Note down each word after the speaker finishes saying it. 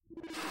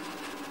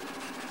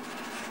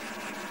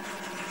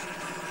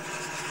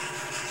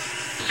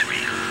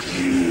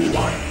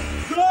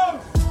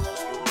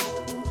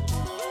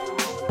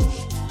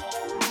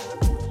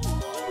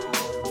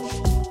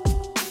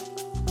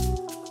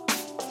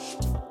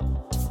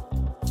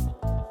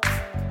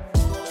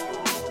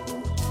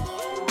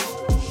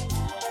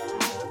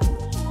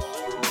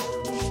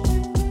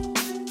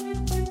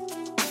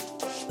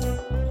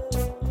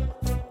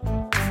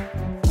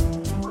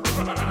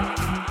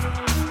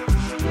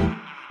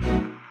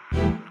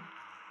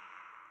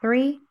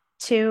Three,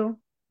 two,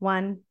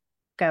 one,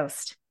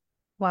 ghost.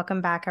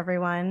 Welcome back,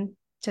 everyone,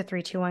 to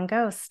 321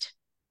 Ghost.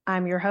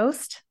 I'm your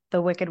host,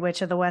 the Wicked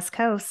Witch of the West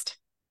Coast,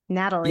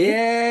 Natalie.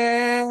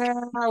 Yeah.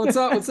 What's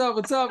up? What's up?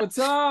 What's up? What's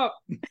up?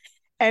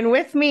 And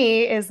with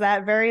me is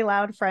that very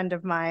loud friend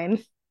of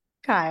mine,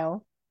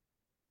 Kyle.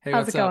 Hey,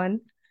 How's it what's up?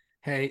 going?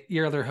 Hey,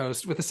 your other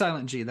host with a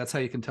silent G. That's how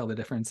you can tell the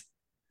difference.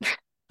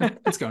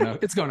 It's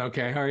going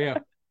okay. How are you?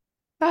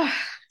 Oh,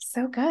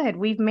 so good.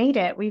 We've made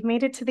it. We've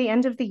made it to the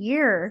end of the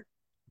year.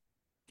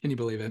 Can you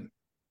believe it?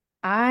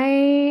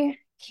 I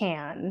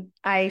can.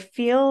 I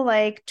feel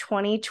like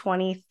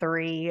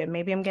 2023, and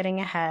maybe I'm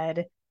getting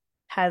ahead,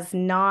 has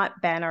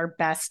not been our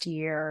best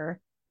year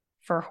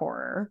for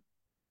horror,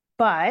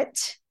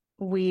 but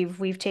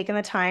we've taken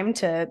the time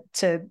to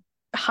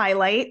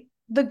highlight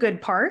the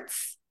good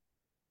parts.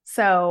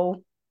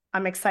 So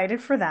I'm excited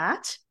for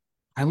that.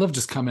 I love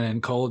just coming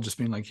in cold, just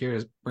being like,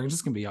 here, we're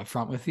just gonna be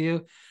upfront with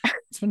you.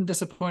 It's been a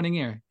disappointing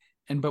year.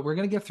 But we're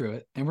gonna get through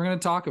it and we're gonna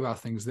talk about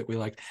things that we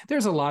like.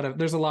 There's a lot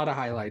of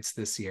highlights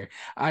this year.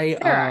 I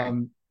There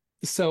are.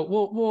 so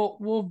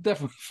we'll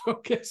definitely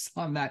focus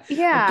on that. But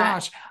Yeah.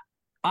 gosh,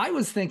 I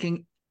was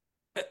thinking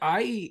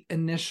I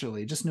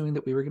initially just knowing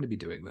that we were going to be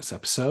doing this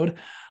episode,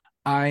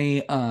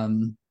 I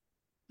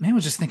man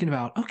was just thinking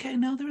about, okay,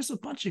 no, there's a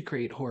bunch of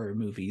great horror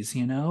movies,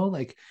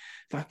 like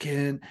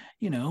fucking,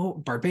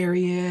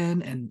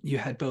 Barbarian, and you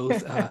had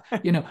both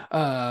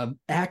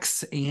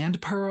X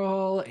and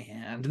Pearl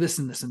and this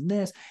and this and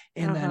this.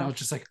 And then I Uh-huh. was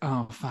just like,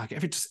 oh fuck.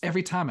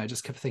 Every time I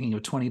just kept thinking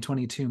of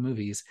 2022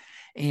 movies.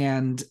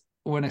 And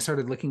when I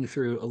started looking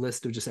through a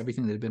list of just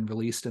everything that had been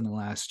released in the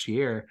last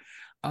year,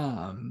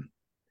 um,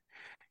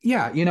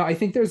 yeah, I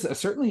think it's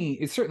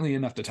certainly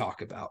enough to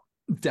talk about,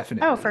 Oh, for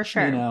definitely,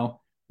 sure.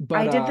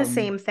 I but did the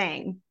same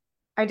thing.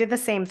 I did the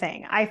same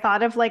thing. I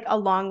thought of like a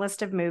long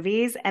list of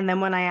movies. And then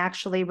when I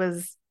actually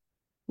was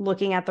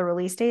looking at the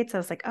release dates, I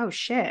was like, oh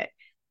shit,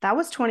 that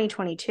was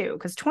 2022.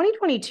 Because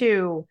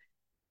 2022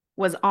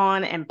 was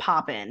on and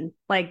popping.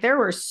 Like there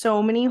were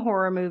so many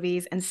horror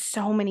movies and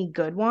so many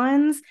good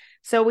ones.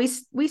 So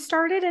we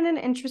started in an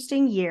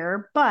interesting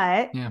year,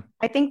 but yeah.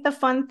 I think the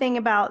fun thing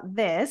about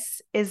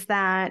this is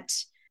that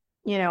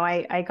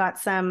I got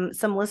some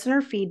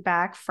listener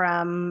feedback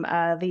from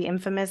the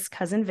infamous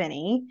cousin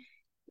Vinny.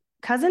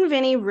 Cousin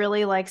Vinny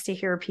really likes to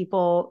hear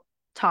people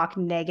talk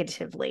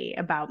negatively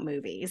about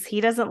movies. He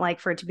doesn't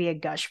like for it to be a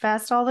gush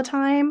fest all the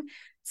time.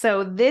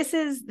 So this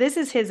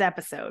is his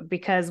episode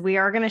because we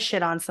are going to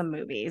shit on some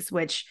movies,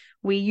 which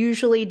we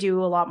usually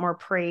do a lot more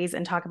praise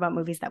and talk about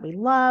movies that we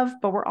love,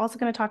 but we're also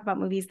going to talk about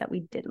movies that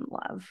we didn't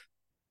love.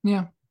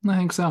 Yeah, I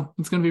think so.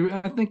 It's gonna be,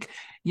 I think,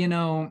 you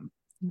know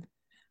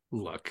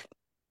look,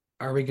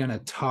 are we gonna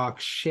talk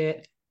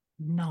shit?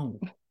 No,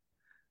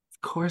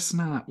 of course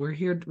not. We're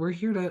here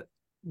to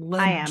I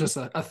lend am. just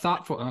a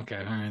thoughtful, okay,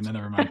 all right, then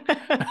never mind.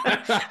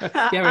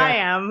 Yeah, we I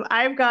are. am.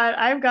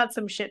 I've got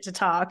some shit to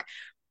talk.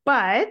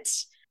 But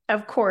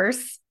of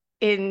course,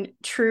 in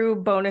true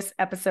bonus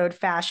episode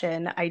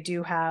fashion, I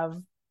do have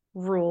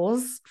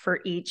rules for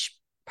each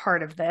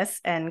part of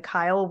this, and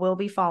Kyle will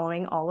be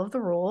following all of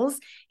the rules.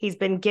 He's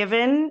been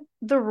given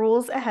the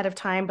rules ahead of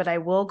time, but I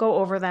will go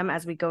over them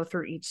as we go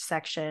through each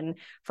section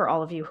for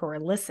all of you who are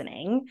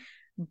listening.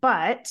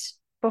 But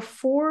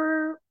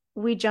before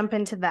we jump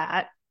into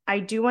that, I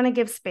do want to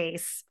give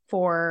space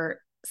for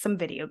some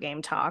video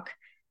game talk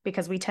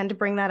because we tend to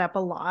bring that up a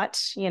lot,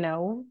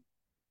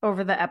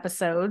 over the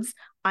episodes.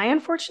 I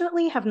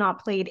unfortunately have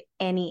not played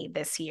any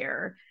this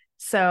year.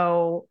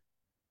 So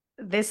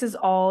this is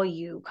all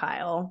you,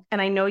 Kyle. And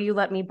I know you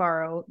let me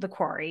borrow the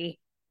quarry,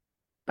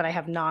 but I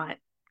have not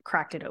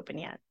cracked it open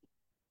yet.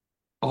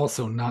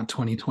 Also not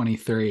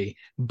 2023,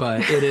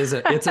 but it is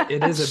a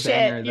Shit,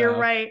 banger you're though.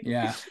 right.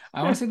 Yeah,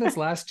 I want to say that's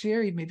last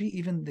year, maybe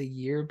even the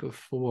year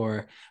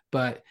before.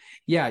 But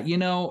yeah,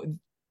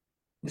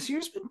 this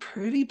year's been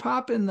pretty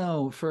popping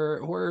though for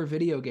horror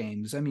video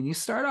games. I mean, you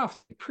start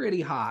off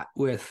pretty hot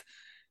with,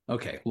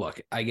 okay, look,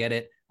 I get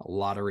it, a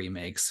lot of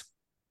remakes.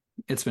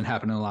 It's been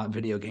happening a lot in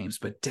video games,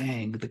 but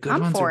dang, the good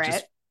I'm ones are for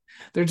just it.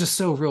 they're just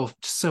so real,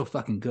 just so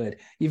fucking good.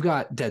 You've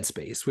got Dead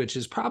Space, which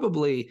is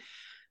probably,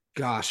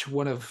 gosh,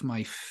 one of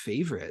my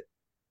favorite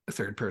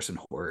third person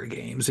horror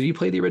games. Have you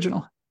played the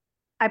original?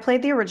 I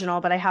played the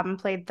original, but I haven't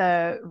played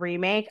the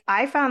remake.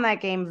 I found that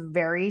game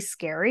very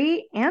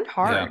scary and Yeah.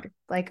 hard.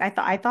 Like I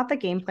thought the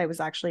gameplay was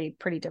actually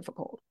pretty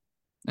difficult.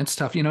 It's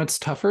tough. It's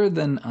tougher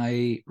than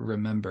I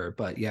remember.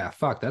 But yeah,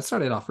 fuck, that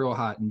started off real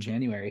hot in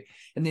January.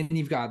 And then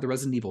you've got the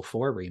Resident Evil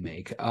 4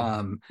 remake.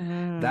 That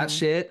Mm,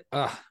 shit,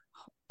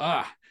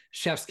 uh,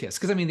 chef's kiss.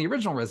 Because I mean, the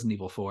original Resident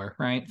Evil 4,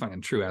 right?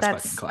 Fucking true ass fucking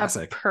that's a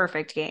classic.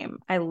 perfect game.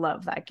 I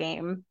love that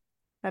game.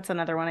 That's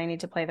another one I need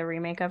to play the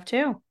remake of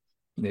too.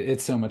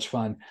 It's so much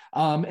fun.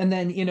 And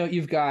then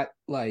you've got,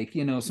 like,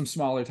 some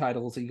smaller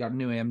titles. You got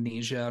New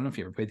Amnesia. I don't know if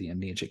you ever played the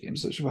Amnesia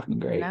games. Those are fucking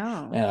great.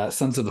 No,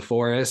 Sons of the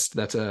Forest.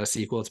 That's a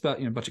sequel. It's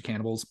about a bunch of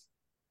cannibals.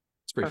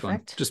 It's pretty fun.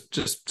 perfect.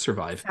 Just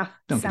survive.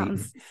 Don't get eaten.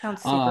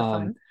 Sounds super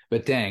fun.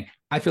 But dang,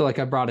 I feel like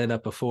I brought it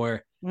up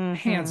before.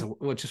 Hands, Hmm.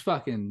 which is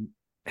fucking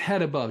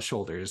head above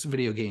shoulders horror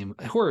video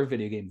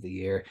game of the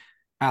year,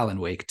 Alan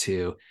Wake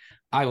 2.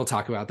 I will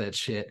talk about that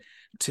shit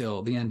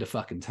till the end of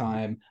fucking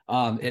time.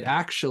 It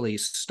actually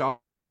stars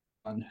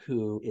on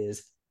who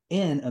is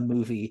in a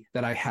movie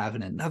that I have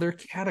in another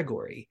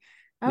category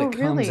Oh, that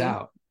comes really?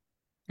 out,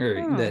 or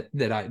Oh.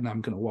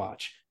 I'm gonna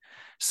watch.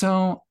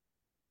 So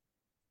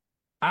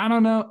I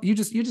don't know. You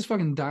just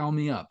fucking dial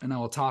me up and I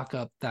will talk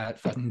up that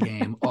fucking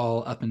game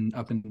all up and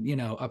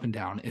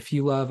down. If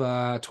you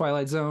love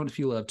Twilight Zone, if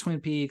you love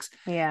Twin Peaks,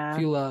 if Yeah.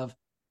 you love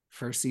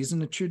first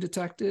season of True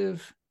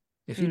Detective,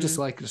 if you just Mm.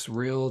 like this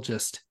real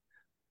just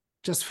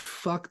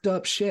fucked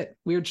up shit,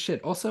 weird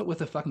shit. Also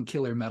with a fucking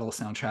killer metal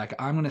soundtrack.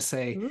 I'm gonna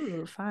say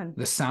Ooh, fun.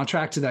 the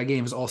soundtrack to that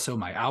game is also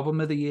my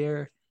album of the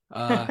year.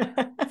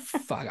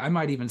 Fuck, I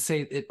might even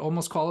say it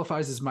almost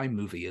qualifies as my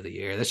movie of the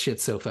year. That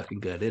shit's so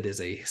fucking good. It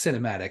is a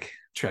cinematic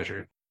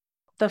treasure.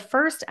 The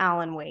first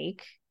Alan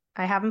Wake,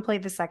 I haven't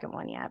played the second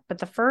one yet, but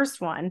the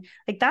first one,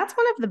 like that's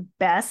one of the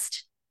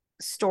best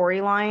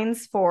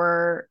storylines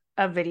for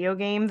a video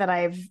game that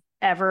I've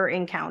ever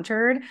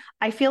encountered.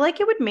 I feel like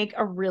it would make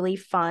a really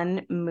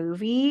fun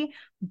movie,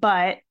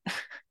 but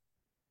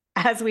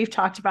as we've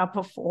talked about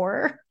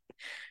before,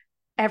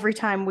 every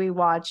time we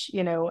watch,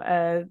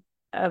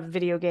 a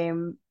video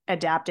game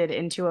adapted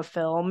into a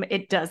film,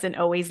 it doesn't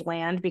always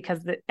land because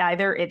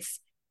either it's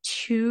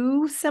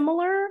too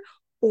similar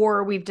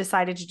or we've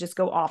decided to just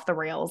go off the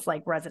rails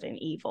like Resident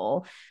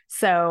Evil.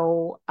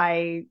 So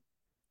I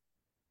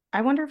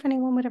wonder if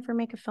anyone would ever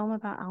make a film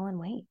about Alan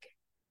Wake.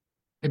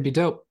 It'd be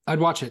dope. I'd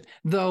watch it.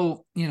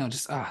 Though,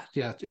 just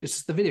yeah, it's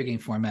just the video game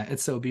format.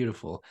 It's so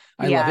beautiful.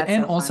 I love Yeah, it. it's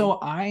And so fun. also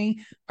I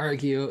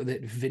argue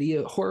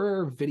that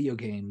horror video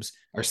games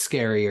are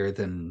scarier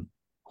than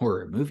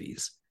horror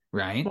movies,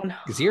 right?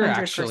 Because you're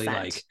actually 100%.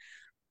 like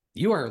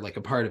you are like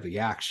a part of the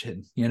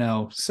action.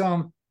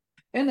 So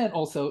and then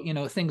also,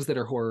 things that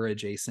are horror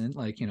adjacent,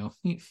 like,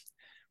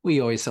 we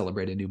always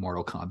celebrate a new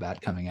Mortal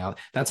Kombat coming out.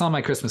 That's on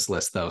my Christmas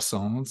list though.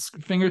 So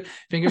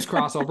fingers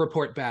crossed, I'll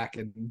report back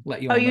and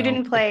let you Oh, all you know.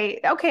 didn't play.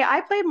 Okay,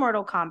 I played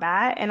Mortal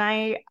Kombat and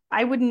I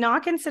would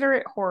not consider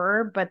it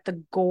horror, but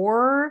the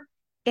gore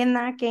in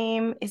that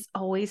game is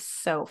always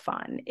so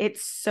fun.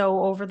 It's so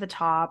over the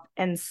top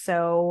and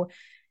so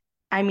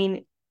I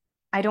mean,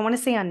 I don't want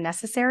to say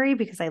unnecessary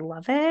because I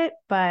love it,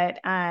 but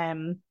I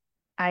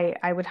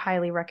would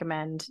highly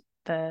recommend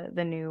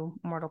the new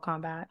Mortal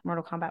Kombat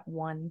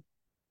 1.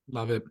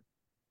 Love it.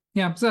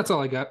 Yeah, so that's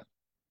all I got.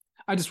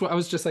 I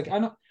was just like,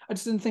 I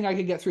just didn't think I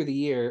could get through the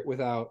year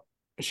without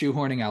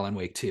shoehorning Alan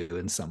Wake 2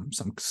 in some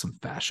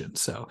fashion.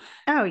 So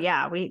Oh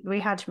yeah, we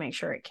had to make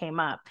sure it came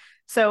up.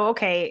 So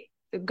okay,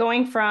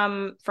 going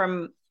from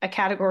a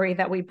category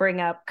that we bring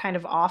up kind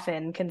of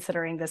often,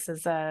 considering this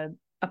is a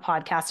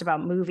podcast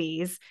about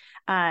movies,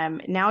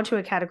 now to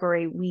a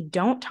category we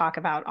don't talk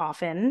about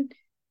often,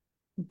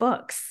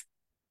 books.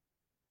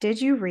 Did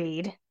you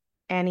read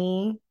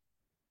any,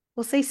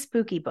 we'll say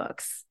spooky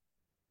books?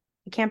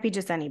 It can't be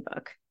just any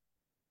book.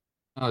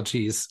 oh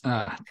geez.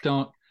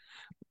 Don't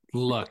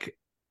look.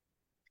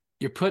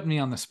 You're putting me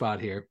on the spot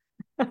here.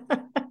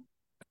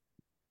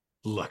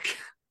 Look.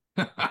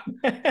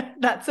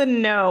 That's a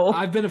no.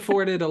 I've been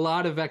afforded a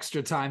lot of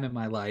extra time in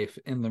my life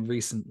in the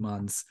recent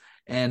months,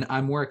 and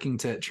I'm working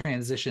to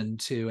transition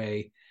to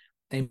a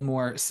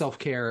more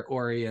self-care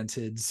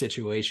oriented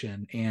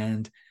situation.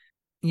 And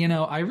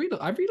I read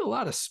a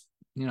lot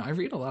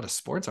of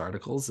sports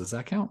articles. Does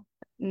that count?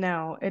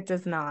 No, it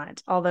does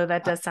not. Although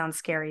that I, does sound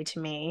scary to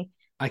me.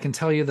 I can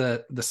tell you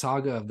the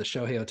saga of the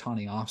Shohei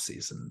Ohtani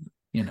offseason.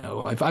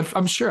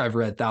 I'm sure I've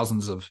read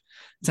tens of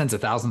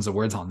thousands of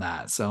words on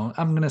that. So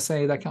I'm gonna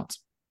say that counts.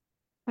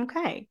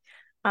 Okay.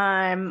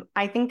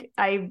 I think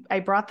I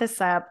brought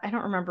this up. I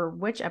don't remember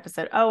which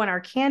episode. Oh, in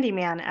our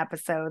Candyman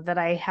episode that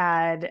I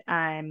had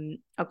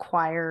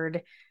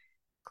acquired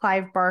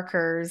Clive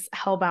Barker's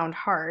Hellbound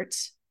Heart.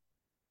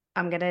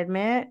 I'm gonna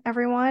admit,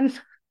 everyone,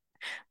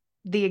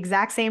 the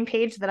exact same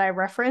page that I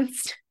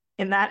referenced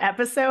in that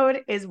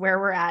episode is where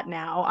we're at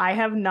now. I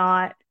have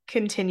not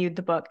continued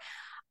the book.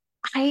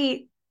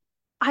 I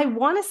I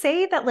want to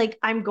say that like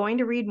I'm going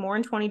to read more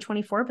in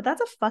 2024, but that's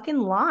a fucking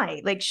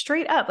lie. Like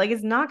straight up, like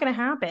it's not going to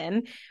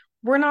happen.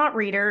 We're not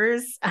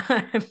readers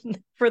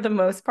for the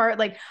most part.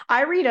 Like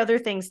I read other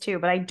things too,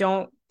 but I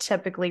don't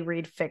typically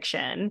read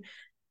fiction.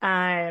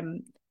 Um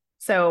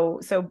so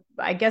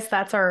I guess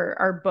that's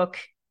our book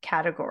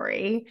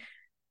category.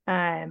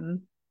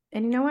 And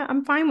you know what?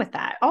 I'm fine with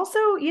that. Also,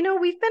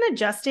 we've been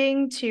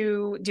adjusting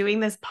to doing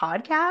this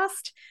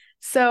podcast.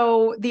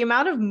 So the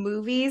amount of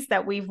movies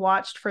that we've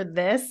watched for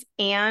this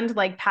and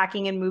like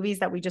packing in movies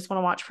that we just want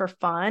to watch for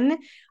fun,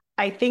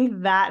 I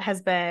think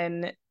that's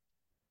been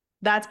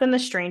the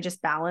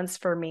strangest balance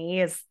for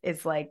me is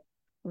like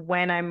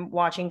when I'm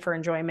watching for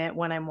enjoyment,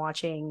 when I'm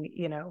watching,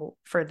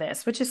 for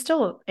this, which is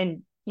still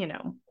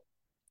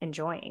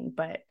enjoying,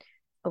 but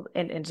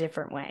in a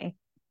different way.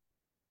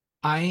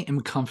 I am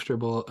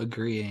comfortable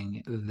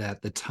agreeing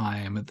that the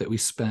time that we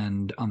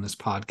spend on this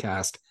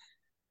podcast,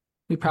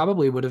 we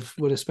probably would have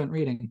spent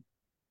reading.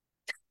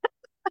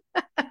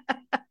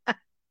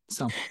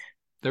 So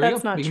there we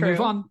That's go. not We can true.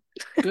 move on.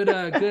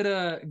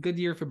 Good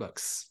year for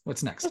books.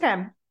 What's next?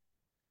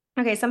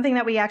 Okay, something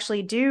that we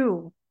actually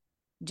do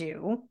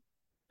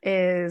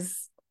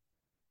is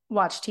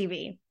watch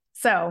TV.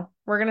 So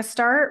we're going to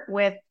start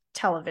with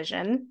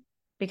television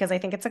because I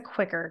think it's a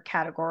quicker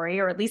category,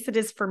 or at least it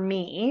is for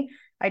me.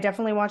 I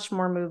definitely watch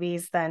more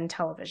movies than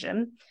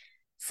television.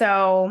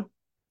 So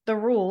the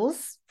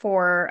rules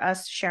for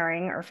us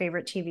sharing our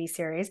favorite TV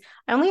series,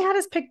 I only had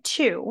us pick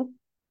two.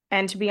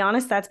 And to be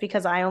honest, that's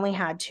because I only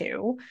had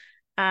two.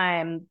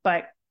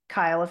 But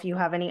Kyle, if you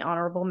have any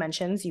honorable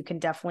mentions, you can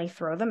definitely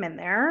throw them in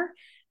there.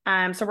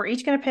 So we're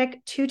each going to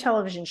pick two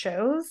television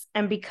shows.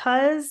 And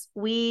because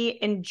we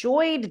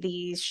enjoyed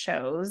these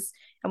shows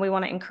and we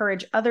want to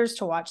encourage others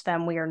to watch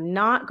them, we are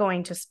not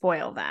going to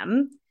spoil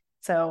them.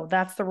 So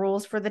that's the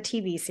rules for the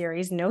TV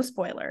series, no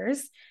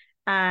spoilers.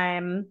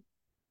 And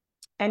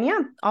yeah,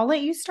 I'll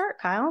let you start,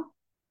 Kyle.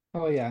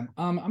 Oh yeah.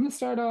 I'm gonna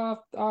start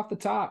off the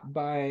top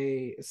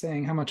by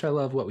saying how much I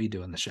love What We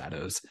Do in the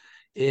Shadows.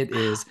 It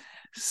is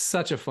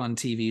such a fun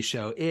TV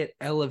show. It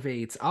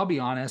elevates, I'll be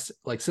honest,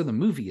 like, so the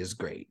movie is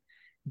great,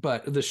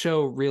 but the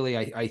show really,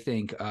 I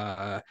think,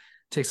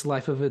 takes a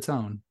life of its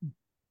own.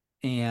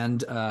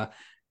 And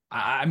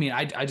I mean,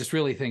 I just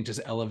really think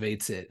just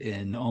elevates it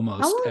in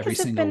almost every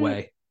single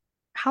way.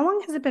 How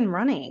long has it been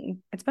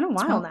running? It's been a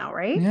while now,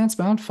 right? Yeah, it's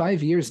about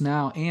 5 years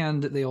now.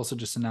 And they also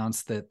just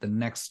announced that the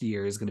next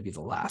year is going to be the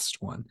last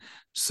one.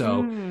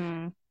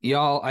 So,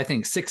 y'all, I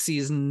think 6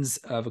 seasons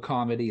of a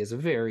comedy is a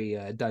very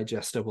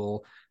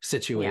digestible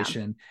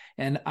situation.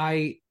 Yeah. And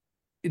I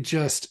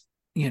just,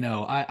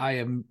 I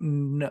am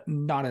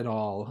not at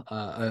all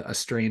a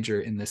stranger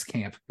in this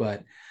camp,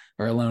 or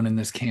alone in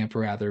this camp,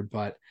 rather.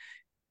 But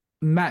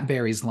Matt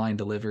Berry's line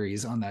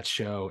deliveries on that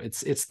show,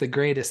 it's the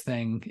greatest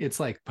thing. It's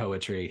like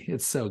poetry.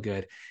 It's so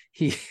good.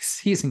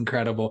 He's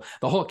incredible.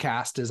 The whole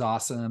cast is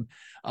awesome.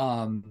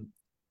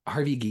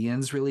 Harvey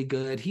Guillen's really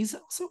good. He's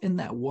also in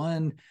that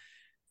one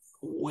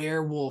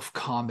werewolf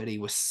comedy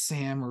with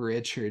Sam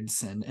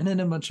Richardson and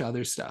then a bunch of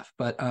other stuff.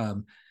 But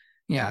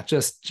yeah,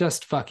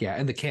 just fuck yeah.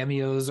 And the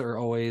cameos are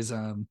always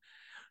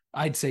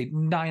I'd say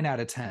 9 out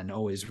of 10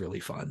 always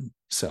really fun.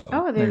 So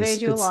they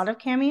do a lot of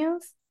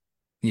cameos?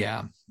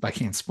 Yeah, but I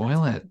can't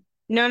spoil it.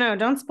 No,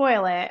 don't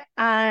spoil it.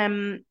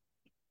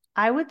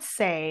 I would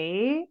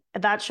say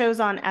that show's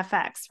on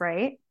FX,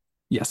 right?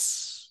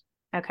 Yes.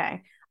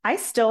 Okay. I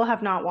still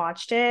have not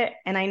watched it,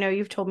 and I know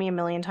you've told me a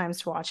million times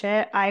to watch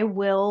it. I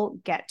will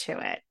get to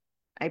it.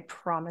 I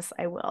promise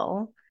I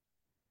will.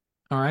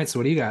 All right, so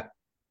what do you got?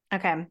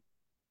 Okay.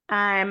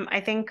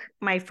 I think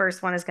my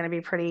first one is going to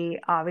be pretty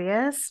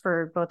obvious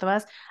for both of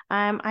us.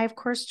 I of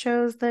course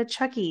chose the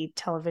Chucky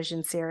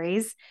television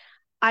series.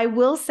 I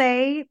will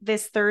say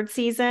this third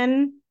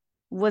season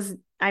was,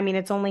 I mean,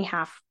 it's only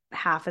half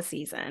a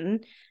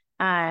season.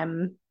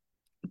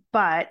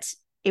 But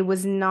it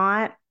was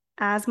not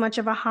as much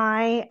of a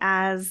high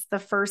as the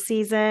first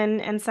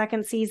season and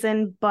second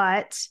season,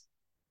 but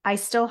I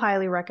still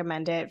highly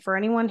recommend it for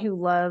anyone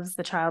who loves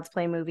the Child's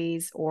Play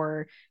movies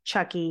or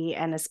Chucky,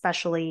 and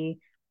especially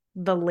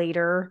the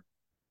later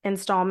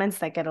installments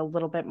that get a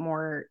little bit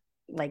more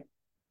like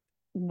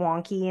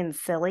wonky and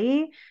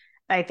silly.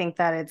 I think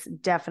that it's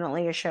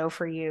definitely a show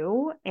for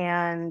you.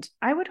 And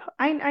I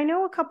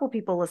know a couple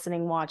people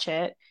listening watch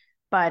it,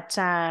 but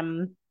I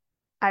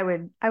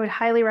would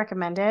highly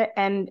recommend it.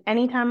 And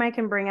anytime I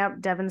can bring up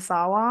Devon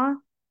Sawa,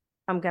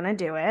 I'm gonna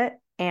do it.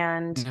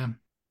 And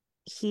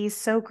he's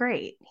so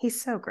great.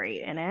 He's so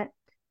great in it.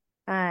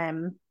 That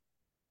and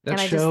I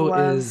show just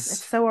love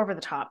it's so over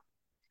the top.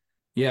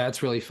 Yeah,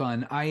 it's really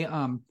fun.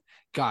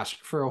 Gosh,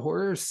 for a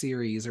horror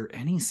series or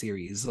any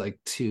series, like,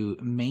 to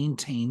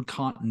maintain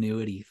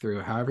continuity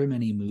through however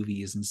many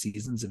movies and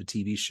seasons of a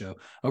TV show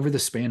over the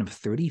span of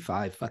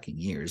 35 fucking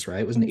years, right?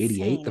 It was in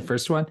 88, the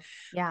first one.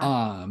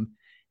 Yeah.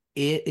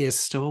 It is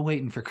still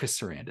waiting for Chris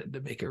Sarandon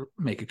to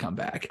make a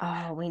comeback.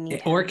 Oh, we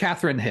need or him.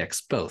 Catherine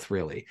Hicks, both,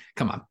 really.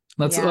 Come on.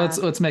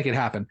 Let's make it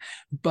happen.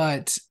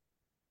 But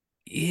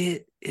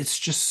it's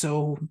just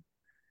so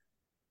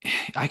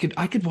I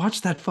could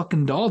watch that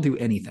fucking doll do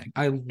anything.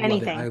 I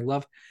love it. I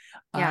love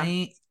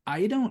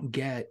I don't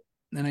get,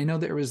 and I know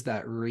there was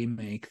that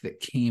remake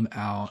that came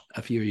out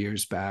a few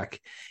years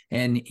back,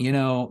 and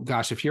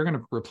gosh, if you're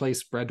gonna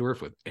replace Red Dwarf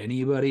with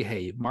anybody,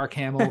 hey, Mark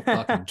Hamill,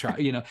 fucking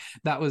try.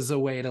 That was a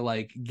way to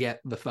like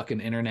get the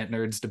fucking internet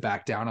nerds to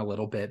back down a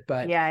little bit.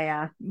 But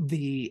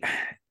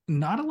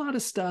not a lot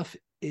of stuff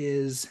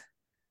is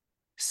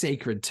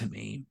sacred to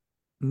me.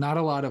 Not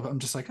a lot of, I'm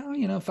just like,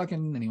 oh,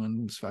 fucking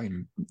anyone's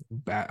fucking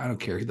I don't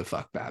care who the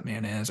fuck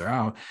Batman is, or I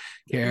don't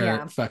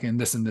care fucking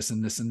this and this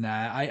and this and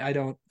that. I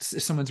don't,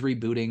 if someone's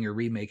rebooting or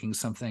remaking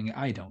something,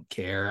 I don't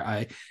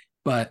care.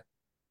 But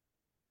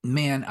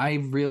man, I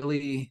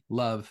really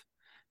love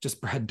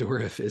just Brad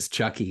Dourif as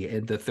Chucky,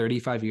 and the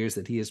 35 years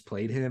that he has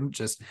played him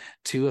just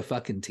to a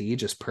fucking T,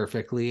 just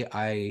perfectly.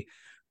 I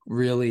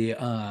really,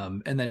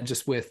 and then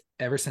just with,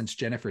 ever since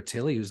Jennifer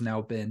Tilly, who's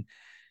now been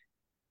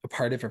a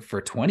part of it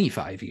for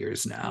 25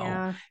 years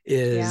now,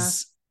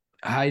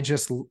 I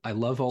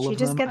love all of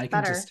them. Gets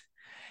better.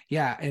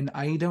 Yeah, and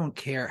I don't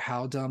care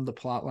how dumb the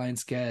plot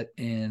lines get,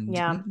 and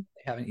Yeah.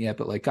 they haven't yet,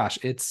 but like, gosh,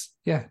 it's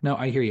yeah, no,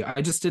 I hear you.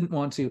 I just didn't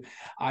want to.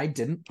 I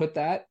didn't put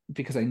that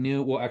because I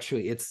knew. Well,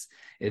 actually, it's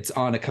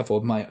on a couple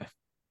of my.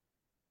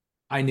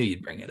 I knew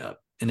you'd bring it up,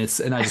 and I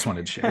just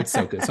wanted to share. It's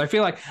so good. So I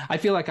feel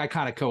like I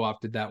kind of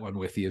co-opted that one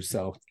with you.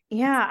 So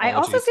Yeah, I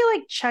also apologies. feel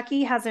like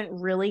Chucky hasn't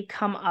really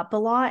come up a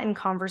lot in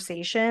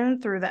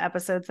conversation through the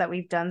episodes that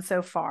we've done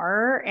so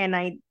far. And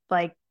I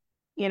like,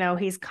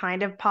 he's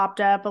kind of popped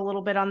up a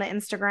little bit on the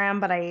Instagram,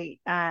 but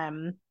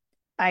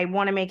I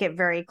want to make it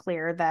very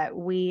clear that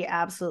we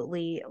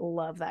absolutely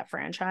love that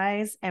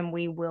franchise and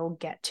we will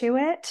get to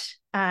it.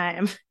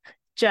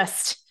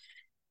 Just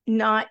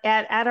not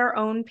at our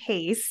own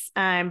pace.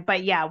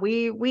 But yeah,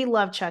 we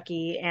love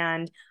Chucky,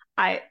 and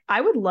I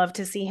would love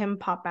to see him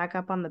pop back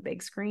up on the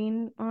big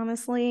screen,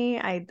 honestly.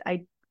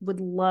 I would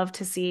love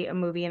to see a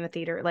movie in a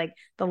theater. Like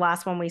the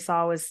last one we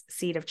saw was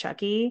Seed of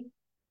Chucky,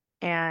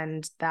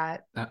 and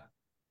That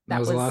that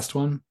was the was last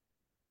one.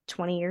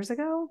 20 years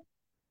ago,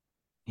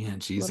 Yeah, a little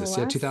Jesus.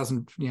 Yeah, less.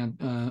 2000, yeah,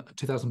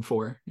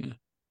 2004. Yeah.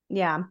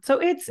 Yeah. So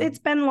it's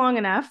been long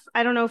enough.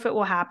 I don't know if it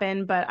will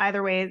happen, but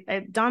either way,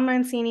 Don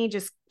Mancini,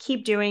 just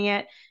keep doing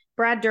it.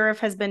 Brad Dourif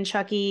has been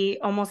Chucky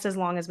almost as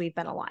long as we've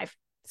been alive.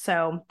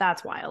 So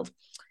that's wild.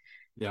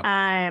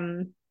 Yeah.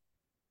 Um,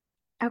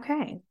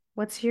 okay.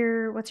 What's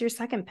your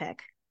second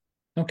pick?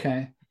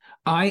 Okay.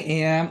 I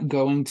am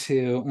going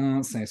to,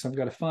 let's see. So I've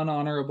got a fun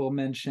honorable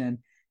mention,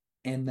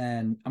 and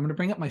then I'm going to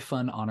bring up my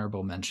fun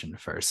honorable mention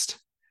first.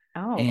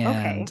 Oh, okay.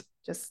 And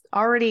Just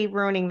already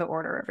ruining the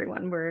order,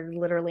 everyone. We're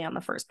literally on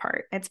the first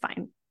part. It's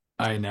fine.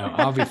 I know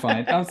I'll be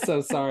fine. I'm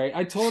so sorry.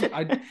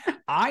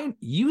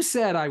 You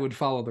said I would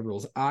follow the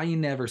rules. I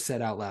never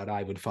said out loud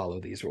I would follow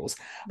these rules.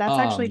 That's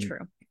actually Um, true.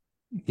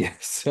 yeah,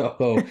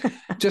 so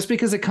just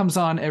because it comes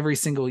on every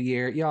single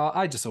year, y'all,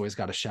 I just always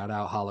got to shout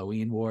out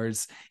Halloween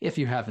Wars. If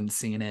you haven't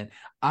seen it,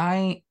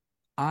 I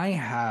I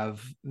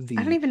have I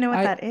don't the even know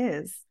what that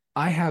is.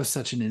 I have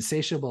such an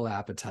insatiable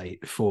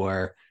appetite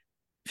for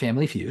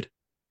Family Feud,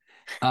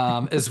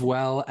 as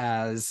well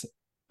as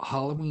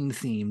Halloween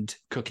themed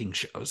cooking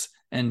shows,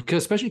 and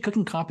especially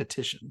cooking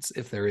competitions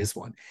if there is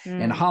one.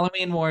 And Mm.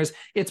 Halloween Wars,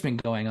 it's been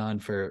going on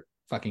for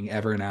fucking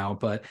ever now,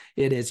 but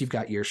you've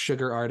got your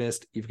sugar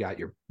artist, you've got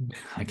your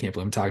I can't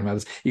believe I'm talking about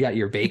this, you got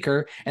your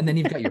baker, and then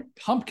you've got your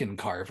pumpkin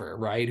carver,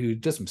 right, who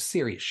does some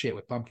serious shit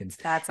with pumpkins.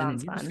 That And then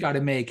sounds you just fun. got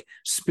to make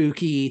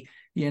spooky,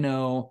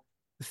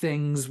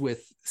 things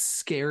with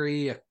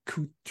scary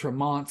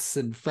accoutrements,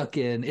 and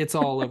fucking it's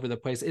all over the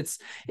place. It's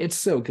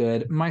so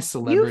good. My You've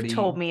told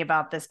celebrity, me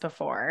about this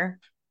before.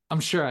 I'm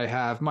sure I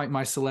have.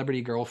 My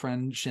celebrity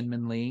girlfriend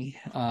Shinmin Lee,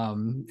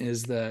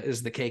 is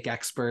the cake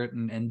expert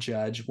and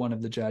judge, one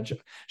of the judge.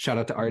 Shout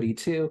out to Artie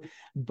too.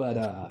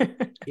 But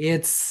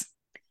it's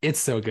it's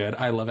so good.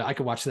 I love it. I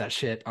could watch that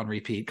shit on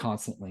repeat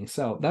constantly.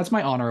 So that's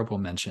my honorable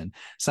mention.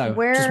 So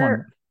just one.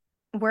 Where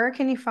where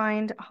can you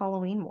find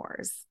Halloween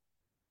Wars?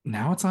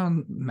 Now it's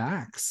on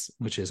Max,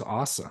 which is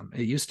awesome.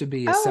 It used to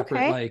be a Oh, separate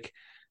okay. like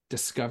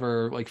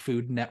Discover like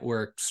Food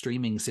Network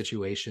streaming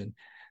situation,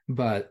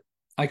 but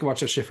I could watch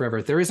that shit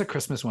forever. There is a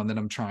Christmas one that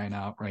I'm trying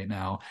out right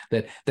now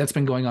that's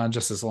been going on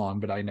just as long,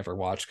 but I never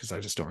watch because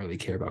I just don't really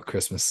care about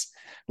Christmas.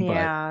 But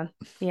Yeah.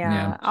 yeah,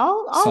 Yeah.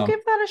 I'll so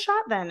give that a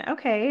shot then.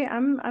 Okay.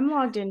 I'm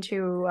logged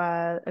into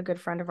a good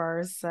friend of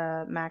ours,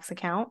 Max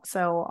account,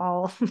 so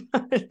I'll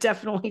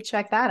definitely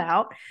check that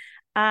out.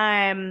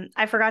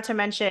 I forgot to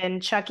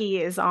mention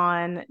Chucky is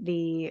on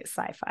the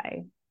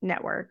Sci-Fi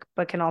network,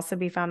 but can also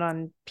be found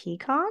on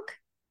Peacock.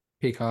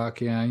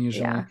 Peacock, yeah,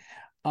 usually. Yeah,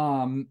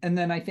 And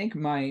then I think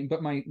my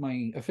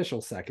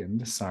official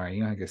second,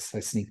 sorry, I guess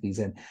I sneak these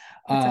in.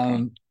 that's okay.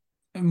 Um,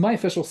 my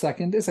official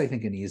second is I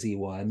think an easy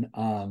one.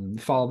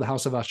 Fall of the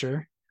House of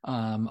Usher,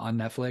 on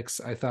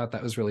Netflix. I thought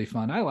that was really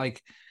fun. I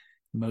like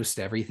most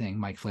everything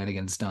Mike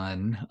Flanagan's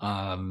done.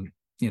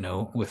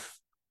 With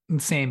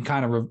same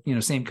kind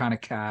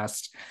of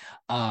cast.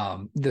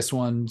 This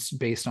one's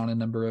based on a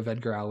number of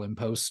Edgar Allan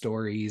Poe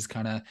stories,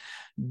 kind of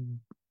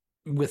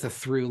with a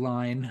through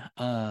line,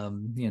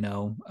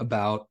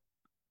 about,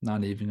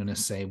 not even going to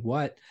say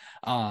what,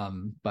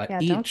 but Yeah,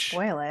 don't each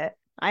spoil it.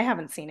 I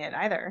haven't seen it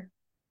either.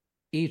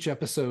 each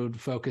episode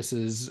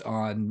focuses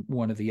on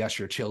one of the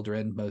Usher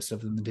children. Most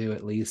of them do,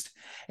 at least.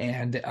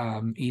 And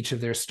each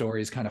of their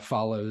stories kind of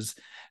follows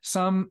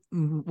some a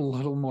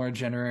little more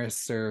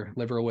generous or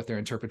liberal with their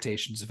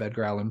interpretations of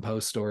Edgar Allan Poe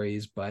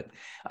stories. But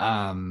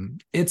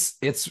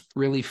it's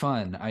really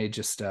fun. I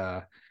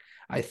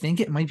think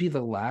it might be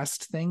the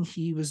last thing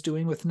he was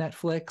doing with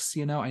Netflix.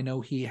 I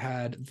know he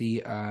had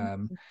the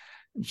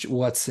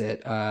what's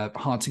it,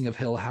 Haunting of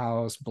Hill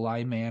House,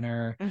 Bly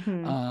Manor.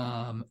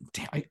 Hmm.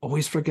 Damn, I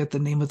always forget the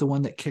name of the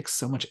one that kicks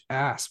so much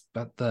ass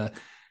about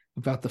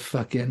the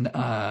fucking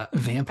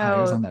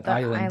vampires on Oh, that the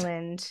island.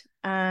 island.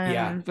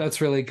 Yeah,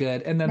 that's really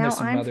good. And then there's Now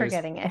some I'm others,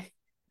 forgetting it.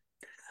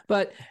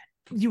 but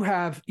you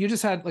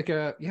just had like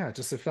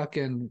just a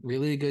fucking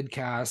really good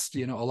cast,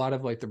 a lot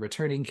of like the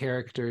returning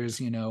characters,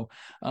 Carla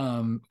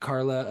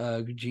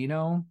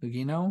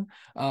Gugino,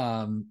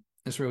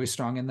 is really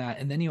strong in that.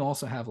 And then you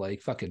also have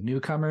like fucking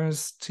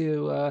newcomers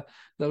to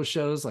those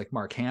shows, like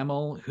Mark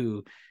Hamill,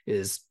 who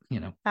is,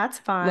 That's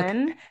look,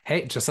 fun.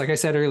 hey, just like I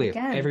said earlier,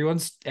 Again.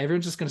 everyone's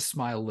just gonna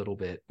smile a little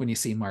bit when you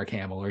see Mark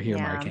Hamill or hear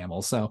Mark Yeah.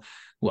 Hamill. So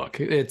look,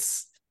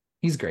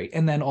 he's great.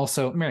 And then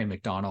also Mary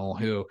McDonnell,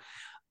 who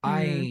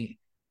Mm.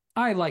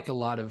 I like a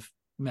lot of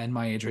men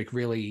my age, like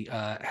really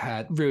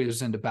really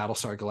was into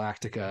Battlestar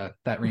Galactica,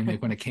 that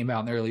remake when it came out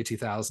in the early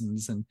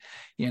 2000s. And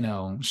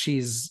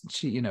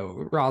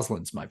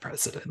Rosalind's my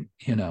president,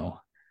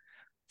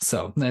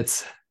 so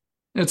it's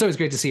always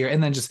great to see her.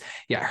 And then just,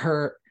 yeah,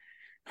 her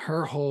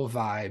whole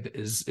vibe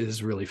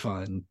is really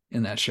fun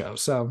in that show.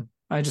 So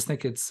I just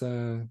think it's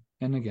and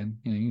again,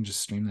 you can just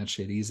stream that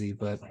shit easy,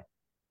 but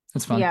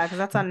it's fun. Yeah, because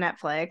that's on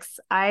Netflix.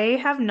 I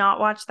have not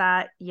watched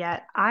that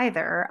yet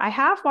either. I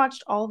have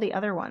watched all the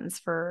other ones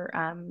for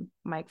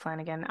Mike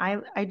Flanagan.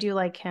 I do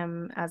like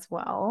him as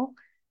well.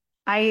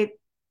 I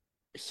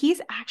He's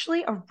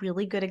actually a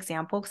really good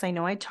example because I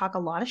know I talk a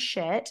lot of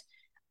shit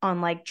on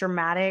like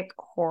dramatic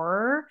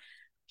horror.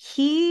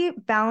 He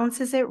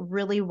balances it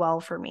really well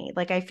for me.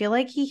 Like I feel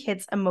like he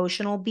hits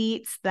emotional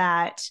beats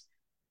that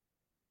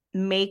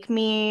make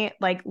me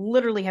like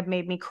literally have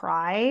made me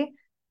cry.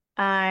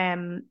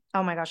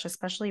 Oh my gosh,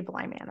 especially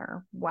Bly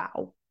Manor.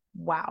 Wow.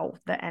 Wow.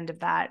 The end of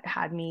that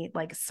had me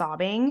like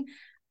sobbing.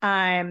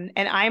 And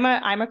I'm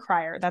a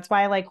crier. That's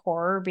why I like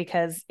horror,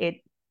 because it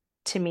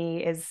to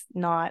me is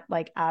not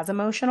like as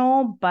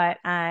emotional, but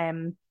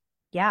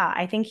yeah,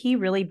 I think he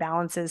really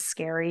balances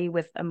scary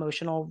with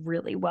emotional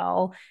really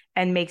well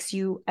and makes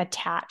you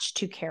attach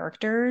to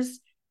characters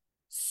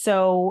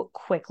so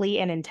quickly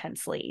and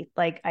intensely.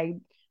 Like I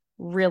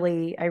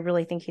really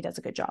think he does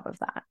a good job of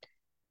that.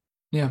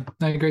 Yeah,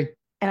 I agree.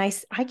 And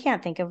I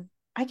can't think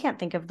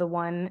of the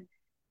one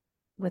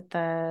with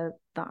the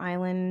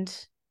island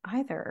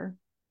either.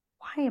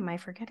 Why am I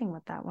forgetting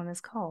what that one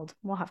is called?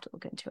 We'll have to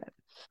look into it.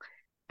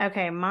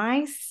 Okay,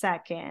 my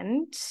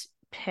second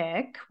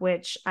pick,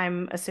 which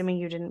I'm assuming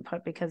you didn't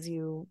put because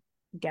you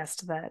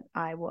guessed that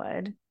I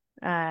would.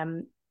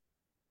 Um,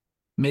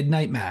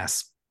 Midnight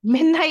Mass.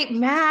 Midnight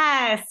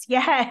Mass.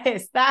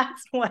 Yes,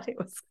 that's what it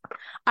was.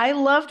 I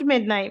loved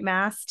Midnight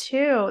Mass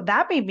too.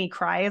 That made me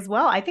cry as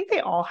well. I think they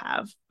all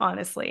have,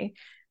 honestly.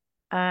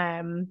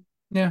 Um,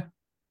 Yeah,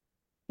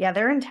 yeah,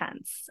 they're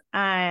intense.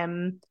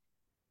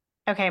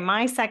 Okay,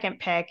 my second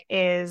pick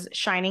is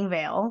Shining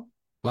Vale,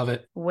 love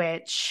it.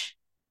 which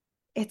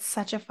it's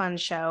such a fun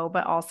show,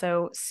 but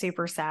also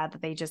super sad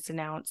that they just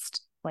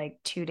announced like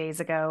 2 days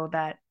ago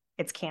that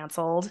it's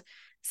canceled.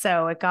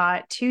 So it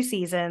got 2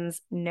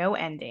 seasons, no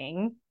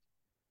ending.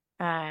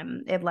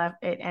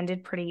 It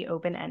ended pretty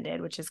open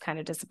ended, which is kind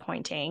of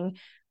disappointing.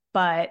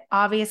 But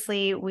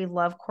obviously, we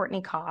love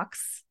Courtney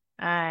Cox.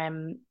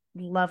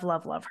 Love,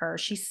 love, love her.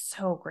 She's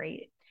so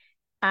great.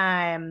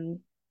 Um,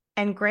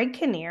 and Greg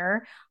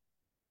Kinnear,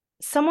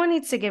 someone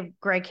needs to give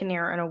Greg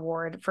Kinnear an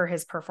award for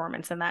his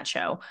performance in that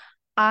show.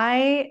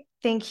 I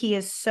think he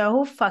is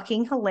so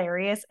fucking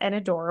hilarious and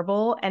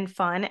adorable and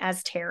fun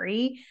as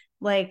Terry.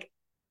 Like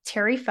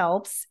Terry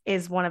Phelps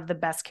is one of the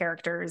best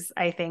characters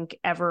I think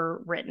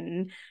ever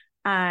written.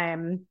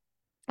 Um,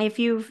 if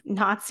you've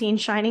not seen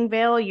Shining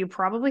Vale, you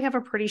probably have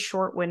a pretty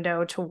short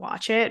window to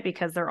watch it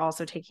because they're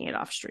also taking it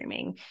off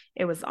streaming.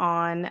 It was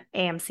on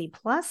AMC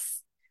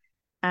Plus.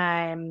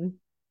 Um,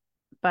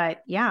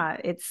 but yeah,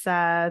 it's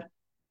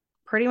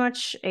pretty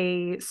much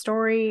a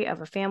story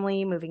of a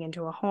family moving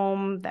into a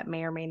home that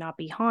may or may not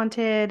be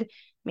haunted.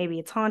 Maybe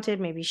it's haunted.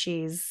 Maybe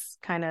she's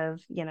kind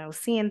of,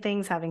 seeing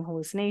things, having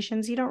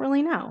hallucinations. You don't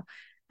really know.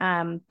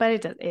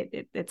 But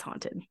it's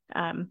haunted.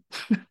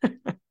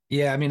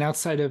 Yeah, I mean,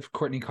 outside of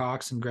Courtney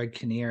Cox and Greg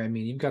Kinnear, I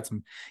mean, you got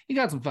some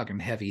fucking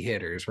heavy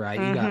hitters, right?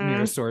 You got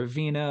Mira Mm-hmm.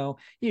 Sorvino,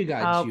 you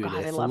got Oh God, I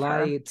Judith love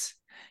her. Light,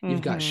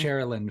 you've got Mm-hmm.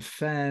 Sherilyn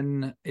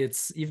Fenn.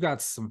 You've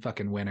got some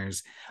fucking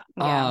winners.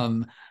 Yeah.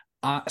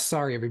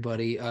 Sorry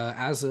everybody.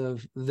 As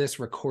of this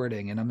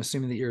recording, and I'm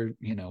assuming that you're,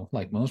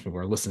 like most people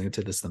are listening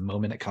to this the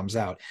moment it comes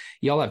out.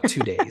 Y'all have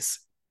 2 days,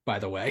 by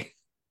the way.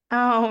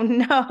 Oh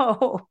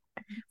no.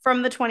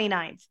 From the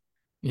 29th.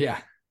 Yeah,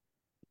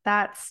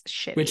 That's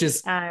which shitty.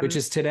 is which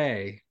is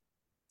today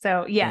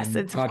So yes, in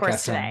it's of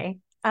course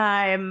podcast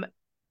time. today.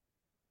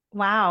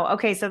 Wow.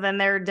 Okay, so then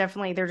they're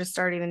just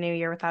starting the new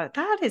year without it.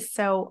 That is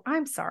so,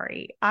 I'm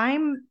sorry.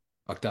 I'm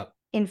Fucked up.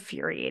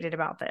 infuriated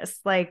about this.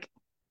 Like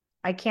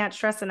I can't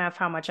stress enough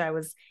how much I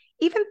was,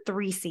 even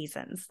 3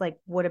 seasons like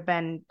would have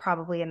been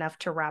probably enough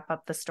to wrap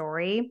up the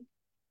story.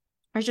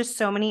 There's just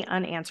so many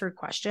unanswered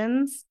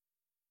questions.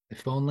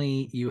 If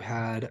only you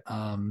had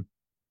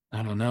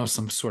I don't know,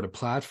 some sort of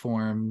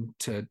platform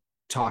to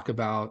talk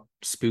about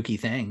spooky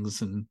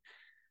things and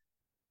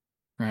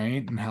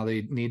right and how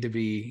they need to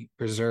be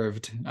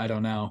preserved. I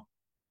don't know.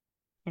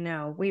 I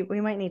know we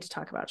might need to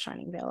talk about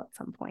Shining Vale at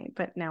some point,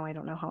 but now I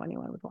don't know how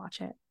anyone would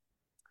watch it.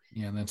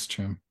 Yeah, that's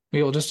true.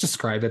 We will just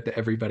describe it to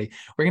everybody.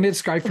 We're going to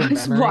describe We'll from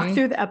just walk memory,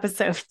 through the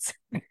episodes.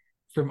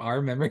 from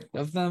our memory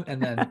of them,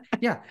 and then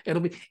yeah,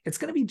 it's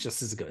going to be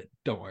just as good.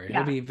 Don't worry, it'll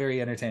Yeah. be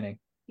very entertaining.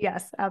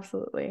 Yes,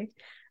 absolutely.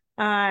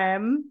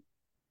 Um,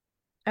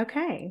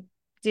 Okay.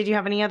 Did you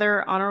have any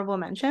other honorable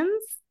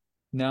mentions?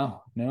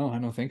 No, I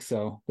don't think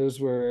so. Those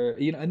were,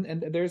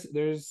 and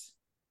there's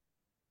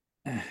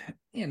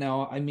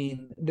I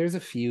mean, there's a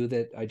few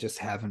that I just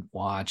haven't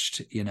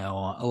watched,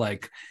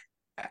 like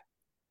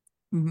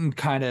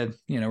kind of,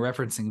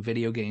 referencing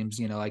video games,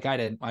 like I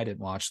didn't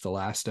watch The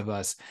Last of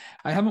Us.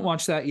 I haven't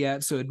watched that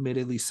yet, so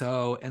admittedly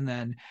so. And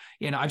then,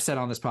 I've said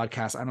on this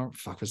podcast, I don't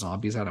fuck with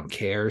zombies. I don't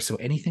care. So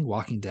anything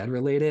Walking Dead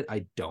related,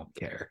 I don't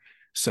care.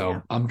 Yeah.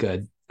 So I'm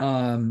good.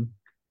 I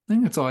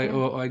think that's Yeah.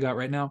 all I got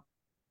right now.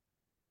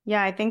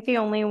 Yeah, I think the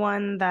only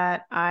one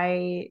that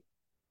I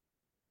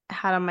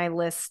had on my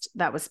list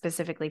that was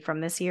specifically from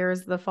this year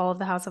is The Fall of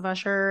the House of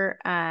Usher.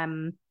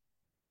 And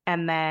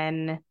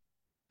then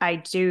I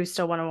do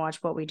still want to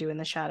watch What We Do in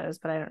the Shadows,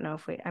 but I don't know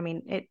if I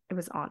mean it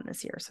was on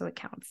this year, so it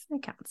counts.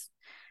 It counts.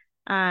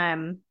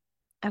 Um,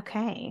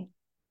 okay.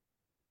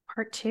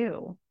 Part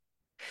two.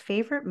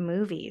 Favorite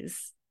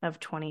movies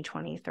of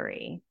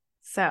 2023.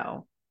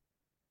 So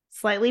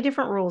slightly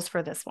different rules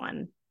for this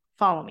one.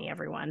 Follow me,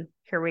 everyone.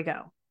 Here we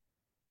go.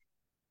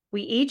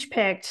 We each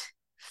picked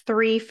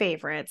 3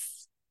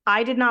 favorites.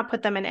 I did not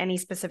put them in any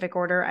specific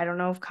order. I don't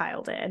know if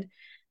Kyle did.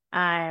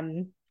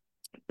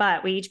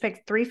 But we each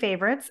picked 3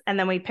 favorites, and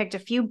then we picked a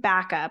few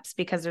backups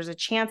because there's a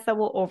chance that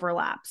we'll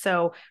overlap.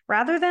 So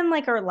rather than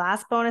like our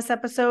last bonus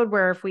episode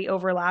where if we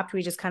overlapped,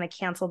 we just kind of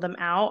canceled them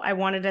out, I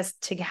wanted us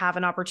to have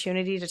an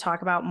opportunity to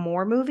talk about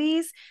more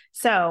movies.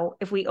 So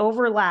if we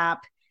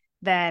overlap,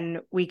 then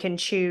we can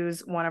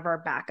choose one of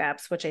our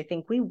backups, which I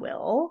think we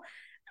will.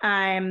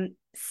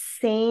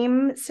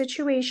 Same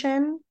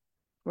situation.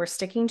 We're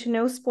sticking to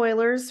no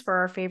spoilers for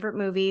our favorite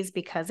movies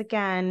because,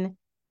 again,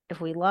 if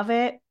we love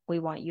it, we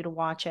want you to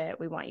watch it.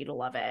 We want you to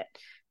love it.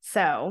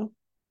 So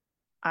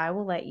I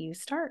will let you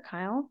start,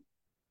 Kyle.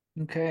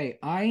 Okay,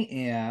 I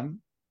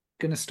am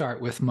gonna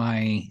start with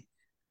might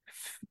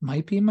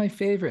be my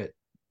favorite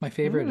of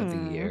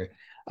the year,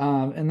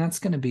 and that's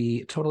gonna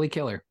be Totally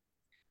Killer.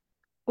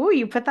 Oh,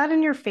 you put that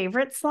in your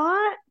favorite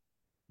slot?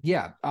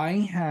 Yeah, I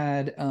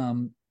had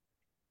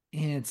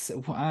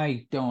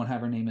I don't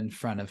have her name in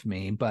front of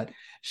me, but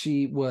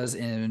she was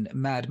in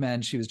Mad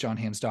Men. She was John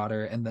Hamm's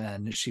daughter, and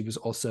then she was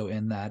also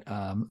in that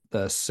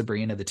the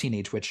Sabrina the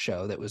Teenage Witch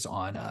show that was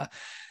on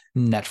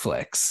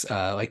Netflix.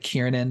 Like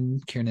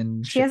Kiernan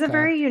She has a Shipka.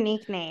 very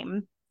unique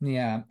name.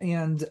 Yeah,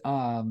 and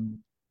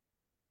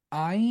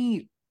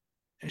I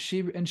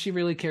she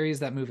really carries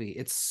that movie.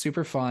 It's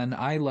super fun.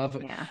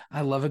 Yeah.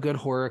 I love a good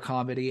horror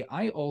comedy.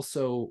 I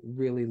also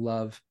really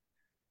love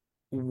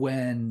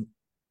when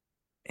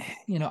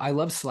I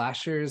love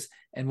slashers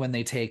and when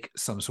they take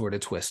some sort of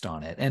twist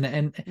on it.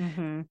 And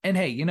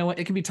hey, you know what?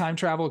 It can be time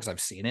travel because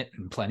I've seen it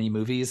in plenty of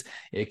movies.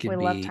 We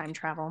love time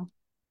travel.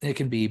 It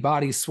can be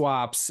body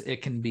swaps.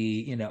 It can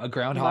be, a Love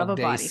Groundhog a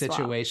Day body swap.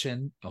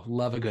 situation. Oh,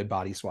 love a good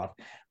body swap.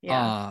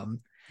 Yeah.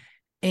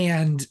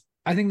 And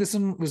I think this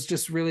one was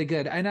just really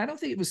good. And I don't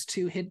think it was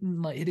too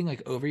hitting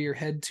like over your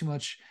head too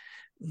much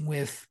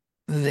with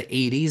the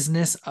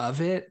 80s-ness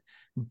of it,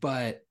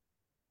 but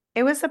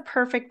it was a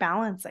perfect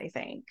balance, I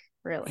think,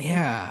 really.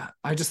 Yeah,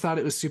 I just thought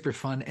it was super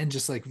fun and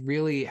just like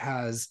really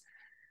has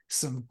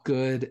some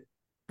good,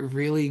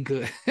 really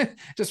good,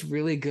 just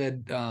really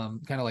good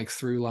kind of like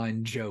through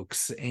line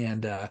jokes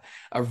and a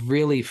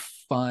really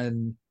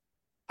fun.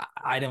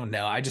 I don't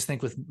know. I just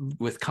think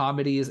with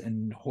comedies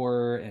and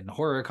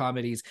horror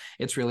comedies,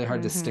 it's really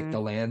hard to stick the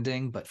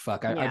landing. But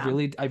fuck, I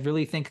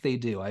really think they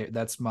do.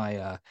 That's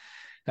my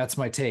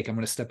take. I'm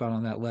gonna step out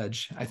on that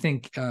ledge. I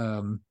think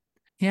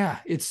yeah,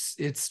 it's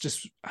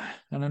just I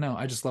don't know.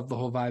 I just love the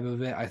whole vibe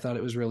of it. I thought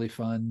it was really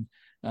fun.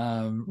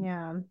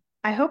 Yeah.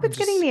 I hope it's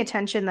getting the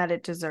attention that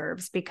it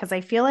deserves because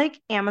I feel like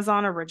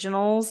Amazon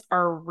originals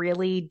are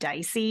really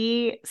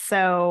dicey.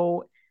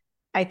 So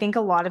I think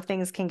a lot of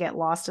things can get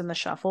lost in the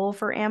shuffle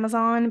for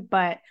Amazon,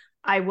 but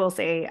I will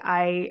say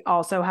I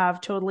also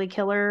have Totally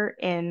Killer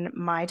in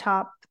my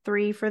top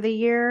 3 for the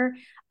year.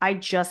 I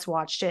just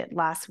watched it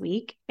last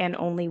week and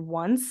only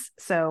once,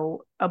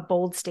 so a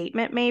bold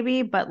statement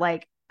maybe, but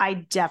like I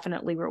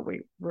definitely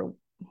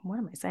what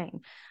am I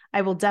saying?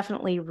 I will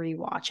definitely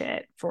rewatch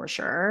it for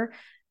sure.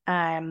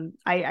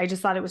 I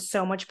just thought it was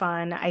so much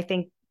fun. I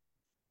think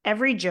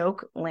every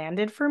joke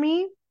landed for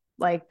me.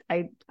 Like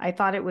I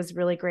thought it was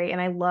really great,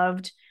 and I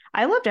loved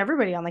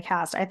everybody on the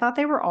cast. I thought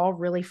they were all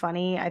really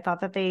funny. I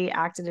thought that they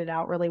acted it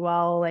out really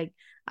well. Like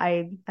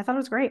I thought it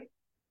was great.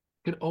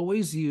 Could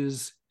always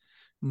use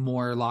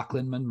more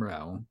Lachlan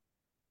Monroe,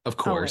 of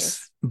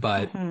course,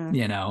 but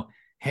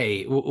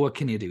hey, what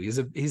can you do?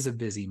 He's a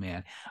busy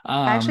man.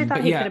 I actually thought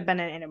but he yeah, could have been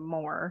in it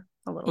more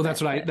a little well,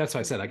 bit. that's what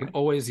I said. I can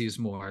always use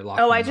more Oh,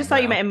 Lachlan I just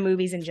thought you Monroe. meant in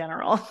movies in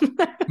general.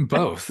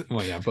 Both.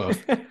 Well, yeah,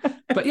 both.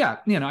 But yeah,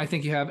 I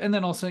think you have, and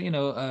then also,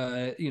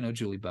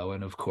 Julie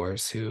Bowen, of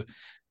course, who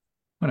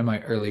one of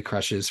my early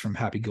crushes from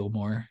Happy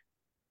Gilmore.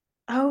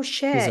 Oh She's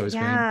shit, always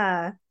great.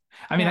 yeah.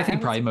 I mean, I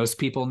think probably most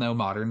people know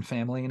Modern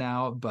Family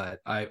now,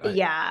 but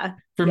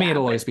for me,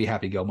 it'll always be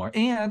Happy Gilmore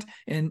and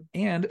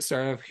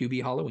star of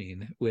Hubie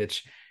Halloween,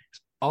 which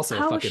also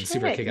a fucking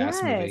super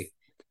kick-ass movie.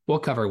 We'll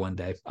cover one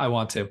day. I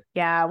want to.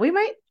 Yeah, we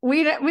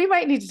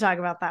might need to talk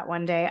about that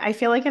one day. I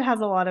feel like it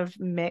has a lot of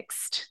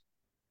mixed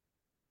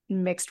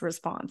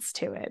response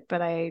to it,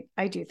 but I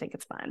do think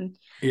it's fun.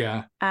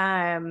 Yeah.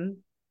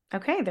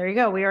 Okay, there you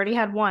go. We already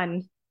had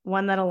one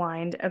that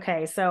aligned.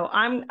 Okay, so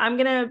I'm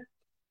gonna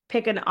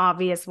pick an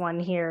obvious one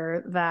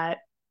here that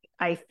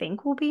I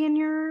think will be in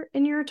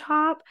your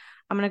top.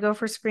 I'm gonna go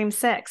for Scream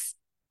 6.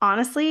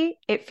 Honestly,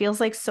 it feels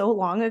like so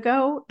long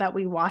ago that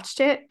we watched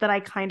it that I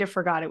kind of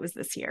forgot it was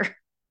this year.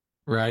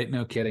 Right.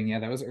 No kidding. Yeah,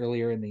 that was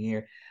earlier in the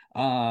year.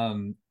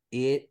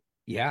 It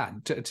yeah,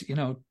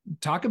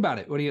 talk about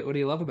it. What do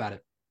you love about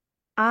it?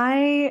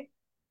 I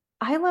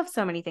I love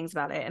so many things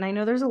about it, and I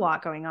know there's a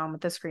lot going on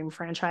with the Scream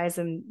franchise,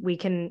 and we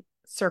can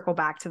circle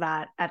back to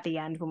that at the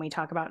end when we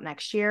talk about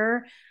next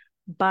year.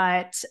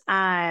 But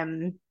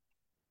I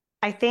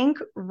think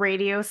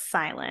Radio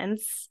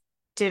Silence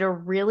did a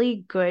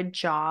really good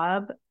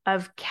job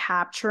of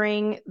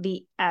capturing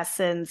the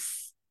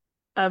essence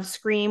of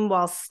Scream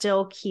while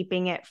still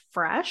keeping it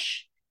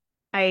fresh.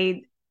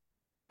 I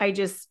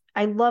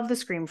I love the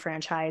Scream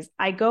franchise.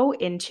 I go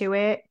into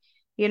it,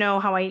 you know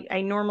how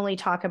I normally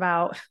talk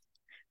about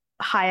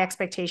high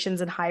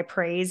expectations and high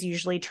praise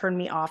usually turn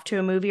me off to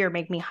a movie or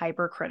make me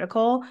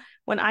hypercritical.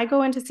 When I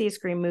go in to see a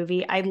Scream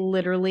movie, I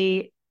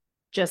literally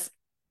just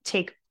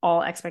take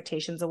all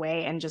expectations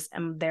away and just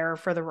am there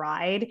for the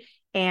ride.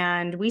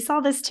 And we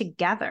saw this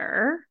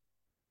together.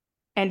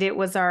 And it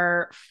was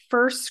our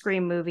first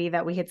Scream movie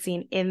that we had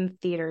seen in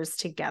theaters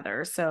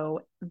together. So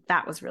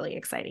that was really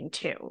exciting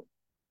too.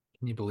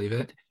 Can you believe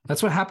it?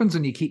 That's what happens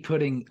when you keep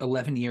putting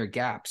 11-year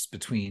gaps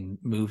between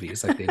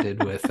movies like they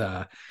did with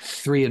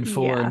 3 and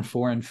 4 Yeah. and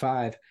 4 and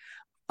 5.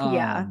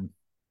 Yeah.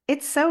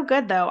 It's so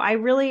good though. I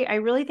really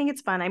think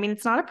it's fun. I mean,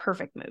 it's not a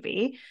perfect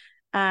movie.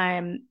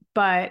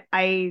 But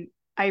I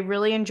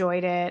really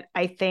enjoyed it.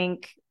 I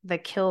think the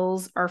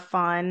kills are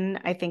fun.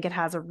 I think it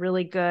has a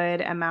really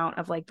good amount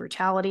of like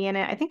brutality in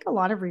it. I think a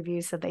lot of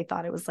reviews said they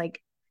thought it was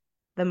like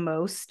the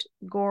most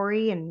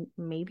gory, and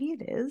maybe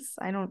it is.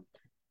 I don't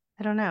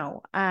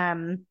know.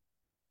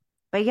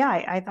 But yeah,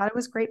 I thought it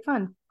was great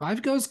fun.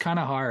 5 goes kind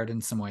of hard in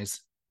some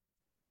ways.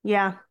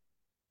 Yeah.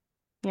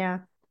 Yeah.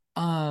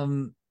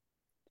 Um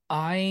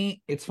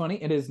it's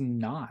funny, it is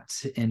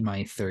not in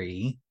my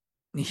 3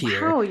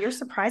 here, Wow, you're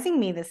surprising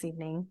me this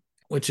evening.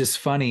 which is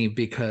funny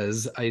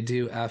because I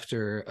do,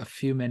 after a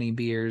few many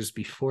beers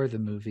before the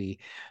movie,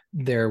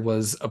 there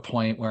was a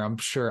point where I'm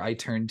sure I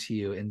turned to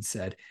you and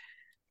said,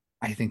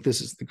 I think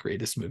this is the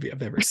greatest movie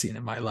I've ever seen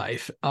in my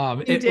life.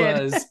 You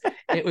did.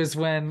 It was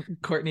when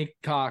Courtney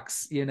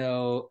Cox,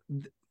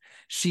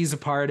 she's a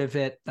part of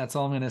it. That's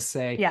all I'm gonna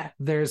say. Yeah.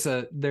 There's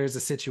a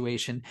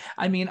situation.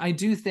 I mean, I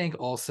do think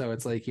also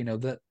it's like,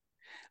 that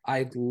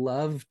I'd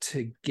love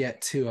to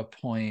get to a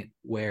point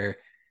where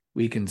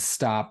we can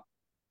stop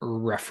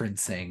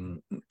referencing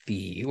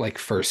the like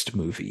first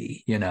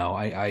movie.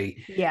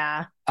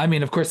 Yeah. I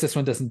mean, of course, this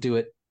one doesn't do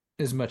it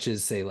as much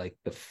as say like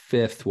the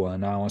 5th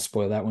one. I don't want to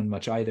spoil that one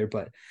much either,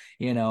 but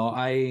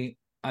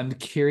I'm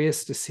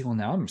curious to see. Well,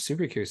 now I'm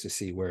super curious to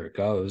see where it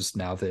goes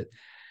now that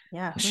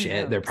Yeah.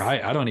 they're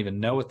probably, I don't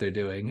even know what they're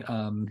doing.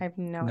 I have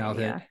no Now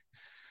idea. that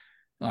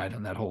I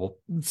don't, that whole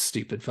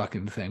stupid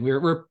fucking thing.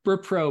 We're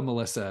pro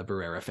Melissa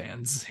Barrera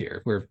fans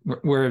here.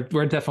 We're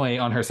definitely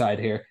on her side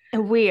here.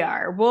 We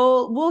are.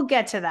 We'll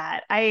get to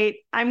that.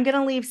 I'm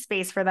gonna leave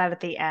space for that at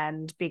the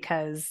end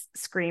because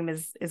Scream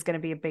is gonna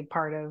be a big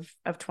part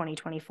of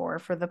 2024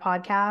 for the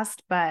podcast.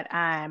 But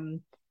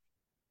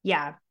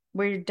yeah,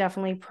 we're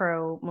definitely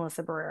pro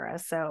Melissa Barrera,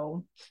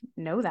 so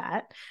know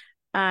that.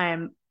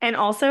 And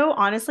also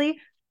honestly,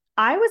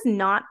 I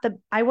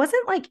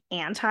wasn't like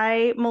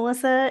anti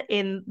Melissa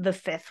in the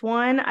 5th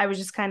one. I was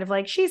just kind of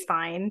like, she's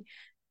fine.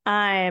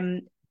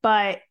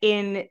 But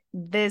in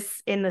the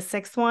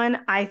 6th one,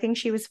 I think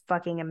she was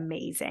fucking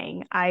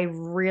amazing. I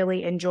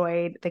really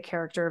enjoyed the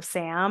character of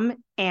Sam,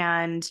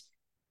 and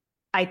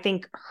I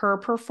think her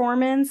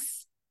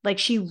performance, like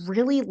she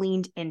really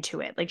leaned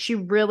into it.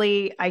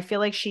 I feel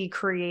like she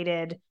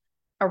created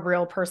a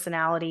real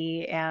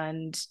personality,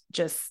 and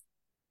just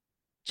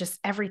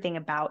everything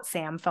about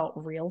Sam felt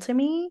real to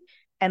me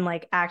and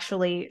like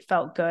actually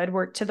felt good.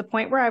 Where to the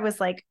point where I was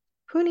like,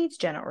 who needs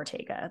Jenna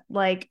Ortega?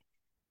 Like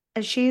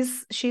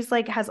she's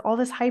like has all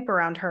this hype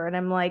around her, and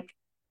I'm like,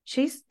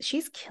 she's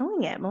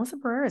killing it. Melissa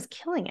Barrera is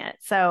killing it.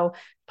 So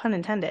pun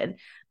intended.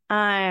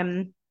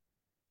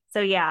 So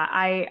yeah,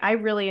 I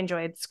really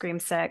enjoyed Scream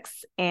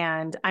 6,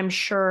 and I'm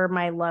sure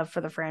my love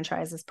for the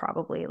franchise is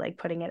probably like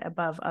putting it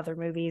above other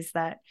movies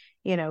that,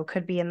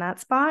 could be in that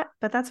spot,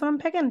 but that's what I'm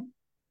picking.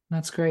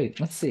 That's great.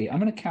 Let's see.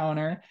 I'm going to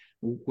counter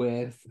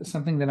with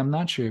something that I'm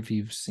not sure if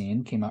you've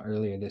seen, came out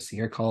earlier this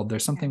year, called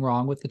There's Something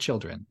Wrong with the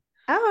Children.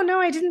 Oh, no,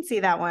 I didn't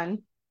see that one.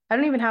 I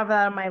don't even have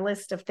that on my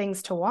list of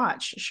things to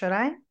watch. Should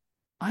I?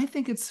 I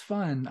think it's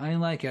fun. I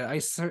like it. I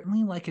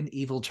certainly like an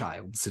evil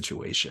child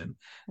situation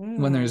when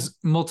Mm. there's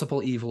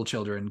multiple evil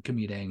children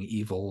commuting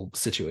evil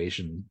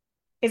situation.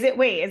 Is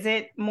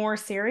it more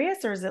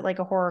serious or is it like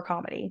a horror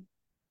comedy?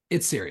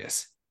 It's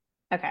serious.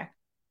 Okay.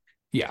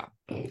 Yeah.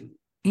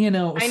 I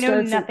know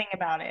starts. nothing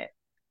about it.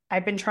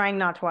 I've been trying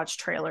not to watch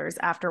trailers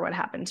after what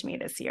happened to me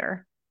this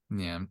year.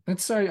 Yeah,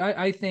 it's sorry.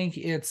 I think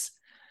it's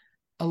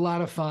a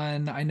lot of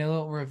fun. I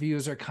know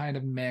reviews are kind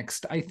of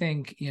mixed. I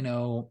think,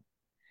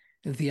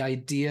 the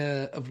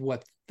idea of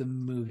what the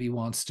movie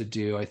wants to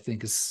do, I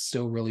think, is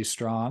still really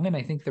strong. And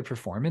I think the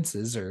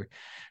performances are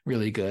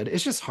really good.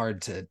 It's just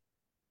hard to,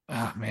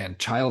 oh man,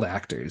 child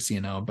actors,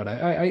 but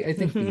I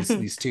think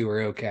these two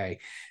are okay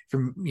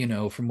from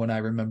what I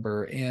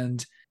remember.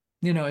 And,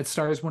 it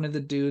stars one of the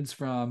dudes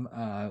from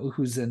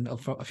who's in a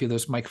few of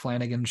those Mike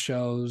Flanagan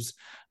shows,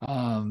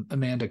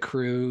 Amanda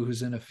Crew,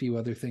 who's in a few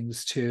other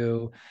things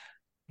too.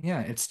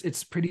 Yeah,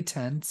 it's pretty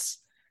tense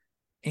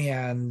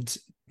and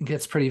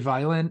gets pretty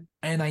violent,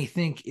 and I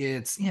think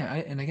it's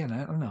and again,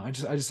 I don't know, I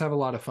just have a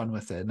lot of fun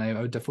with it, and I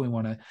would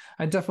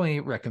I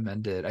definitely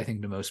recommend it, I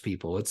think, to most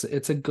people. It's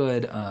a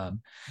good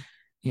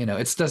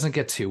it doesn't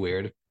get too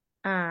weird.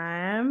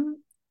 Um,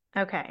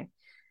 okay.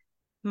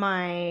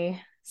 My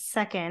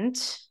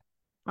second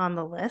on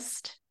the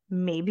list,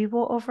 maybe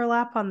we'll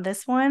overlap on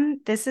this one.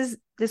 This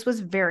was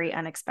very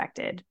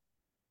unexpected.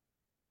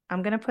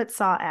 I'm gonna put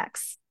Saw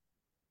X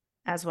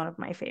as one of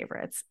my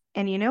favorites.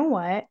 And you know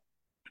what?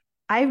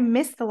 I've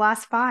missed the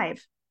last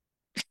five.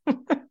 I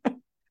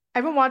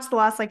haven't watched the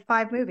last like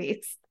five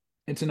movies.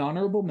 It's an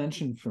honorable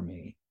mention for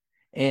me.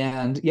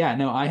 And yeah,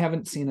 no, I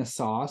haven't seen a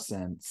Saw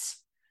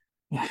since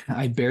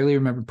I barely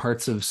remember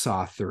parts of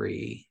Saw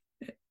 3.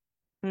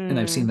 And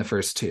I've seen Mm. the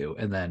first two,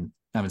 and then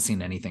I haven't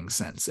seen anything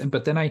since.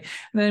 But then I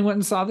went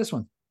and saw this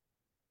one.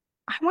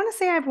 I want to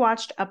say I've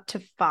watched up to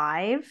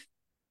five.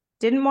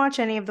 Didn't watch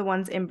any of the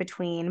ones in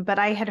between, but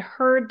I had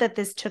heard that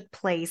it's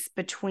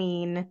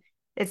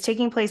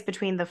taking place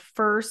between the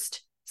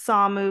first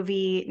Saw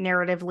movie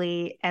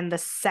narratively and the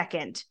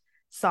second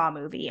Saw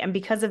movie. And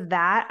because of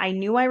that, I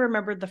knew I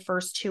remembered the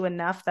first two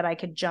enough that I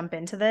could jump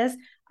into this.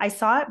 I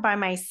saw it by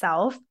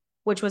myself,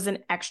 which was an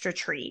extra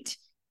treat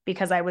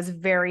because I was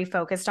very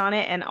focused on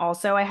it. And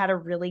also, I had a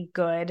really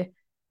good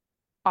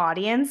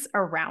audience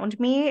around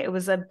me. It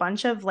was a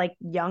bunch of like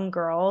young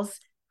girls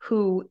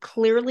who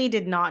clearly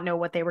did not know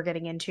what they were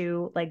getting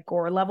into, like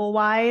gore level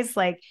wise.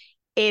 Like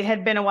it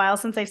had been a while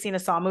since I've seen a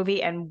Saw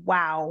movie, and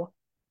wow.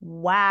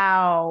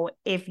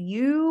 If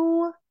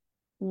you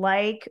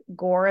like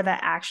gore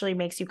that actually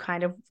makes you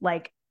kind of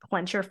like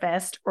clench your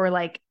fist or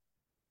like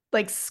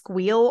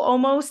squeal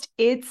almost,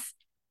 it's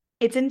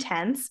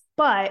intense,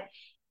 but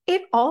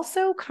it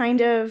also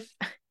kind of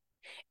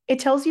it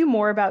tells you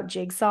more about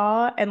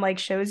Jigsaw and like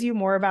shows you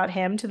more about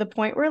him to the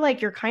point where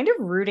like you're kind of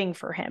rooting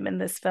for him in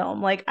this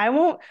film. Like I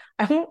won't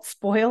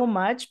spoil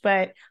much,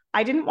 but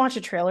I didn't watch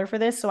a trailer for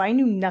this, so I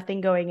knew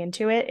nothing going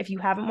into it. If you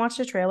haven't watched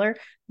a trailer,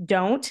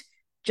 don't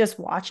just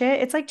watch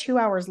it. It's like 2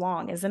 hours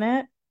long, isn't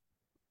it?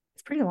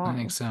 It's pretty I think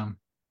long. so.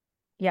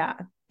 Yeah.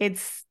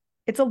 It's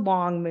a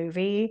long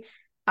movie.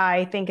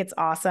 I think it's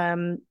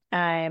awesome.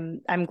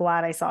 I'm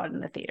glad I saw it in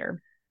the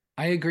theater.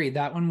 I agree.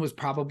 That one was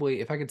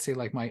probably, if I could say,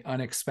 like my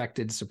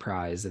unexpected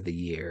surprise of the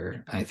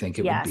year, I think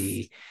it would Yes.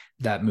 be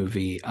that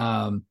movie.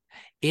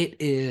 It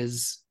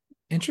is,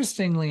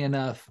 interestingly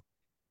enough,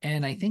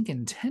 and I think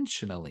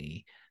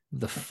intentionally,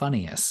 the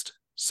funniest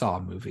Saw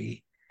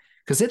movie,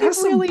 because it It has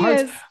some really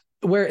parts is.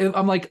 where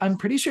I'm like, I'm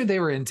pretty sure they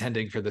were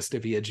intending for this to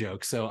be a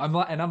joke. So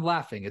I'm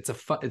laughing. It's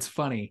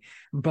funny,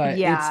 but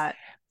Yeah.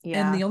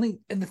 Yeah.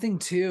 and the thing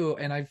too,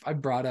 and I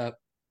brought up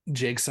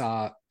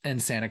Jigsaw and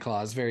Santa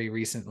Claus very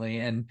recently,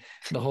 and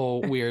the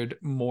whole weird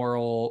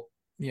moral,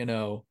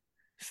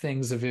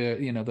 things of it,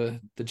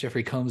 the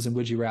Jeffrey Combs and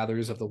Would You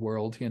Rather's of the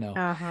world,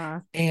 Uh-huh.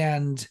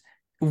 and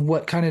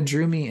what kind of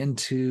drew me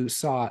into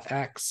Saw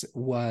X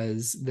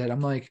was that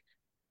I'm like,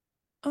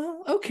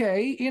 oh,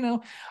 okay,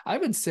 I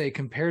would say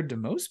compared to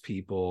most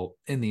people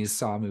in these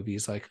Saw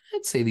movies, like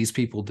I'd say these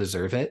people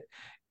deserve it,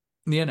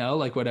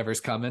 like whatever's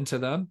coming to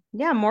them.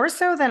 Yeah, more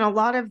so than a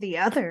lot of the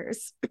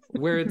others.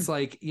 Where it's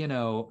like,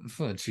 oh,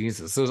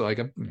 Jesus, those are like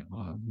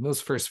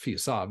those first few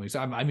Saw movies.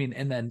 I mean,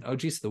 and then oh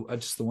geez,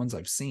 just the ones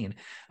I've seen,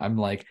 I'm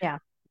like, Yeah.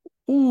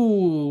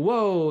 ooh,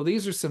 whoa,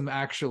 these are some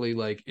actually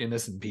like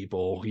innocent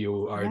people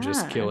you are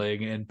just Yeah.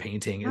 killing and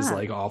painting as Yeah.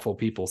 like awful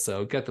people.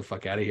 So get the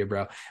fuck out of here,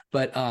 bro.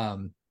 But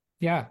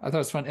yeah, I thought it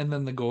was fun. And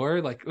then the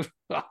gore, like,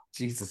 oh,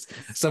 Jesus,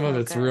 some of So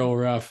it's good. real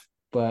rough.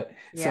 But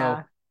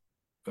Yeah.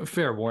 so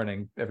fair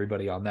warning,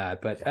 everybody on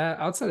that. But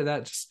outside of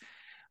that, just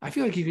I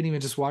feel like you can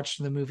even just watch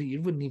the movie.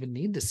 You wouldn't even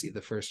need to see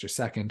the first or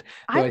second,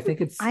 though. I I think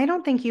it's I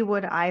don't think you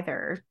would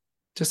either.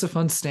 just a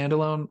fun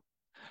standalone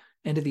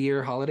end of the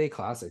year holiday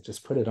classic.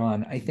 Just put it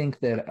on. I think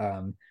that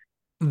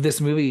this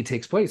movie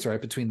takes place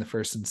right between the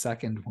first and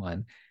second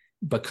one,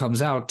 but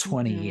comes out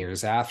 20 Mhm.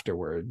 years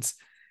afterwards.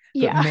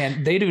 But Yeah.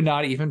 man, they do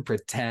not even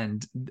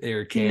pretend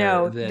or care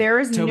No, that there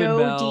is Tobin no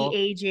Bell.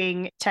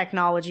 de-aging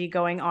technology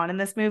going on in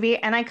this movie.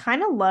 And I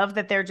kind of love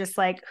that they're just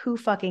like, who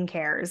fucking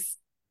cares?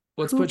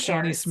 Let's Who put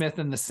Shawnee cares? Smith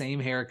in the same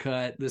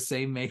haircut, the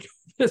same makeup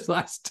this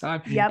last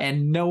time, Yep.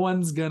 and no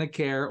one's gonna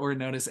care or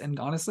notice. And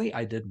honestly,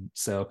 I didn't.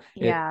 So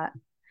it Yeah.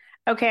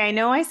 Okay, I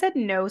know I said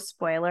no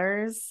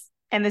spoilers,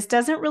 and this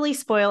doesn't really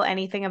spoil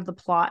anything of the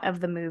plot of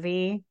the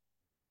movie.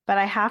 But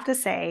I have to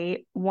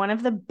say, one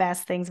of the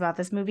best things about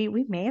this movie,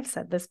 we may have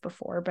said this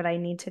before, but I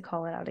need to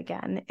call it out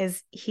again,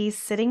 is he's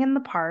sitting in the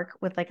park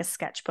with like a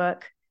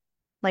sketchbook,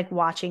 like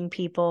watching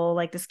people,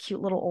 like this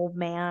cute little old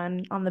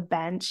man on the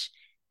bench,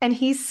 and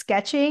he's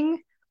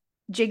sketching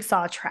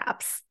jigsaw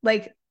traps.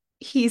 Like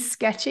he's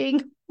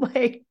sketching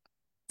like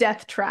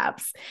death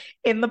traps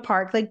in the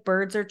park. Like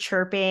birds are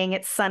chirping,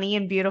 it's sunny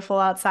and beautiful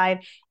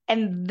outside.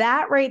 And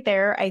that right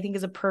there, I think,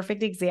 is a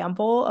perfect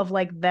example of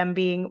like them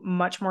being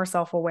much more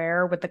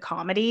self-aware with the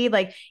comedy.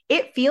 Like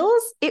it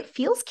feels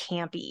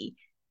campy,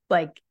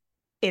 like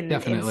in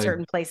Definitely.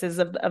 certain places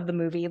of the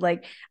movie.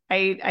 Like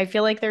I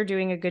feel like they're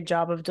doing a good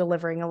job of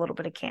delivering a little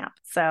bit of camp.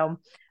 So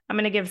I'm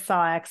gonna give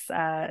Saw X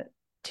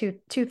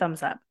two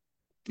thumbs up.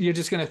 You're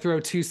just gonna throw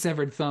two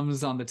severed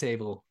thumbs on the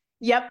table.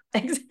 Yep.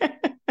 Love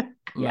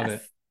Yes.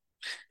 it.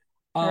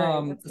 All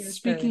right.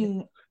 What's your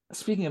third?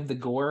 Speaking of the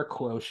gore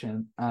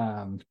quotient,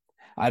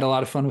 I had a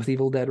lot of fun with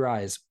Evil Dead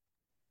Rise,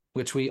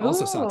 which we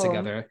also saw Oh,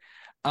 together.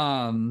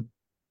 Um,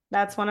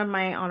 that's one of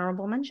my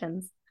honorable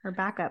mentions or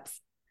backups.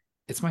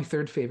 it's my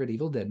third favorite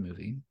Evil Dead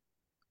movie.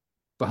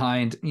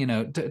 Behind,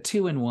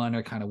 two and one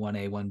are kind of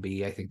 1A,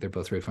 1B. I think they're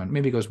both very fun.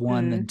 Maybe it goes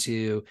one, then Mm.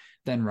 two,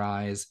 then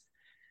Rise,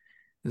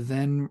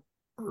 then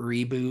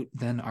Reboot,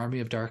 then Army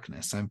of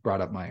Darkness. I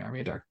brought up my Army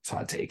of Darkness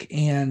hot take.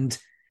 And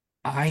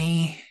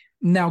I,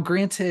 now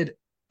granted,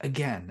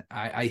 again,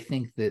 I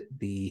think that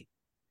the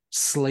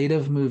slate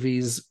of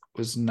movies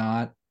was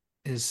not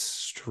as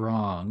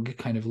strong,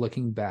 kind of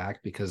looking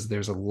back, because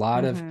there's a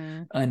lot of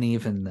Hmm.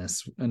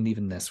 unevenness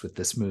with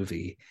this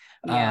movie.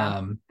 Yeah.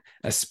 um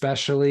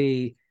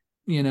Especially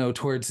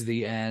towards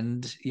the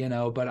end,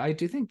 but I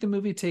do think the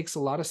movie takes a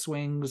lot of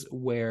swings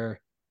where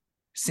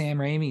Sam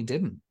Raimi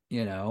didn't.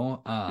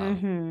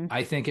 Hmm.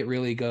 I think it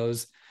really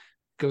goes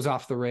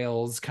off the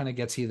rails, kind of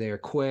gets you there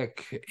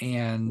quick.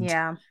 And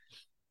Yeah.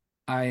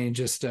 I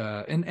just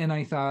and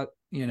I thought,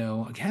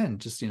 again,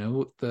 just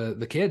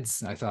the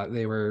kids, I thought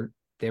they were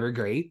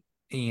great.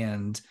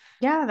 And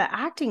Yeah, the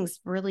acting's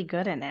really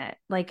good in it.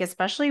 Like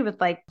especially with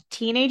like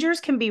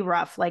teenagers can be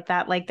rough like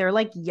that. Like they're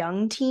like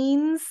young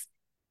teens,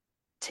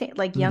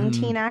 like young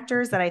teen mhm,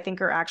 actors that I think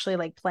are actually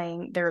like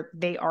playing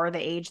they are the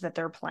age that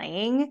they're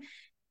playing.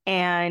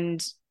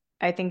 And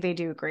I think they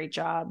do a great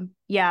job.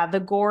 Yeah, the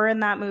gore in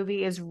that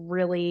movie is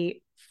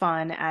really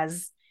fun.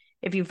 As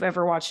if you've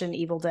ever watched an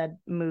Evil Dead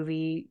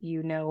movie,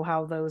 you know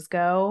how those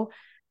go.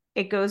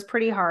 It goes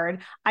pretty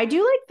hard. I like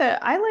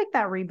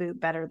that reboot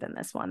better than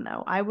this one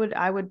though. I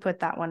would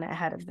put that one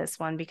ahead of this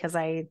one because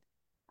I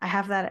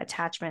have that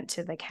attachment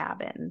to the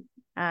cabin.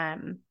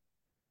 Um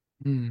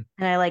mm,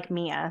 and I like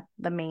Mia,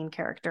 the main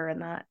character in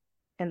that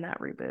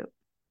reboot.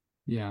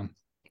 yeah.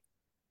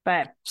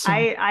 But So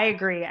I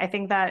agree. I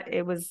think that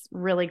it was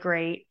really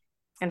great.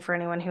 And for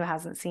anyone who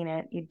hasn't seen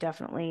it, you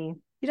definitely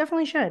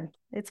should.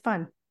 It's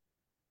fun.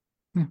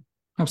 yeah,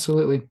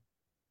 absolutely.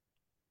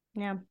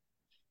 Yeah.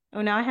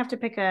 Oh, now I have to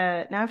pick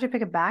a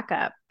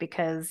backup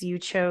because you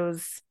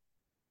chose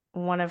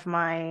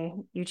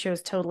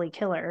Totally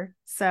Killer.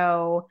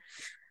 So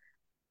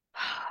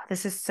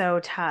this is so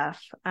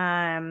tough.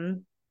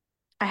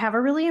 I have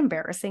a really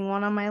embarrassing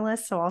one on my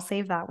list, so I'll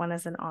save that one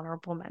as an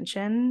honorable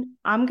mention.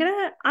 I'm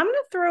gonna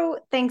throw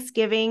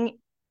Thanksgiving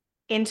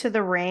into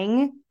the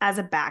ring as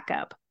a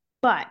backup.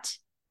 But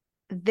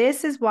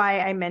this is why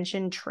I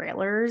mentioned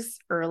trailers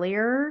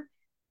earlier.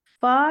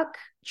 Fuck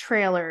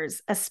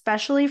trailers,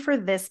 especially for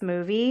this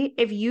movie.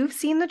 If you've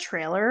seen the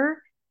trailer,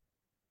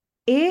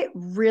 it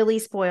really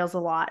spoils a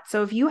lot.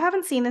 So if you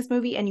haven't seen this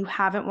movie and you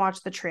haven't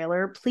watched the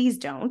trailer, please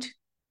don't.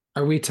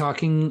 Are we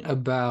talking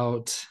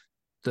about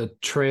the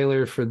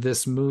trailer for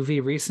this movie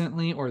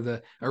recently, or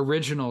the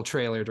original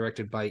trailer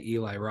directed by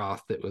Eli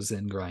Roth that was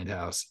in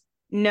Grindhouse?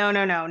 No,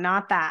 no, no,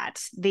 not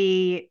that.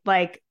 The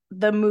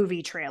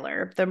movie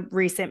trailer, the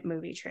recent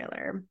movie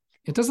trailer.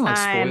 It doesn't like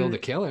spoil the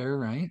Um killer,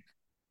 right?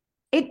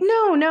 It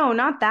no, no,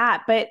 not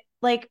that, but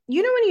like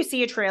when you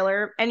see a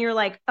trailer and you're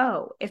like,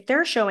 "Oh, if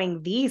they're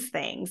showing these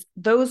things,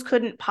 those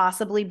couldn't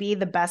possibly be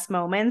the best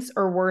moments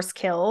or worst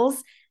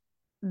kills."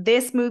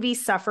 This movie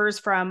suffers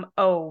from,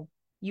 "Oh,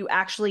 you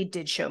actually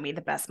did show me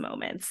the best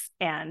moments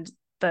and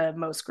the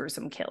most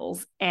gruesome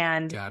kills."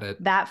 And Got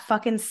it. that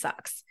fucking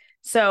sucks.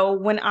 So,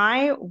 when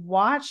I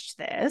watched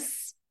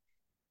this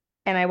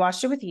and I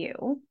watched it with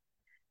you,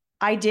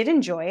 I did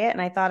enjoy it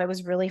and I thought it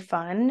was really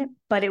fun,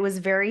 but it was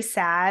very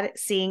sad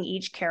seeing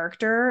each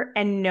character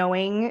and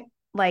knowing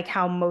like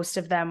how most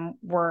of them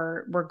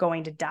were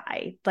going to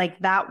die. Like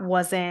that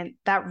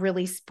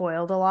really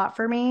spoiled a lot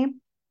for me.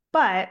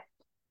 But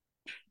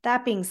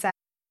that being said,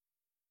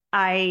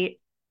 I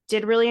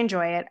did really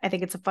enjoy it. I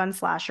think it's a fun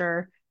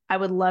slasher. I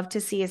would love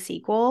to see a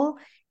sequel.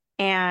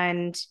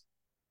 And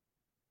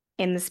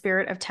in the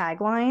spirit of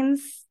taglines,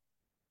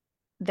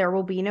 there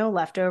will be no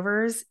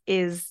leftovers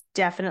is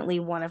definitely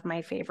one of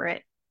my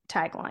favorite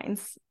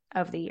taglines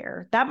of the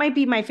year. That might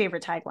be my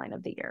favorite tagline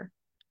of the year.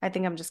 I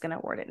think I'm just going to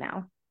award it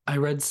now. I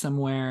read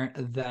somewhere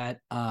that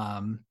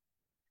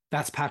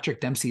that's Patrick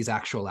Dempsey's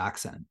actual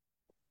accent.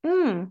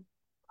 Mm,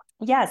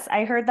 yes,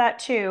 I heard that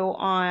too.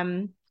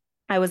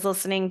 I was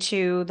listening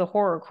to the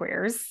Horror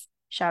Queers,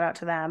 shout out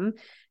to them,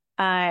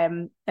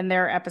 and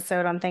their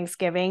episode on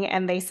Thanksgiving,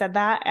 and they said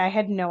that. I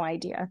had no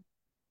idea.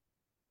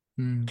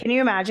 Mm. Can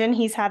you imagine?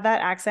 He's had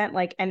that accent,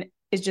 like, and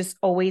is just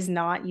always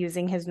not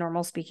using his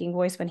normal speaking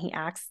voice when he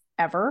acts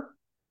ever.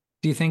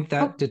 Do you think Oh,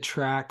 that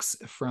detracts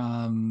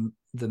from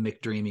the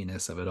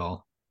McDreaminess of it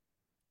all?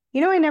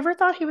 I never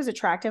thought he was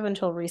attractive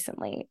until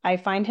recently. I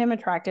find him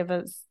attractive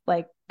as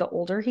like the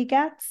older he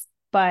gets,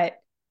 but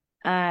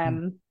Mm.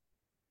 um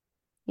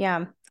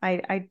yeah,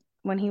 I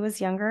when he was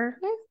younger,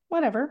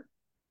 whatever.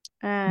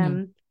 Yeah.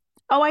 Um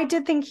oh, I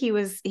did think he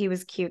was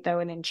cute though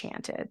in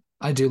Enchanted.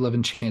 I do love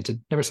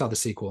Enchanted. Never saw the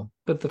sequel,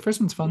 but the first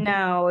one's fun.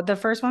 No, the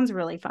first one's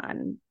really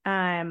fun.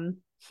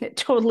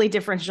 Totally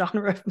different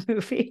genre of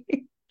movie.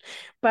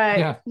 But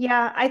Yeah.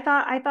 yeah, I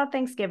thought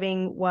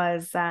Thanksgiving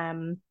was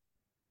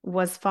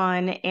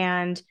fun,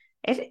 and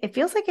it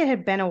feels like it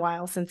had been a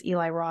while since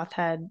Eli Roth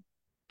had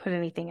put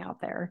anything out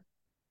there.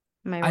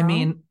 Am I I wrong?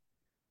 mean,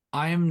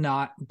 I'm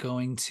not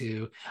going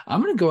to.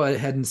 I'm going to go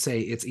ahead and say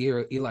it's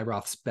Eli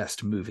Roth's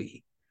best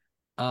movie.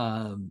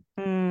 I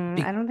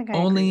don't think I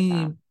agree with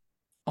that.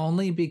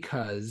 Only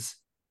because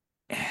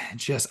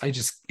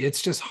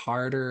it's just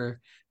harder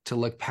to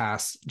look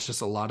past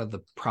just a lot of the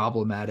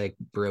problematic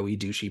broy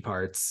douchey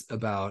parts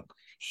about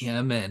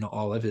him and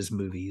all of his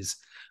movies.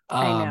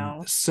 I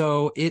know.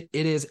 So it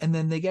is, and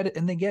then they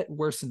get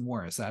worse and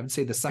worse. I would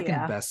say the second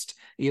Yeah. best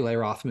Eli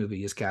Roth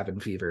movie is Cabin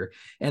Fever,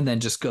 and then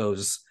just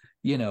goes,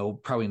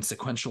 probably in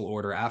sequential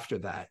order after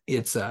that.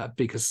 It's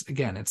because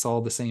again, it's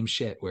all the same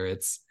shit where I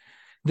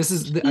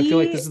feel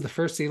like this He is the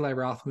first Eli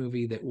Roth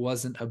movie that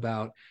wasn't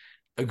about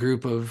a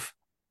group of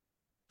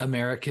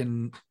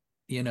American,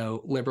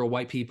 liberal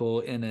white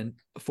people in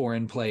a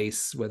foreign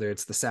place, whether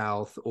it's the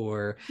South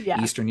or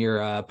yeah. Eastern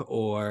Europe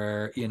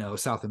or,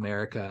 South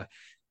America.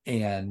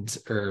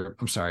 Or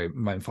I'm sorry,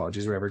 my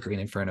apologies, wherever Green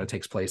Inferno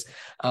takes place.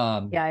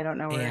 Yeah, I don't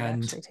know where it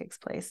And actually takes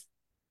place.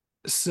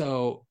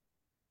 so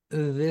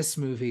this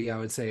movie, I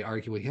would say,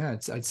 arguably, yeah,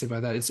 I'd say by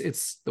that,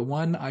 it's the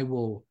one I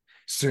will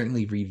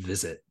certainly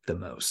revisit the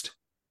most.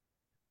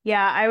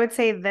 Yeah, I would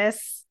say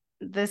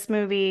this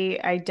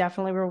movie I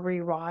definitely will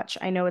rewatch.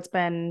 I know it's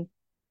going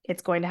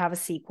to have a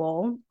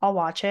sequel. I'll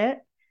watch it.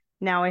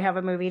 Now I have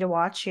a movie to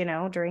watch,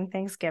 during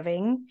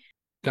Thanksgiving.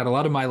 Got a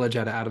lot of mileage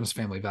out of Adam's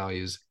Family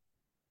Values.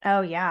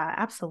 Oh yeah,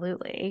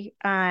 absolutely.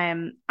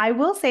 I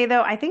will say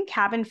though, I think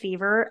Cabin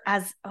Fever,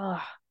 as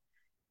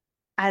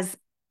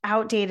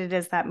outdated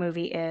as that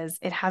movie is,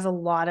 it has a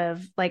lot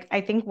of like,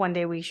 I think one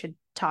day we should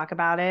talk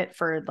about it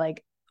for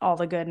like all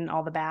the good and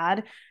all the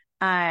bad.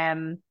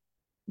 Um,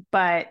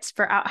 but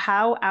for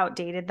how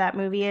outdated that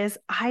movie is,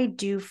 I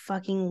do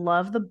fucking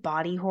love the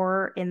body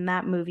horror in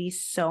that movie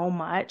so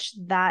much.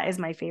 That is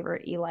my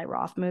favorite Eli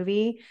Roth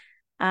movie.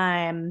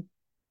 Um,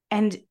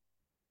 and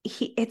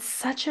it's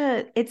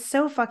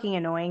so fucking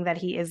annoying that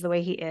he is the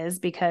way he is,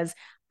 because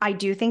I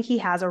do think he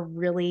has a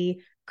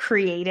really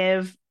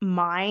creative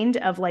mind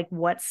of like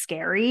what's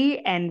scary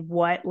and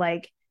what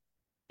like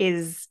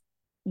is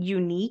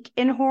unique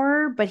in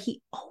horror, but he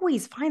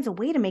always finds a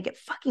way to make it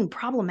fucking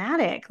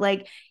problematic.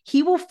 Like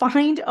he will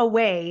find a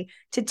way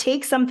to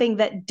take something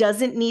that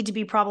doesn't need to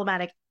be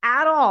problematic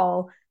at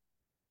all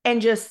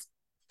and just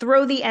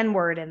throw the N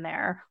word in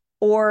there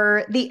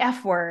or the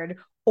F word,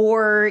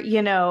 or,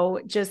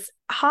 just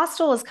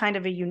Hostel is kind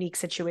of a unique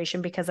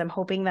situation because I'm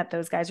hoping that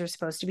those guys are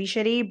supposed to be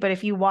shitty. But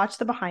if you watch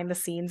the behind the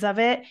scenes of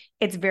it,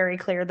 it's very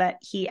clear that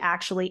he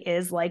actually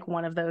is like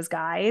one of those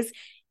guys.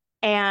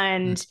 Mm.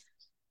 And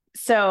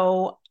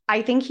so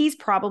I think he's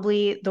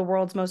probably the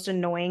world's most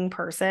annoying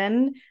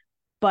person,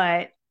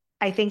 but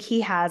I think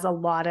he has a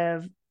lot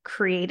of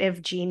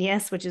creative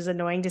genius, which is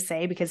annoying to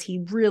say because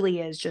he really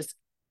is just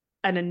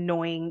an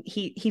annoying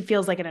he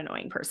feels like an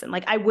annoying person.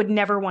 Like I would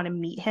never want to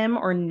meet him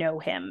or know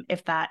him,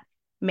 if that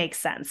makes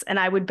sense. And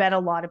I would bet a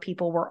lot of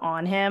people were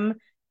on him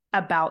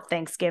about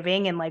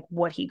Thanksgiving and like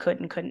what he could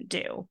and couldn't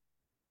do.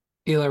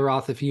 Eli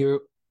Roth, if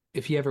you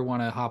ever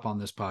want to hop on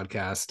this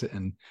podcast,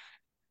 and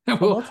Oh,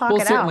 we'll talk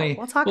it out.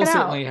 We'll talk we'll it out.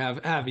 certainly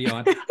have you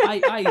on.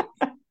 I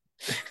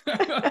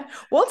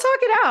We'll talk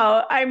it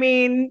out. I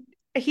mean,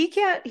 he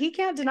can't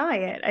deny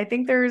it. I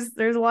think there's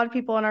a lot of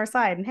people on our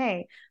side. And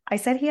hey, I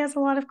said he has a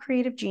lot of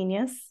creative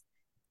genius.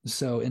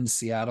 so in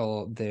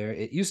Seattle, there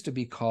it used to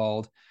be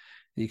called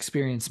the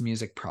Experience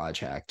Music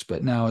Project,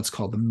 but now it's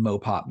called the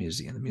Mopop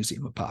Museum, the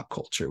Museum of Pop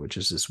Culture, which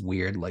is this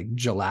weird, like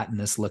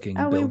gelatinous looking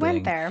Oh, we went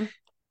building. there.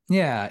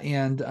 Yeah,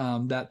 and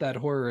that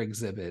horror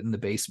exhibit in the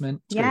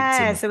basement. It's great. It's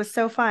in Yes, it was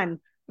so fun.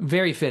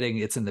 very fitting.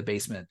 It's in the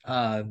basement.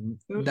 That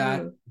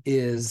Mm-mm.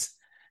 is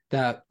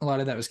that a lot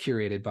of that was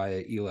curated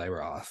by Eli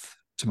Roth,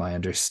 to my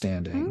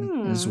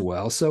understanding, as Mm.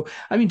 well. So,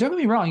 I mean, don't get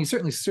me wrong, he's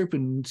certainly super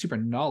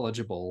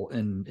knowledgeable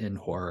in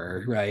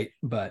horror, right?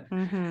 But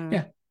Mm-hmm.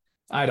 yeah,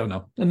 I don't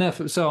know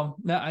enough. So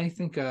I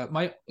think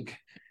my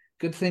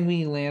good thing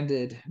we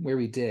landed where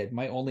we did.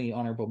 My only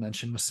honorable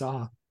mention was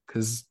Saw,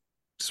 because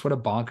just what a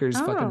bonkers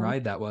fucking Oh,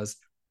 ride that was.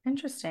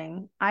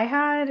 interesting. I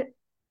had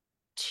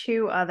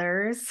two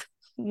others.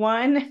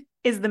 One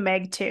is the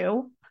Meg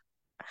 2.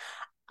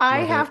 I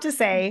Love have it. to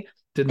say,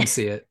 Didn't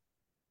see it.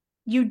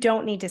 You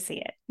don't need to see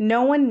it.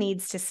 No one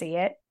needs to see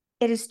it.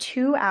 It is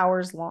 2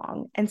 hours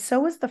long, and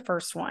so is the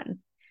first one.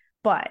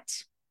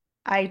 But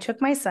I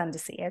took my son to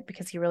see it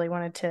because he really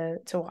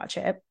wanted to watch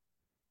it.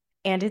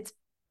 And it's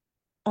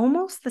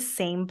almost the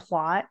same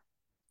plot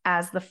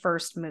as the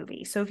first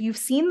movie. So if you've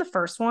seen the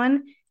first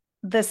one,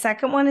 the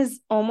second one is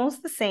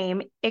almost the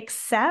same,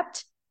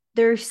 except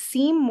they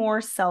seem more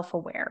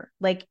self-aware.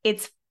 Like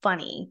it's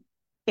funny.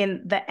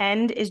 And the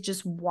end is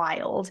just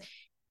wild.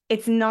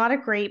 It's not a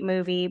great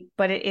movie,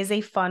 but it is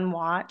a fun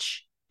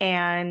watch.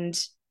 And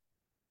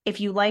if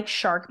you like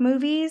shark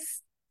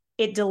movies,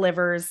 it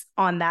delivers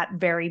on that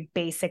very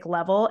basic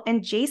level.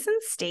 And Jason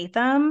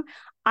Statham,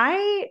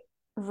 I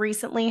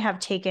recently have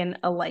taken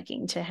a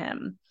liking to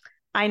him.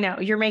 I know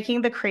you're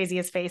making the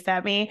craziest face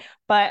at me,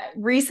 but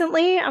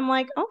recently I'm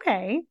like,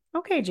 okay,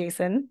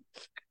 Jason.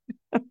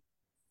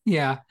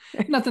 Yeah,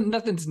 nothing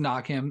to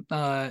knock him.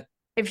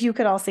 If you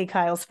could all see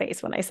Kyle's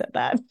face when I said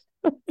that.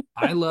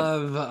 I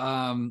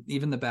love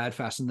even the bad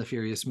Fast and the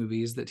Furious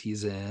movies that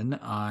he's in.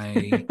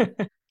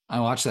 I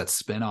watched that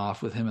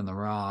spin-off with him and The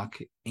Rock,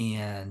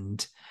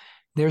 and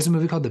there's a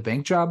movie called The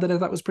Bank Job that I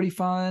thought was pretty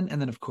fun.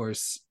 And then of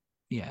course,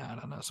 yeah, I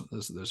don't know, some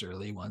of those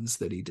early ones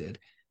that he did.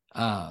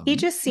 He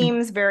just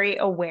seems very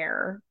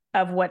aware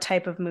of what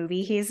type of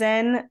movie he's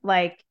in.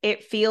 Like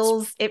it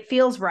feels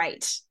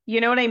right.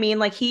 You know what I mean?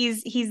 Like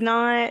he's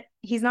not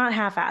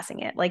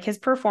half-assing it. Like his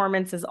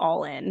performance is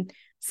all in.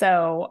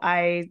 So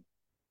I'm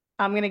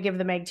gonna give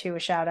the Meg 2 a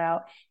shout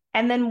out.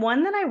 And then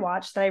one that I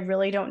watched that I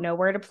really don't know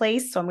where to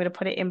place, so I'm gonna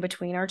put it in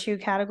between our two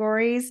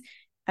categories.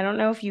 I don't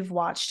know if you've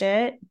watched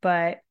it,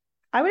 but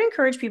I would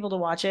encourage people to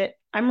watch it.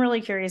 I'm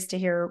really curious to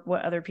hear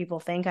what other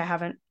people think. I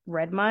haven't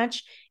read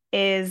much.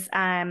 Is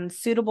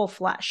Suitable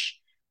Flesh,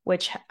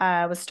 which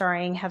was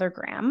starring Heather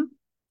Graham,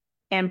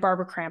 and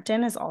Barbara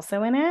Crampton is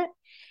also in it.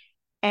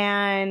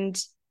 And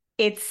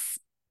it's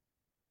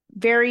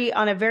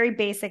on a very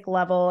basic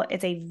level,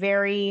 it's a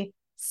very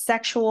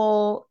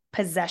sexual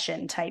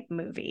possession type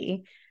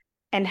movie.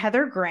 And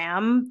Heather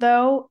Graham,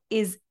 though,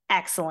 is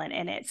excellent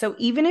in it. So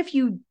even if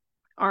you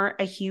aren't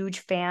a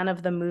huge fan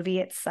of the movie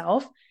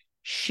itself,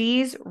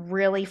 she's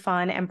really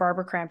fun. And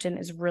Barbara Crampton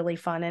is really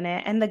fun in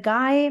it. And the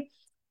guy,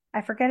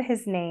 I forget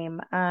his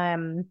name.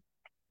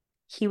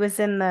 He was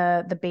in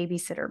the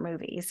babysitter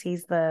movies.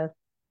 He's the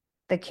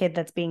kid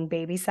that's being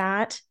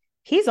babysat.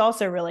 He's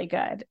also really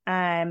good.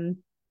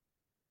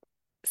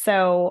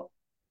 So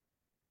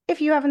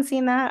if you haven't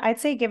seen that, I'd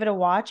say give it a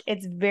watch.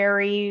 It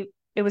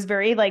was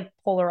very like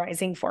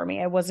polarizing for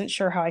me. I wasn't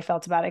sure how I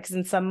felt about it because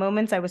in some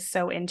moments I was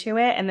so into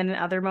it, and then in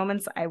other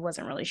moments I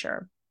wasn't really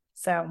sure.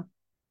 So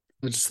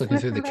just looking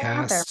through the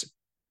cast,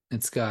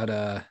 it's got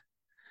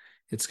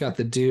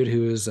the dude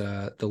who is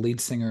the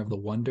lead singer of The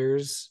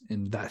Wonders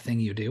in That Thing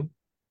You Do.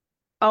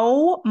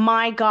 Oh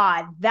my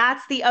God.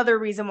 That's the other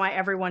reason why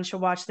everyone should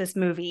watch this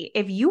movie.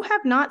 If you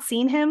have not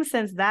seen him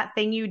since That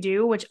Thing You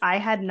Do, which I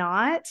had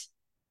not,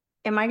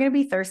 am I going to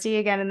be thirsty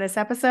again in this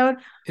episode?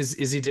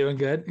 Is he doing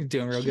good? He's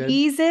doing real good.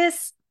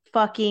 Jesus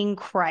fucking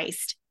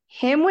Christ.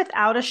 Him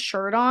without a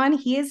shirt on,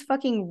 he is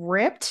fucking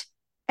ripped,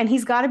 and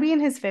he's got to be in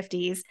his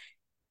 50s.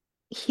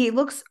 He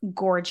looks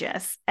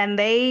gorgeous, and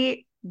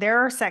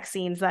there are sex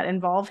scenes that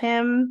involve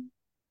him.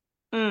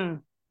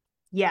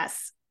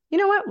 Yes. You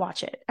know what?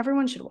 Watch it.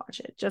 Everyone should watch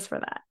it just for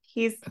that.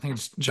 I think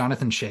it's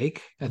Jonathan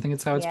Shake. I think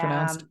it's how it's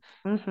pronounced.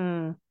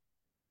 Mm-hmm.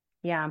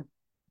 Yeah.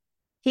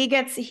 He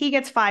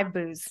gets 5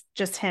 boos.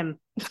 Just him.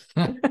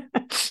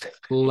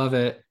 Love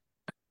it.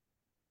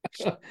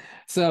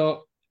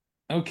 So,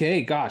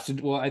 okay, gosh.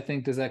 Well, I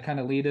think does that kind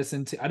of lead us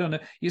into, I don't know.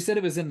 You said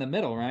it was in the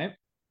middle, right?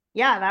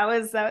 Yeah,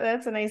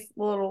 that's a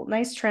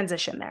nice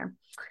transition there.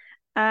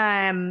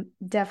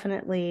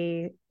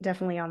 Definitely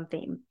on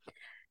theme.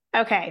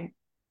 Okay.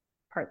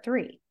 Part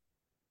 3.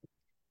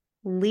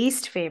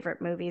 Least favorite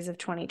movies of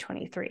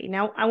 2023.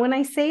 Now, when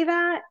I say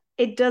that,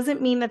 it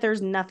doesn't mean that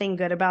there's nothing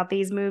good about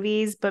these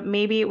movies, but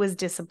maybe it was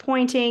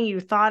disappointing. You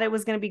thought it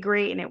was going to be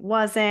great and it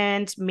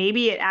wasn't.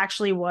 Maybe it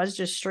actually was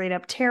just straight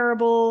up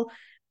terrible,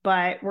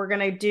 but we're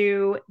going to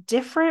do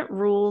different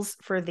rules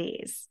for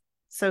these.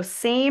 So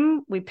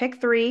same, we pick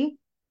 3.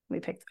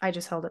 I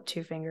just held up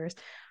 2 fingers.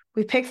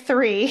 We pick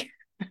 3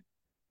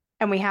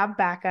 and we have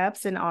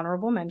backups and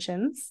honorable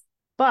mentions,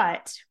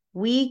 but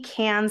we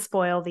can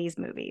spoil these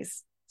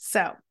movies.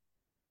 So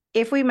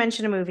if we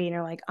mention a movie and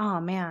you're like,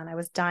 oh man, I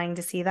was dying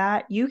to see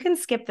that, you can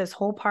skip this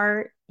whole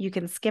part. You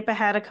can skip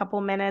ahead a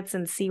couple minutes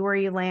and see where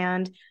you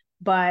land.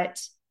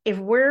 But if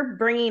we're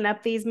bringing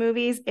up these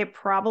movies, it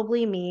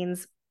probably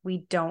means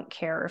we don't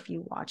care if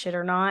you watch it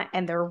or not.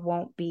 And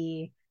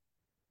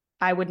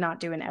I would not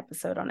do an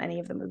episode on any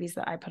of the movies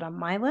that I put on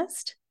my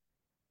list.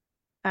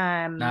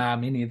 Nah,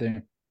 me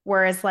neither.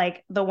 Whereas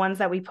like the ones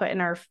that we put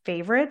in our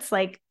favorites,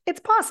 like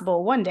it's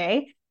possible one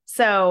day.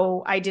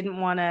 So I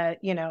didn't want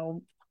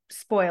to,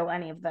 spoil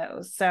any of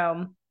those.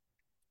 So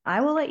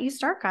I will let you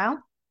start,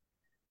 Kyle.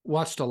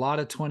 watched a lot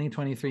of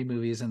 2023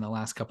 movies in the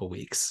last couple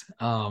weeks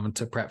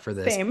to prep for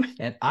this. Same.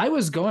 And I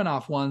was going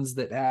off ones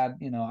that had,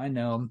 I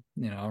know,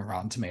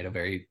 Rotten Tomato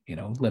very,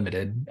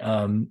 limited,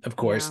 of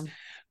course. Yeah.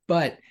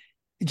 But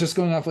just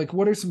going off like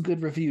what are some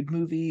good reviewed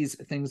movies,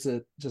 things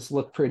that just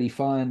look pretty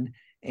fun.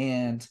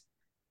 And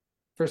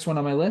first one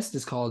on my list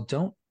is called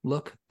Don't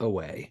Look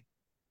Away.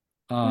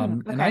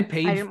 Okay. And I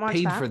didn't watch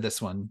paid that. for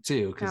this one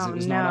too, because Oh it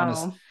was no.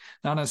 not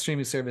on a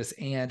streaming service.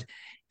 And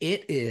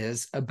it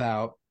is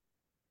about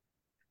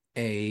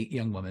a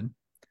young woman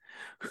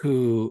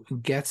who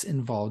gets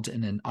involved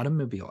in an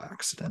automobile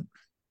accident.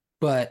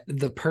 But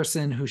the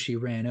person who she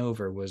ran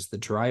over was the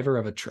driver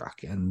of a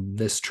truck, and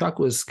this truck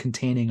was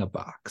containing a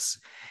box.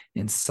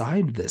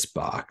 Inside this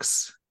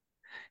box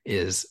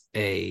is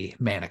a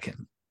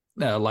mannequin,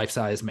 a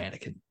life-size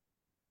mannequin.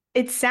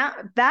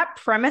 That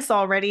premise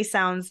already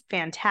sounds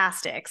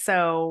fantastic.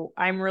 So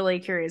I'm really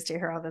curious to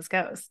hear how this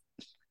goes.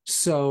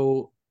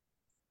 So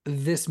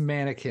this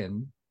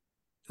mannequin,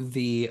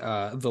 the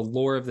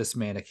lore of this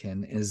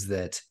mannequin is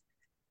that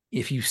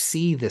if you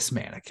see this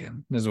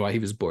mannequin, this is why he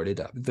was boarded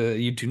up.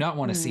 You do not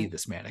want to see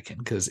this mannequin,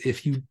 because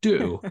if you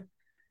do,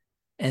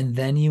 and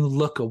then you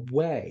look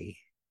away,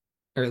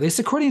 or at least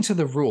according to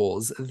the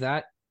rules,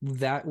 that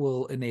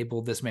will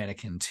enable this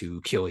mannequin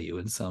to kill you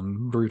in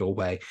some brutal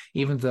way,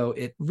 even though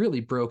it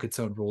really broke its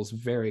own rules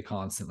very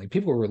constantly.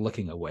 People were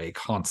looking away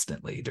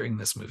constantly during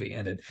this movie,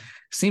 and it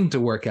seemed to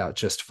work out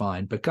just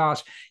fine. But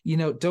gosh,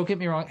 don't get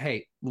me wrong.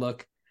 Hey,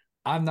 look,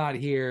 I'm not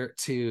here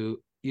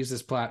to use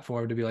this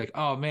platform to be like,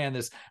 oh man,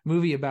 this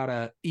movie about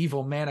a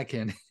evil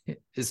mannequin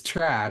is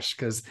trash,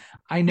 because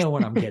I know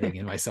what I'm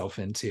getting myself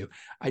into.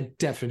 I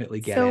definitely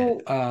get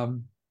it.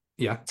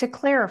 Yeah. To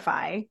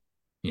clarify,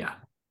 yeah,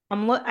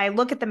 I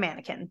look at the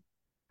mannequin,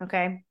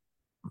 okay,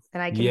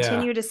 and I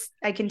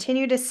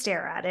continue to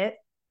stare at it.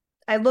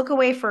 I look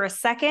away for a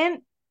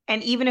second,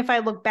 and even if I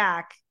look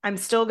back, I'm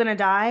still gonna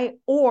die.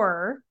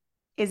 Or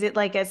is it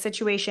like a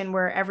situation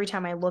where every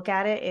time I look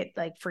at it, it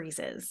like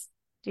freezes?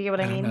 Do you get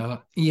what I mean? don't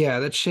know. Yeah,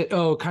 that shit.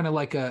 Oh, kind of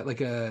like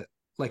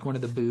one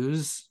of the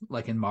boos,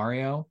 like in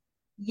Mario.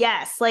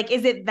 Yes. Like,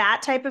 is it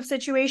that type of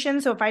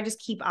situation? So if I just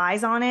keep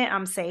eyes on it,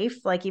 I'm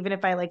safe. Like, even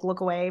if I like look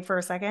away for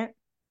a second.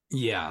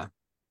 Yeah.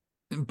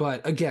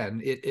 But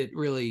again, it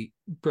really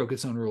broke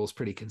its own rules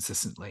pretty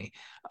consistently.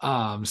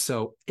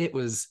 So it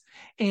was,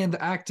 and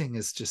the acting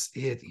is just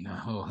it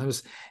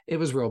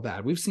was real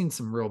bad. We've seen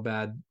some real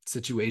bad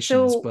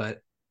situations,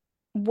 but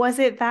was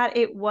it that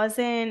it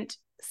wasn't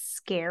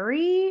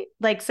scary?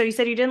 Like, so you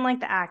said you didn't like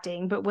the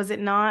acting, but was it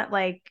not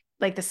like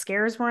the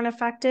scares weren't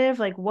effective?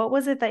 Like, what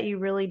was it that you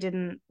really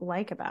didn't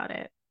like about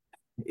it?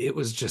 it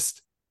was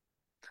just,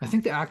 I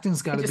think the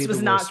acting's got to be It the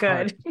was not worst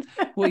part. good.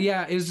 Well,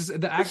 yeah, it was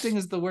just the acting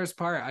is the worst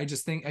part. I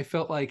just think I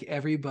felt like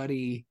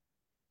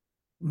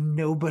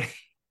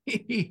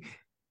nobody,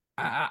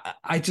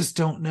 I just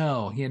don't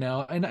know,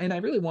 and I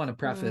really want to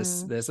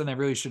preface this, and I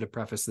really should have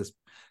prefaced this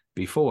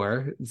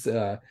before,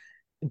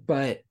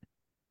 but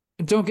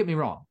don't get me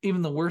wrong,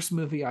 even the worst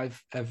movie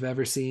I've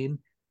ever seen,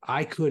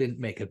 I couldn't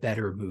make a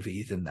better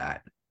movie than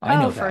that. I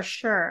know that for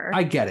sure.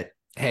 I get it.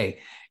 Hey,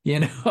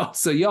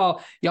 so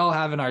y'all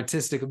have an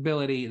artistic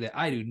ability that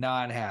I do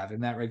not have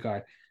in that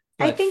regard.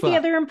 But I think the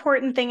other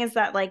important thing is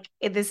that like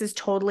this is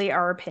totally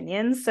our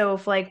opinions. So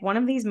if like one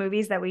of these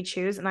movies that we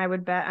choose, and I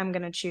would bet I'm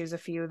going to choose a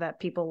few that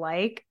people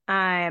like,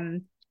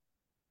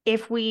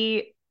 if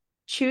we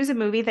choose a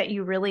movie that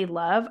you really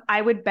love,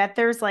 I would bet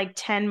there's like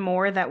 10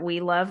 more that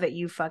we love that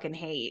you fucking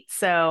hate.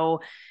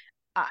 So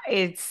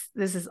this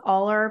is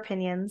all our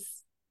opinions,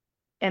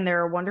 and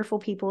there are wonderful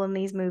people in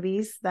these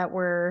movies that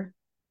we're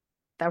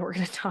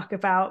going to talk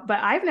about, but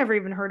I've never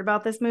even heard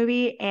about this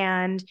movie.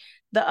 And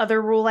the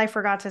other rule I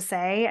forgot to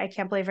say, I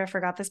can't believe I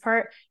forgot this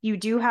part. You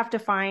do have to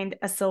find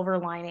a silver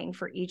lining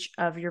for each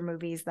of your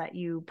movies that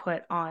you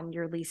put on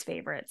your least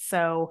favorites.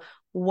 So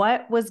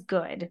what was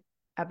good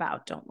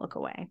about Don't Look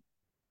Away?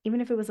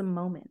 Even if it was a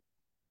moment.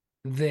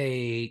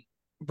 They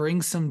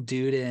bring some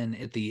dude in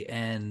at the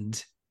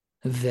end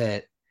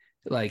that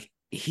like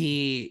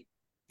who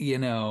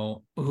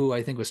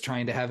I think was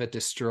trying to have it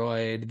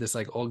destroyed, this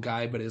like old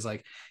guy, but is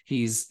like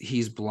he's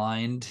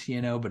blind,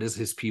 but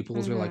his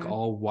pupils are like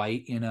all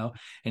white, and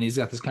he's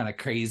got this kind of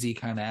crazy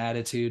kind of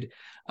attitude,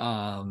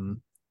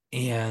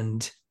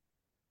 and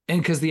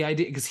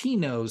because he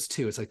knows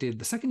too, it's like, dude,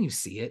 the second you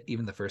see it,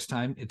 even the first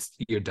time,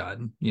 you're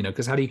done,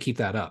 because how do you keep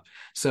that up?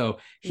 So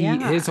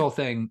his whole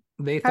thing,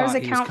 they how thought does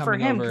it he was count for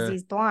coming him over because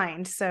he's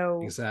blind?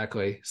 So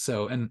exactly.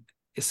 So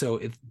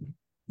if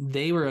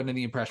they were under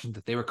the impression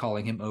that they were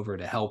calling him over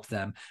to help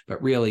them,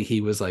 but really he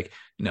was like,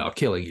 no,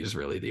 killing you is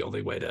really the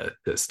only way to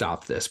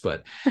stop this.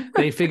 But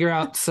they figure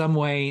out some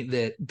way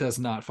that does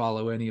not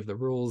follow any of the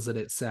rules that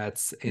it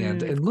sets. And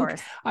look,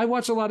 course. I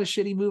watch a lot of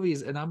shitty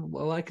movies, and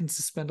I can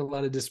suspend a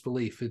lot of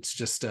disbelief. It's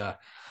just it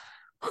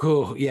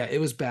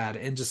was bad.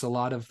 And just a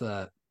lot of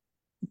the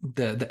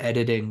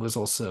editing was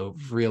also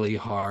really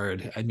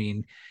hard. I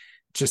mean,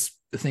 just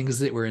things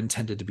that were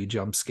intended to be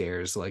jump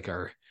scares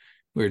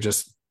we're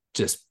just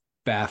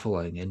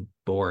baffling and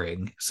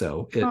boring.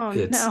 So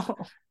it's no.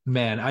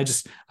 Man, I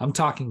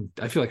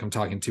feel like I'm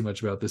talking too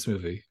much about this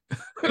movie.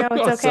 No,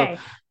 it's So okay.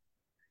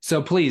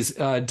 so please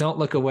don't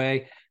look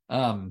away.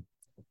 Um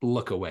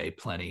look away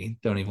plenty.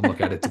 Don't even look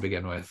at it to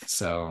begin with.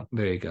 So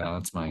there you go.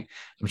 That's my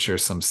I'm sure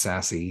some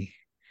sassy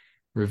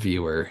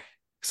reviewer,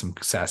 some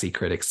sassy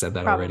critics said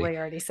that already. Probably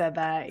already said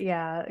that.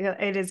 Yeah,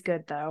 it is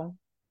good though.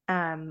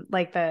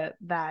 Like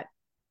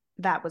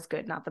that was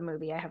good, not the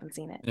movie. I haven't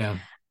seen it. Yeah.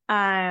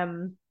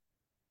 Um,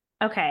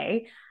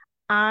 okay.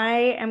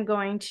 I am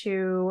going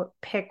to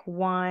pick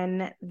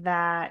one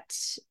that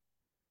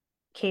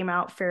came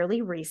out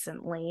fairly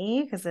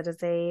recently because it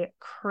is a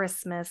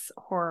Christmas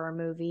horror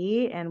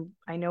movie. And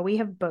I know we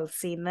have both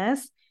seen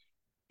this.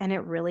 And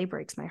it really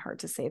breaks my heart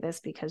to say this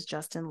because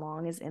Justin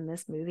Long is in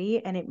this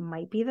movie. And it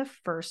might be the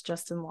first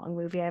Justin Long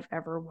movie I've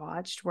ever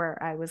watched where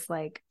I was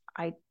like,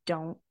 I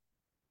don't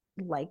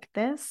like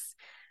this.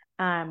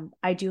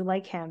 I do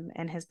like him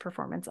and his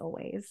performance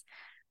always,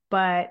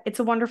 but It's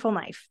a Wonderful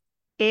Knife.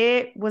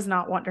 It was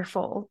not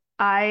wonderful.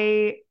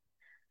 I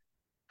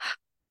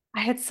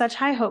had such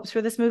high hopes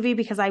for this movie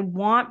because I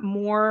want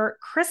more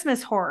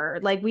Christmas horror.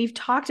 Like we've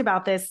talked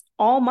about this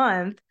all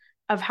month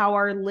of how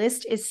our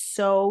list is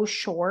so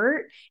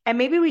short and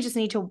maybe we just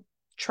need to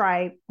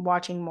try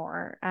watching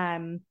more.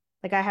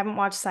 Like I haven't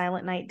watched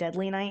Silent Night,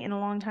 Deadly Night in a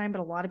long time, but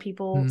a lot of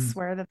people Mm.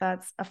 swear that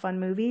that's a fun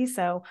movie,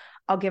 so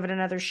I'll give it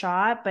another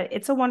shot, but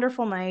It's a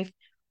Wonderful Knife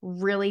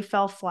really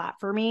fell flat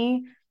for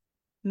me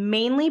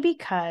mainly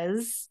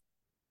because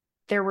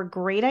there were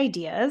great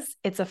ideas.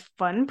 It's a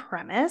fun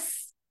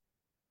premise.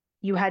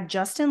 You had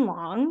Justin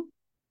Long,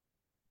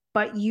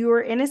 but you're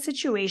in a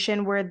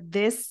situation where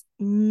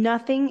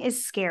nothing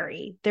is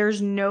scary.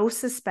 There's no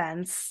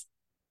suspense.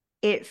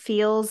 It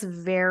feels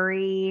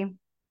very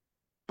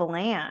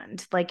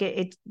bland. Like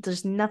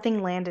there's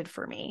nothing landed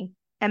for me.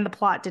 And the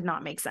plot did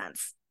not make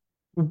sense.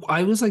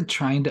 I was like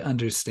trying to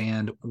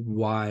understand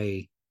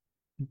why.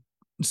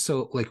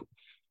 So like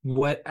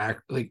what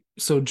act like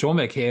so Joel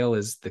McHale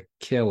is the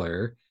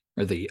killer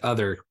or the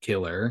other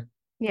killer,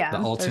 the Yeah,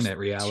 there's alternate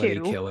reality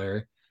two.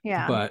 killer,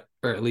 Yeah. but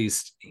or at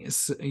least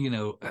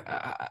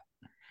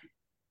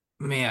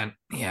man,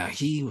 yeah,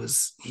 he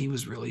was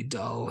really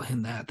dull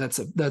in that. That's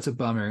a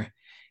bummer.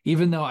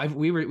 Even though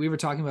we were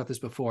talking about this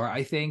before,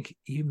 I think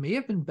you may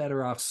have been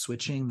better off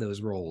switching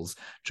those roles,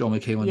 Joel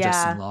McHale and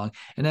Justin Yeah. Long,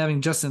 and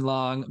having Justin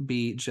Long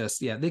be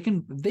just they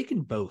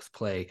can both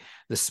play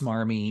the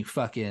smarmy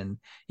fucking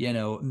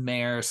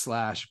mayor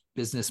slash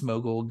business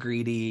mogul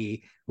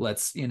greedy.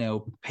 Let's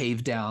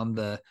pave down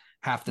the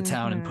half the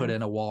town and put Mm-hmm.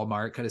 in a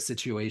Walmart kind of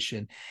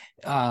situation.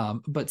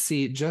 But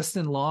see,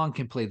 Justin Long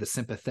can play the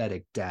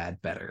sympathetic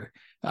dad better.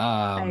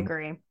 I Um,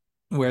 agree.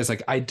 whereas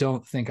like I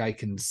don't think I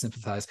can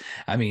sympathize.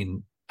 I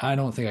mean, I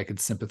don't think I could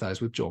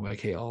sympathize with Joel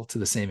McHale to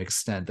the same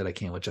extent that I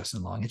can with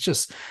Justin Long. It's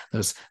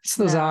those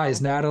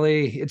eyes, No.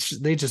 Natalie.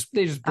 They just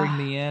bring Ah,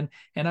 me in,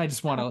 and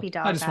puppy I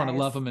dog just want to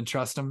love eyes. them and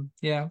trust them.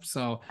 Yeah,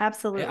 so yeah,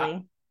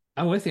 Absolutely.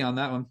 I'm with you on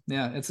that one.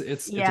 Yeah, it's a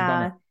bummer.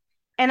 Yeah.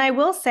 And I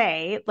will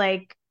say,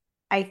 like,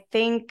 I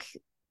think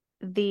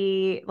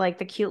the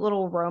cute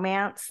little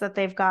romance that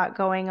they've got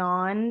going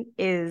on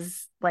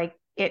is like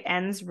it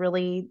ends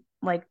really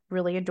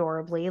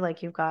adorably.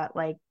 Like you've got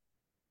like,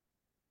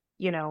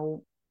 you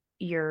know,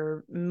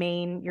 your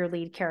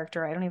lead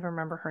character. I don't even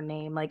remember her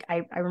name. Like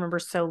I remember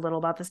so little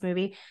about this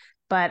movie.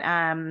 But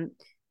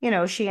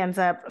she ends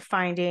up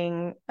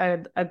finding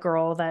a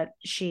girl that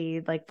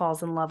she like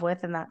falls in love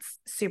with, and that's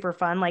super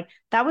fun. Like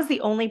that was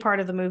the only part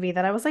of the movie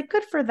that I was like,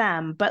 good for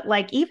them. But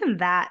like even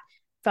that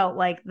felt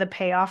like the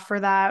payoff for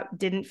that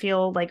didn't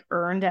feel like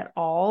earned at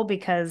all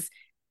because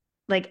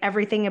like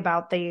everything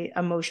about the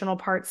emotional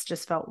parts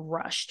just felt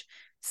rushed.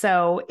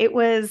 So it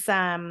was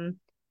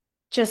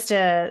just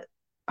a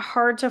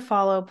hard to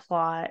follow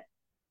plot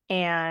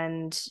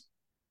and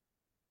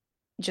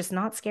just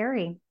not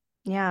scary.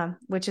 Yeah,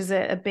 which is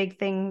a big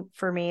thing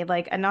for me.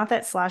 Like, and not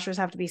that slashers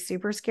have to be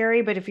super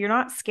scary, but if you're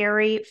not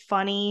scary,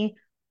 funny,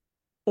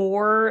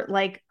 or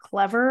like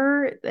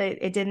clever,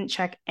 it didn't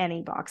check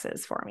any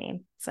boxes for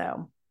me.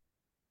 So,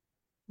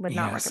 would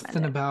not Yeah, recommend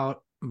something it.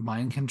 about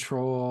mind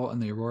control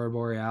and the Aurora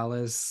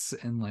Borealis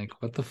and like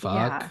what the fuck?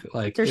 Yeah,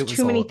 Like there's it was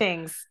too many all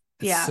things.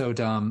 it's Yeah, so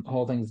dumb.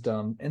 Whole thing's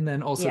dumb. And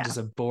then also yeah. just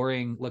a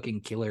boring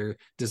looking killer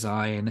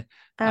design.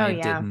 Oh I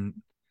yeah. didn't.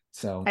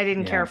 So I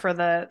didn't care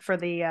yeah. for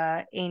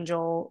the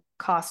angel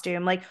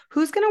costume. Like,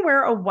 who's gonna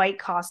wear a white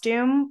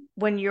costume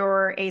when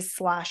you're a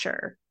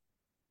slasher?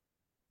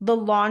 The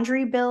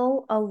laundry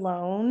bill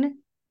alone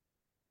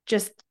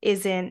just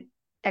isn't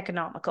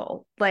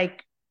economical.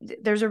 Like,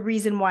 there's a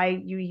reason why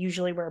you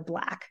usually wear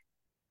black.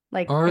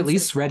 Like, Or at instead of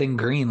least red and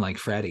green like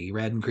Freddy,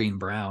 red and green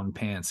brown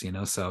pants.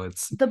 So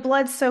it's the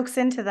blood soaks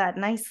into that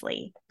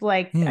nicely,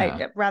 like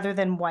yeah, rather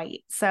than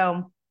white.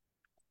 So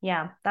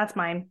yeah, that's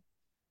mine.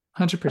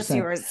 What's 100%.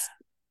 yours?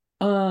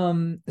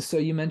 So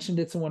you mentioned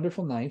It's a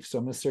Wonderful Knife, so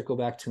I'm gonna circle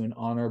back to an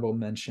honorable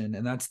mention,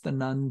 and that's The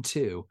Nun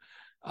 2.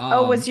 Oh, I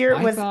was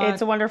It's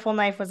thought a Wonderful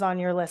Knife was on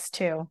your list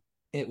too?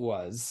 it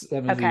was.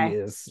 That movie Okay.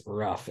 is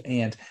rough.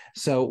 And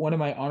so one of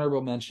my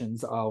honorable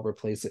mentions, I'll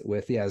replace it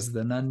with, yes,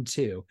 The Nun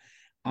 2.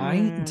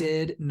 I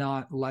did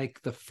not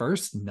like the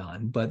first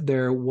Nun, but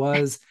there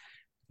was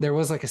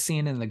like a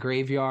scene in the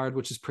graveyard,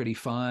 which is pretty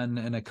fun,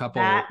 and a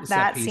couple set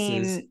That pieces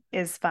scene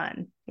is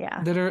fun.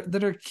 Yeah.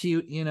 that are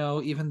cute,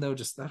 even though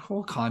just that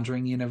whole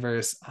Conjuring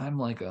universe,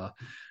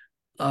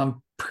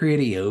 I'm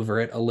pretty over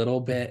it a little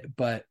bit,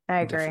 but I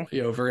I'm agree.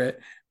 definitely over it.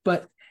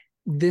 But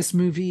this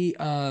movie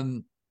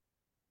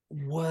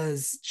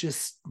was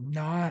just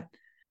not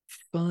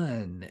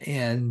fun.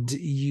 And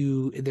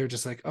they're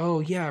just like, oh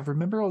yeah,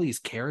 remember all these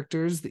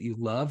characters that you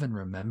love and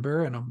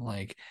remember? And I'm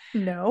like,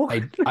 No.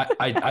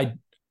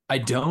 I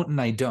don't, and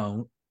I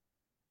don't.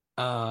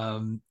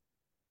 Um,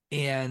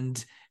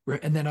 and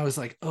then I was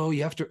like, oh,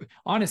 you have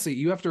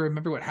to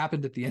remember what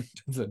happened at the end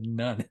of the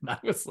Nun. And I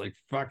was like,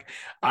 fuck,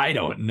 I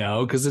don't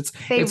know, because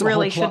They it's a whole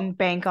really plot. shouldn't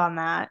bank on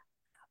that.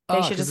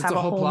 They should Because just it's have a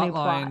a whole whole new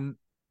plot plot. line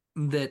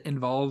that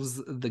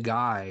involves the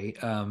guy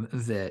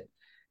that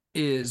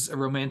is a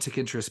romantic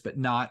interest, but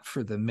not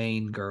for the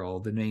main girl,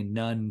 the main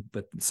nun,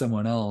 but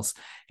someone else.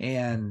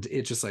 And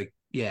it just like,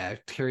 yeah,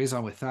 carries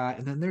on with that.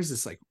 And then there's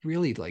this like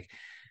really like,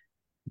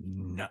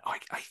 no,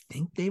 I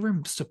think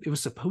it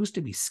was supposed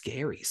to be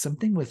scary,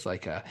 something with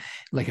like a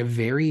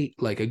very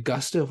like a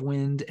gust of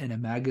wind and a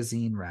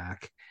magazine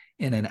rack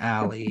in an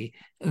alley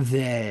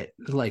that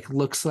like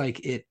looks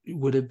like it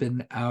would have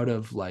been out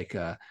of like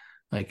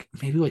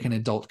maybe like an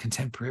adult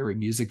contemporary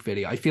music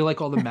video. I feel like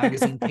all the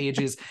magazine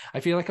pages, I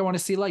feel like I want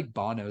to see like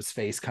Bono's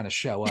face kind of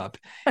show up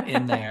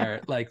in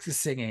there like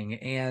singing.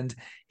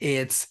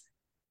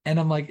 And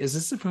I'm like, is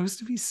this supposed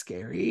to be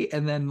scary?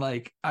 And then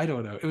like, I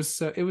don't know. It was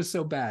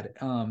so bad.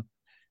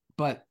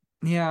 But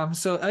yeah,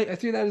 so I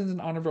threw that as an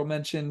honorable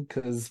mention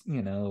because,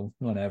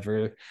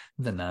 whatever,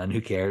 the Nun,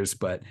 who cares?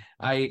 But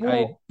I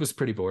Well, was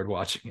pretty bored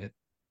watching it.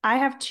 I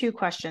have two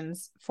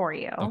questions for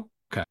you.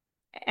 Okay.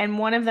 And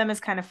one of them is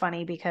kind of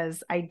funny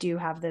because I do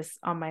have this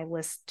on my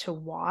list to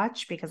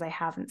watch because I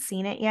haven't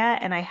seen it yet.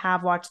 And I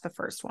have watched the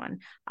first one.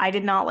 I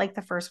did not like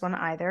the first one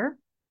either.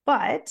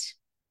 But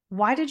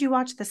why did you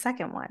watch the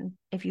second one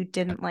if you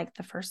didn't like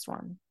the first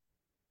one?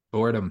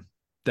 Boredom,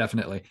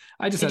 definitely.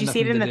 I just Did had you see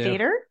it nothing in to the do.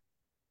 theater?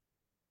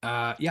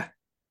 Yeah.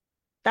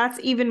 That's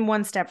even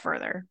one step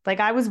further. Like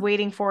I was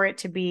waiting for it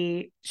to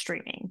be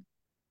streaming.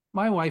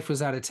 My wife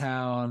was out of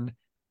town.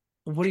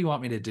 What do you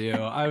want me to do?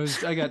 I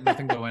got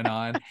nothing going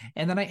on.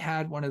 And then I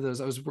had one of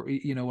those,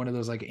 one of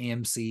those like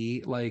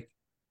AMC, like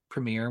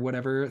premiere,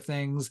 whatever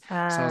things.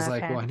 So I was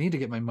like, Okay. well, I need to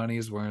get my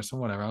money's worth. So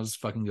whatever. I'll just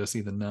fucking go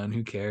see the Nun.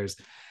 Who cares?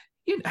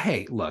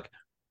 Hey, look,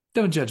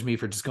 don't judge me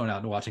for just going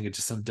out and watching it,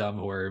 just some dumb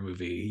horror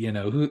movie.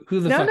 Who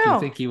the No, fuck do you no,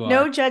 think you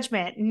no are?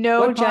 judgment. No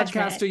What podcast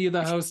judgment. are you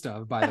the host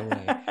of, by the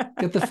way?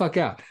 Get the fuck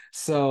out.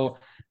 So,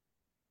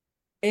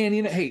 and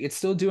hey, it's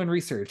still doing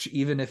research,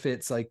 even if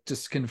it's like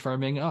just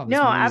confirming, oh, this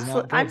No, movie is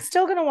not absolutely. I'm good.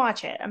 still going to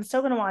watch it. I'm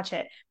still going to watch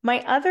it. My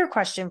other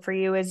question for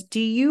you is,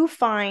 do you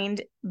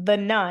find The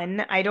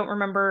Nun, I don't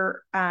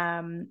remember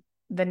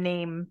the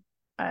name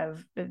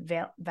of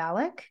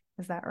Valak,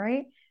 is that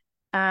right?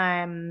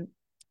 Um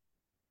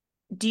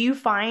do you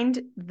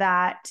find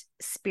that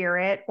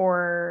spirit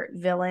or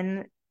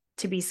villain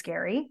to be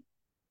scary?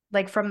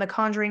 Like from the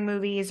Conjuring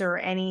movies or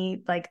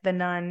any like The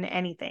Nun,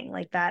 anything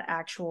like that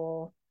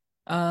actual,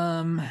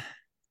 Um,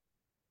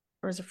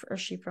 or is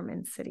she from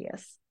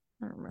Insidious?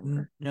 I don't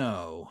remember.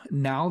 no.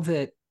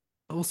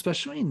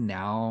 Especially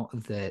now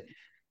that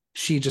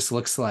she just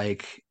looks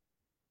like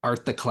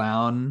Art the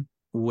Clown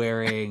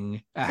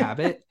wearing a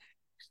habit.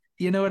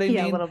 You know what I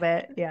Yeah, a mean? little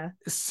bit. Yeah.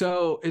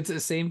 So it's the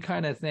same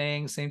kind of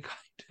thing, same kind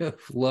of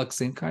look,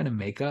 same kind of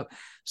makeup.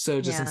 So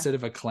just Yeah. instead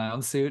of a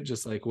clown suit,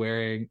 just like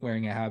wearing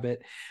a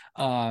habit.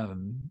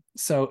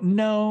 So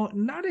no,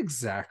 not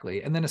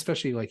exactly. And then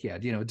especially like, yeah,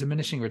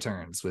 diminishing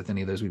returns with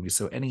any of those movies.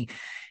 So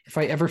if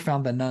I ever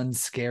found the Nun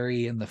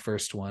scary in the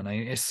first one,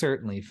 I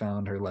certainly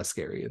found her less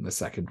scary in the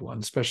second one,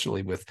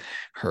 especially with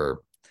her,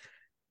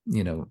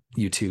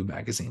 YouTube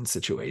magazine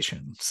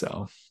situation.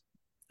 So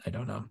I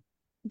don't know.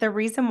 The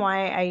reason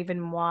why I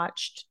even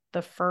watched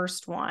the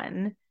first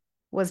one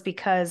was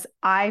because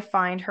I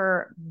find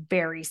her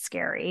very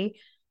scary.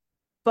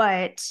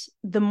 But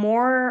the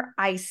more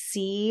I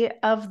see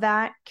of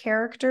that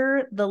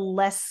character, the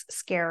less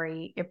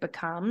scary it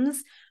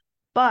becomes.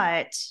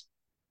 But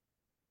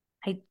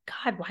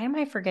God, why am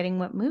I forgetting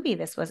what movie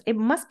this was? It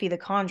must be The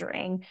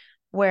Conjuring,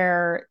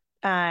 where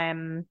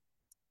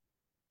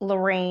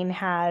Lorraine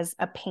has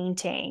a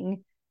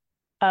painting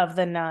of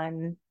the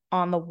nun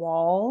on the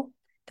wall.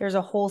 There's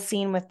a whole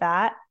scene with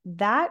that.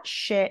 That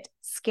shit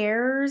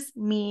scares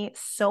me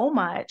so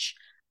much.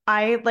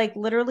 I like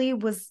literally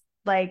was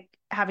like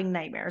having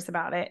nightmares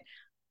about it.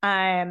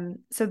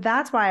 So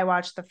that's why I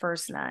watched the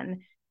first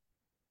Nun.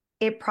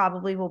 It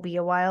probably will be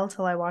a while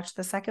till I watch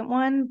the second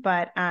one,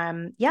 but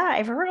yeah,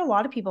 I've heard a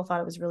lot of people thought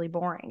it was really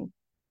boring.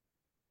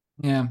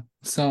 Yeah.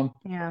 So,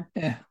 Yeah.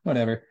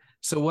 whatever.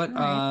 So All what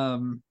right.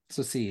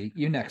 so see,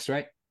 you next,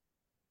 right?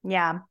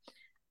 Yeah.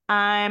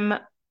 Um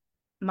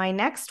my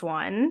next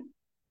one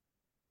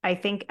I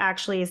think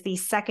actually is the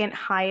second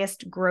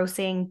highest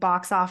grossing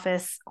box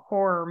office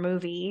horror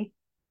movie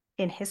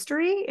in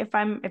history. If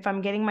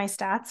I'm getting my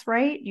stats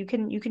right, you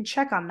can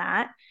check on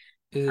that.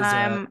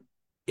 Is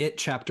It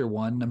Chapter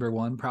 1 number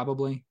 1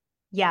 probably?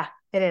 Yeah,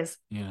 it is.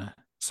 Yeah.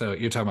 So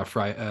you're talking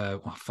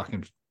about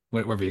fucking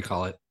whatever you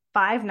call it.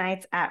 Five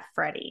Nights at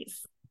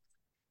Freddy's.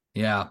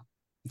 Yeah.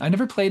 I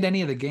never played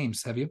any of the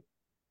games. Have you?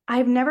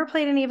 I've never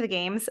played any of the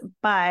games,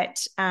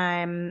 but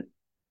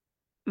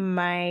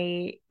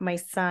my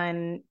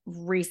son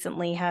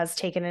recently has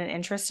taken an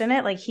interest in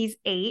it. Like he's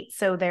 8,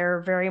 so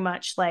they're very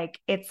much like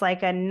it's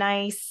like a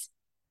nice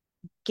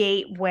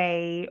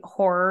gateway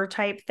horror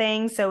type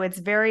thing. So it's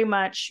very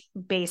much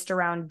based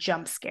around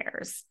jump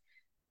scares.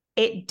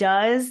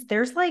 There's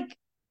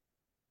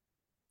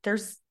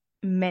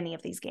many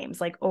of these games,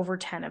 like over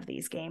 10 of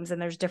these games,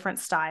 and there's different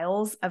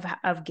styles of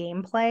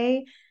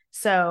gameplay.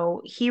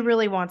 So he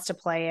really wants to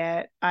play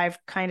it. I've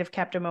kind of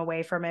kept him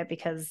away from it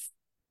because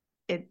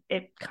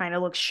it kind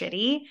of looks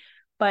shitty,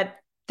 but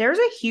there's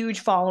a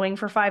huge following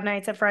for Five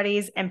Nights at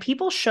Freddy's and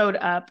people showed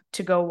up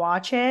to go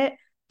watch it.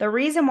 The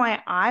reason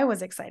why I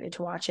was excited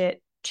to watch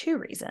it, 2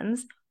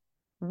 reasons.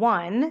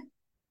 One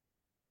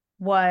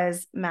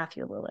was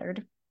Matthew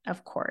Lillard,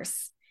 of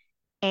course.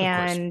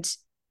 And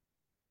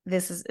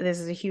this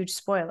is a huge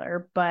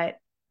spoiler, but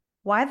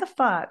why the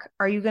fuck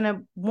are you going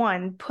to,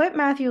 one, put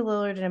Matthew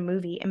Lillard in a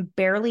movie and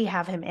barely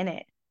have him in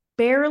it?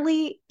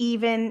 Barely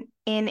even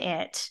in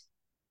it.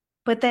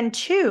 But then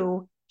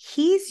 2,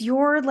 he's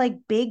your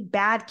like big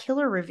bad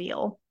killer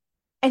reveal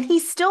and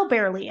he's still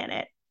barely in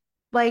it.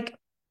 Like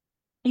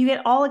you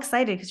get all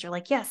excited because you're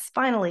like, yes,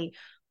 finally,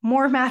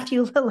 more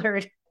Matthew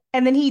Lillard.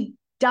 And then he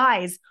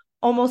dies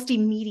almost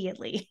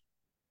immediately.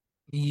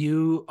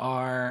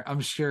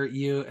 I'm sure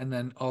you and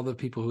then all the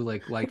people who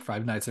like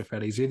Five Nights at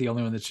Freddy's, you're the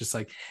only one that's just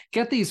like,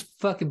 get these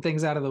fucking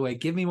things out of the way.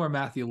 Give me more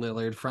Matthew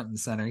Lillard front and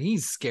center.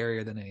 He's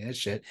scarier than any of that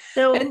shit.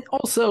 So, and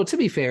also, to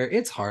be fair,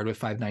 it's hard with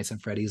Five Nights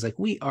at Freddy's. Like,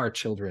 we are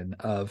children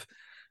of,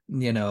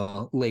 late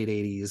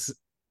 80s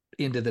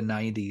into the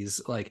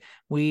 90s. Like,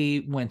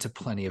 we went to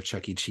plenty of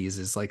Chuck E.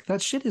 Cheese's. Like,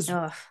 that shit is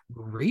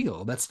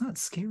real. That's not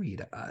scary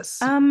to us.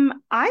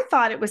 I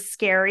thought it was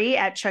scary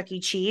at Chuck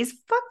E. Cheese.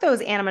 Fuck those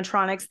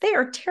animatronics. They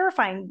are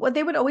terrifying.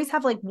 They would always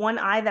have like one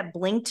eye that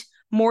blinked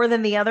more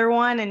than the other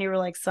one, and you were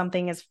like,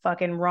 something is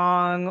fucking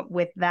wrong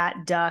with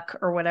that duck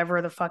or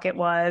whatever the fuck it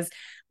was.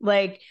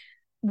 Like,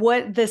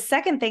 what the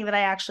second thing that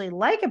I actually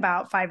like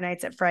about Five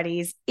Nights at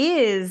Freddy's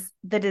is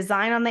the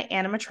design on the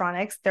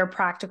animatronics. They're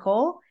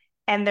practical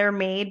and they're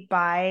made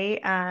by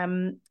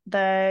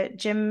the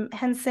Jim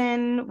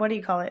Henson, what do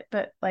you call it?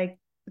 But like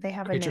they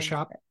have a Creature name.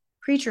 Shop.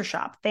 Creature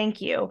Shop.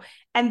 Thank you.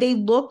 And they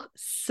look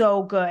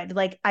so good.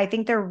 Like I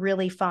think they're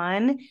really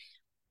fun.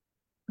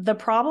 The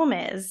problem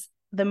is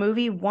the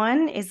movie,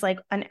 one, is like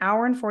an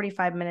hour and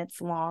 45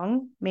 minutes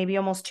long, maybe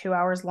almost 2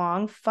 hours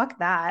long. Fuck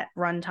that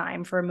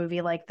runtime for a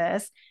movie like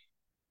this.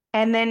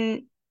 And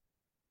then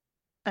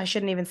I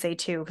shouldn't even say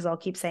 2 because I'll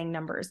keep saying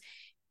numbers.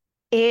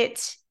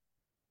 It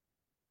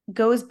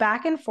goes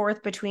back and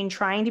forth between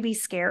trying to be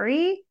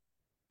scary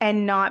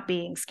and not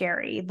being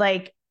scary.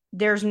 Like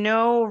there's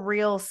no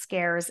real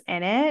scares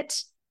in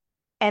it.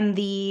 And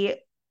the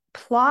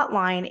plot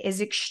line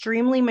is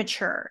extremely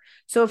mature.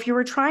 So if you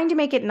were trying to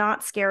make it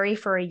not scary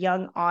for a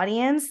young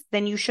audience,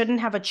 then you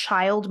shouldn't have a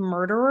child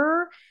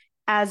murderer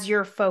as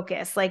your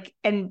focus. Like,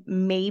 and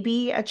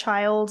maybe a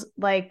child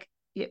like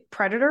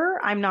predator,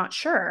 I'm not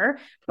sure,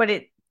 but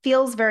it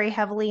feels very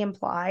heavily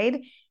implied.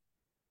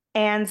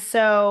 And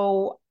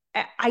so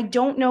I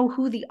don't know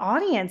who the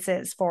audience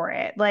is for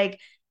it. Like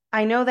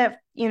I know that,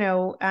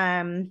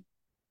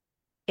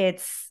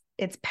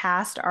 it's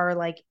past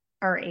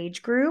our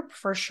age group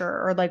for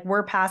sure, or like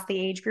we're past the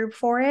age group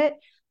for it.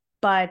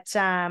 But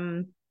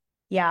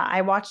yeah,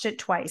 I watched it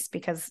twice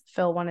because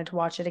Phil wanted to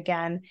watch it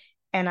again.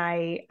 And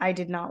I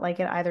did not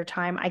like it either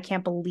time. I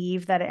can't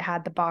believe that it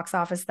had the box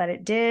office that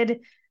it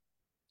did.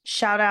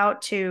 Shout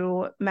out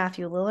to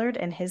Matthew Lillard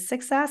and his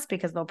success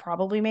because they'll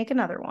probably make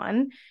another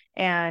one.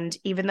 And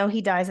even though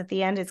he dies at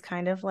the end, it's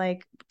kind of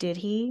like, did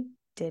he?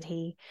 Did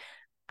he?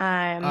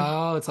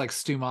 It's like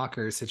Stu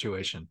Macher's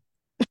situation.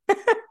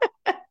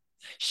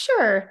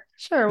 Sure.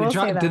 We'll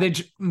say that.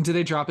 Do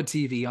they drop a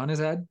TV on his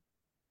head?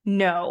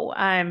 No.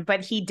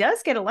 But he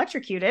does get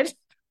electrocuted.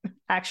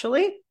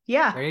 Actually,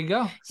 yeah. There you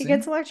go. He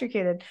gets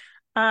electrocuted.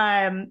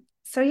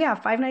 So yeah,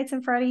 Five Nights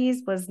at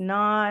Freddy's was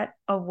not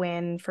a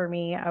win for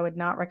me. I would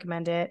not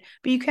recommend it,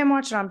 but you can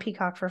watch it on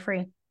Peacock for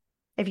free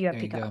if you have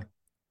Peacock.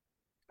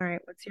 All right,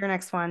 what's your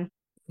next one?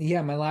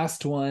 Yeah, my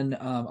last one.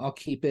 I'll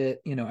keep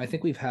it. I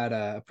think we've had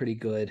a pretty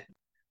good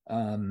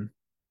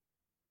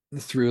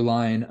through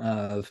line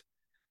of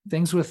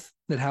things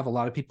that have a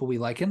lot of people we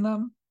like in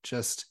them.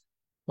 Just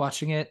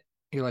watching it,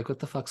 you're like, what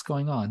the fuck's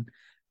going on?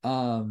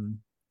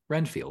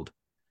 Renfield.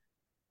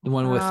 The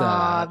one with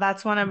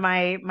that's one of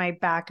my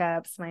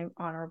backups, my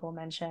honorable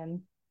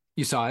mention.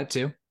 You saw it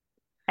too?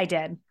 I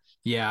did.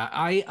 Yeah,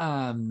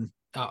 I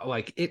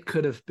like it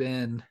could have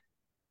been,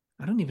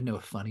 I don't even know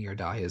if Funny or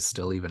Die is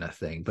still even a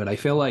thing, but I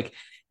feel like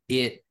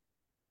it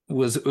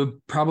was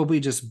probably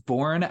just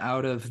born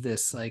out of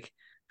this like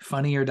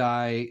Funny or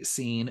Die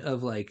scene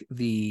of like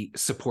the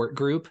support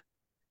group.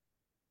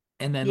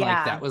 And then like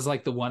Yeah. that was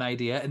like the one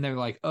idea. And they're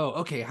like, oh,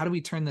 okay, how do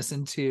we turn this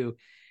into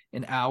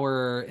an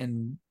hour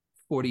and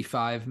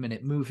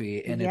 45-minute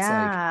movie? And it's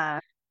like, Yeah.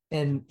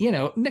 and you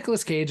know,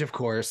 Nicolas Cage, of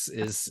course,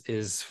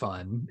 is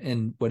fun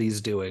in what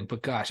he's doing,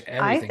 but gosh,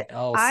 everything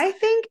else. I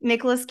think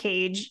Nicolas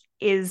Cage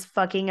is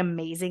fucking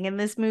amazing in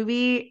this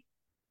movie.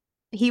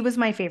 He was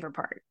my favorite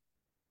part.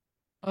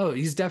 Oh,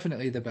 he's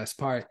definitely the best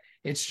part.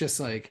 It's just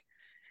like,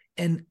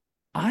 and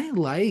I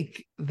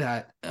like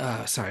that.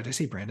 Sorry, did I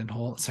say Brandon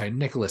Holt? Sorry,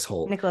 Nicholas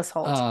Holt. Nicholas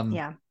Holt. Um,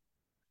 Yeah.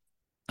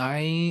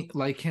 I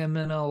like him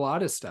in a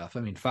lot of stuff.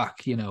 I mean,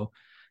 fuck, you know,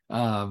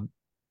 um,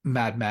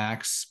 Mad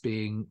Max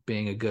being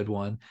a good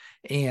one,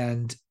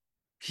 and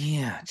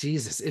yeah,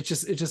 Jesus, it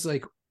just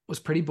like was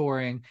pretty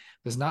boring. It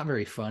was not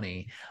very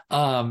funny.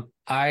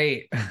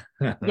 I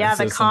Yeah,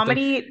 so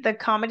something. the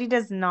comedy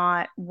does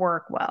not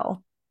work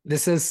well.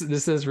 This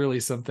is really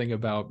something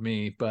about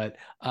me, but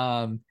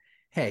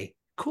hey,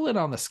 cool it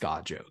on the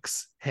Scott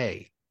jokes.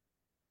 Hey,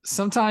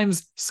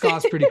 sometimes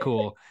Scott's pretty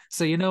cool.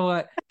 So you know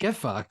what? Get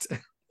fucked.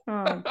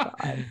 Oh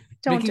God.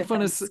 Don't making fun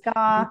defend of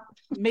Ska.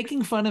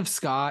 making fun of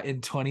ska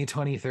in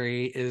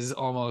 2023 is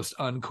almost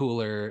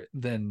uncooler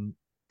than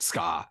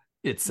ska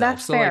itself.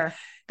 That's So like, fair. get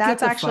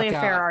That's the actually fuck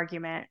a fair out.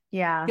 argument.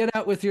 Yeah. Get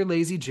out with your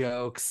lazy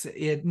jokes.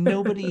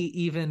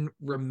 Nobody even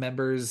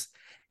remembers.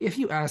 If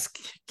you ask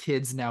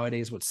kids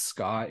nowadays what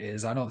ska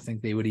is, I don't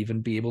think they would even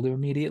be able to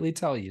immediately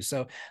tell you.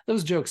 So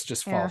those jokes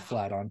just fall Fair.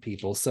 flat on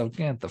people. So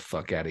get the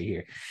fuck out of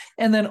here.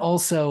 And then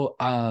also,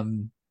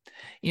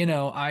 you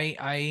know,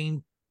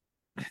 I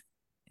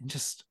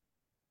just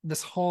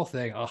this whole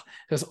thing, oh,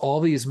 because all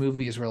these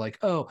movies were like,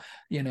 oh,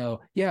 you know,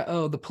 yeah,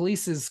 oh, the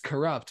police is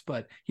corrupt,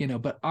 but you know,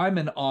 but I'm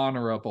an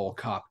honorable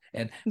cop,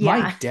 and my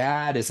Yeah.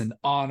 dad is an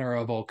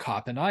honorable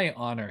cop, and I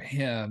honor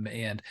him,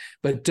 and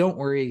but don't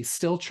worry,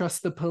 still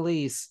trust the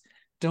police.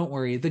 Don't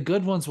worry, the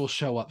good ones will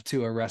show up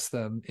to arrest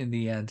them in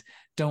the end.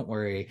 Don't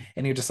worry.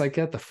 And you're just like,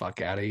 get the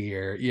fuck out of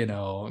here, you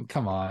know,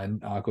 come on,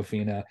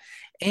 Aquafina.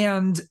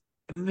 And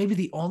maybe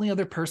the only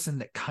other person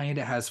that kind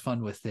of has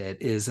fun with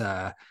it is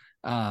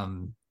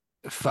um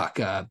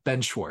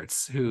Ben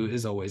Schwartz, who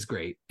is always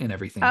great in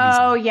everything he's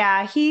Oh in.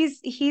 yeah.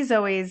 He's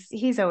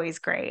always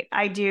great.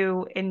 I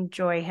do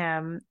enjoy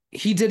him.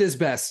 He did his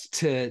best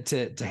to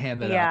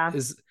ham it up. Yeah.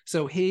 Is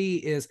so he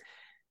is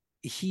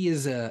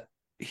a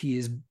he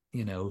is,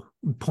 you know,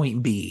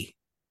 point B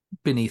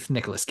beneath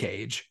Nicolas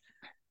Cage,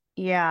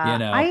 you Yeah.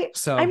 know. I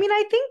So mean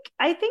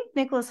I think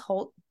Nicholas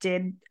Holt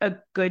did a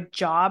good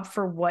job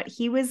for what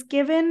he was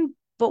given,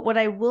 but what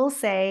I will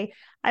say,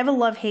 I have a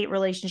love-hate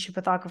relationship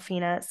with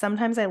Aquafina.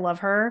 Sometimes I love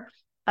her,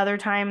 other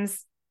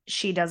times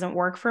she doesn't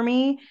work for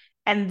me.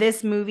 And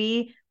this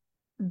movie,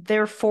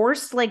 their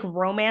forced like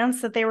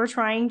romance that they were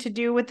trying to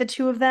do with the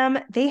two of them,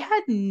 they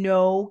had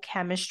no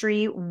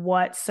chemistry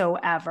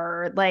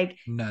whatsoever. Like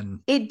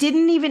none. it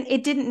didn't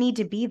need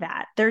to be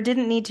that. There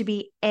didn't need to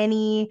be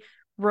any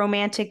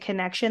romantic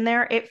connection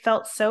there. It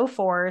felt so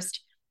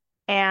forced.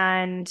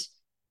 And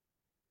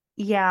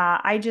yeah,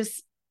 I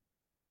just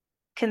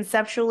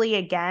conceptually,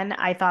 again,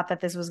 I thought that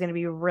this was going to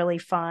be a really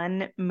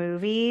fun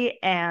movie.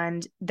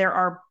 And there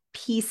are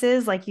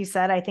pieces, like you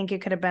said, I think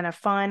it could have been a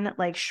fun,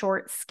 like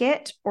short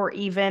skit or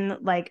even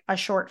like a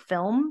short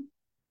film,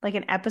 like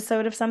an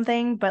episode of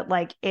something. But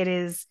like it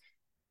is,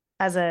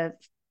 as a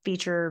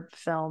feature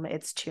film,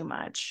 it's too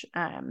much.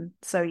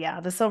 So yeah,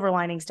 the silver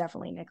lining's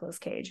definitely Nicolas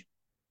Cage.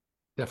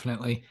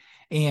 Definitely.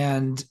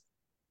 And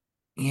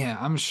yeah,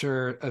 I'm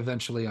sure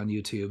eventually on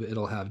YouTube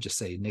it'll have just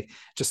say Nick,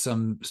 just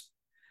some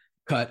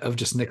cut of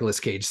just Nicolas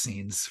Cage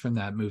scenes from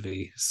that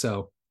movie.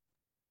 So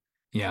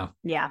yeah.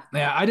 Yeah.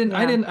 Yeah,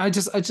 Yeah. I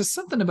just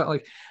something about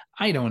like,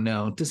 I don't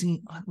know. Does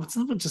he, what's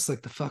up with just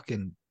like the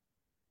fucking,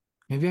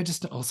 maybe I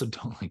just also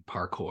don't like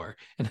parkour.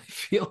 And I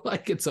feel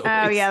like it's Oh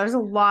yeah, always, there's a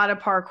lot of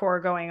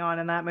parkour going on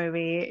in that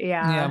movie.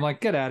 yeah, I'm Yeah,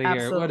 like, get out of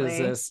here. What is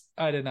absolutely. this?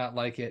 I did not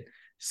like it.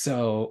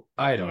 So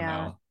I don't Yeah.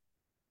 know.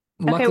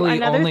 Okay,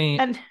 Luckily, only,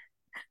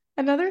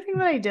 another thing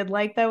that I did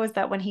like though is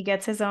that when he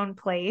gets his own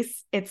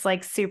place, it's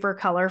like super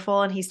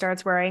colorful and he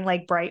starts wearing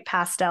like bright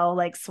pastel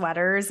like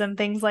sweaters and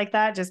things like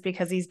that just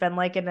because he's been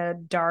like in a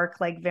dark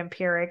like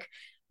vampiric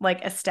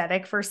like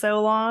aesthetic for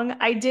so long.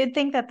 I did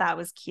think that that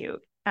was cute.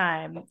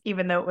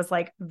 Even though it was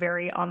like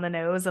very on the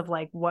nose of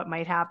like what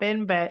might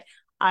happen, but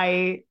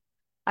I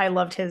I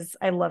loved his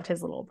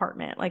little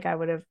apartment. Like I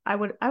would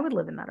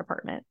live in that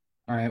apartment.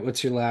 all right,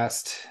 what's your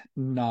last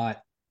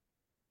not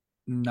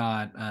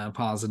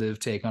positive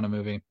take on a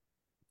movie?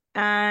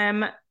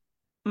 Um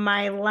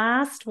my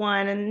last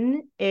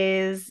one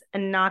is a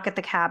Knock at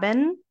the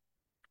Cabin.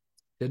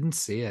 Didn't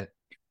see it.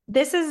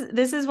 This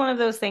is one of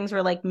those things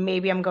where like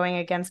maybe I'm going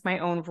against my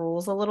own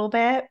rules a little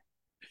bit.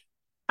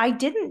 I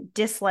didn't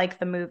dislike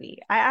the movie.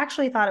 I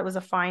actually thought it was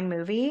a fine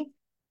movie,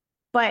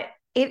 but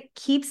it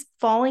keeps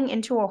falling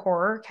into a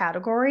horror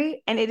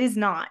category and it is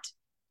not.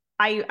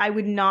 I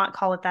would not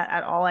call it that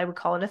at all. I would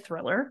call it a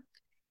thriller,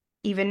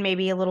 even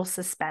maybe a little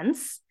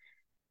suspense.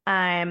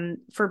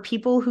 For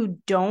people who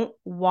don't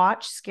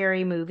watch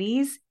scary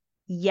movies,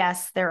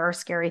 yes, there are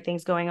scary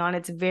things going on.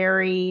 It's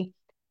very,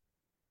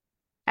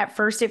 at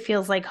first it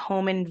feels like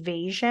home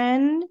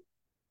invasion,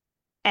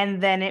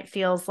 and then it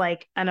feels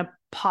like an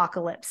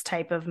apocalypse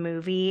type of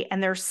movie.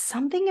 And there's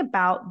something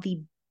about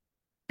the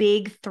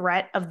big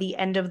threat of the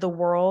end of the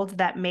world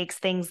that makes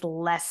things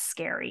less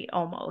scary,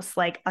 almost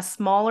like a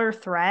smaller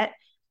threat,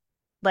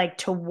 like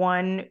to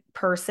one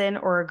person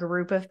or a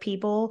group of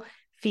people,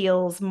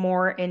 feels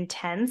more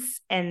intense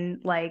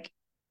and like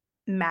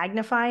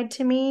magnified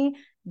to me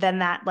than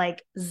that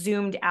like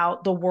zoomed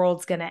out the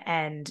world's gonna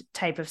end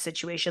type of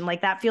situation.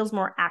 Like that feels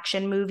more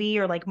action movie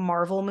or like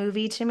Marvel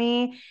movie to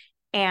me.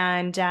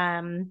 And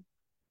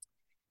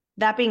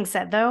that being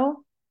said,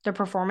 though, the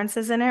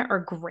performances in it are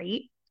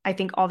great. I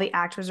think all the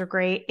actors are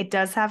great. It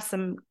does have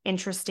some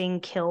interesting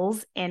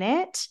kills in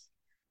it,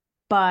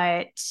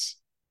 but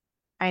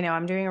I know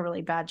I'm doing a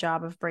really bad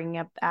job of bringing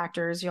up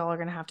actors. Y'all are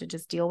gonna have to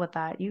just deal with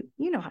that. You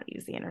know how to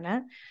use the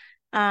internet.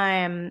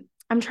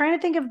 I'm trying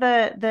to think of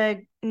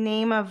the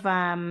name of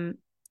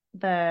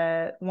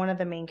the one of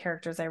the main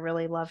characters. I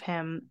really love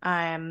him.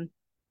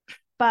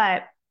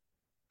 But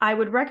I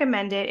would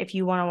recommend it if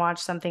you want to watch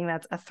something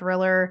that's a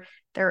thriller.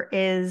 There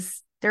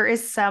is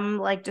some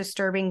like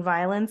disturbing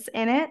violence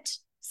in it.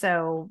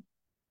 So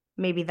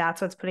maybe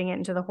that's what's putting it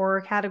into the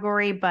horror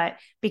category. But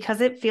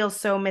because it feels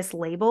so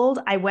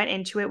mislabeled, I went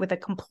into it with a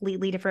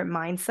completely different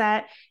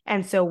mindset.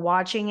 And so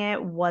watching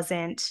it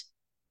wasn't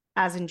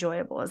as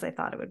enjoyable as I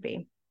thought it would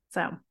be.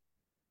 So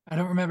I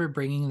don't remember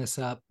bringing this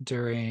up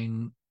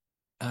during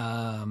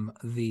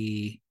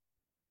the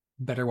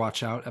Better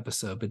Watch Out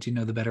episode, but do you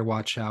know the Better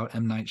Watch Out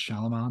M. Night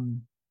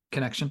Shyamalan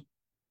connection?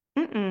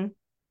 mm-mm.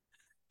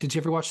 Did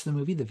you ever watch the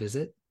movie The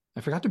Visit?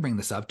 I forgot to bring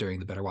this up during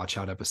the Better Watch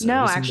Out episode. Have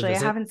No, you seen The actually, I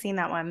Visit? haven't seen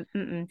that one.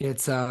 Mm-mm.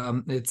 It's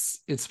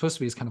supposed to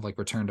be kind of like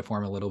return to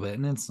form a little bit,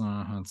 and it's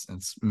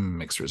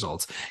mixed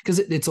results because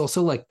it's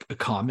also like a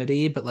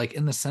comedy, but like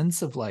in the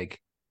sense of like,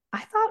 I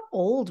thought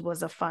Old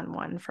was a fun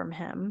one from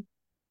him.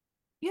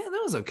 yeah,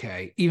 that was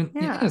okay. Even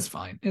yeah, Yeah. it's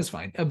fine.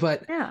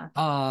 But Yeah.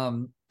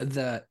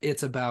 the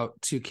it's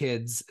about two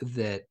kids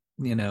that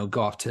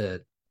go off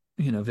to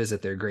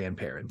visit their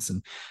grandparents,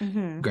 and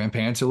Mm-hmm.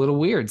 grandparents are a little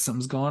weird.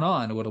 Something's going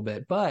on a little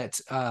bit, but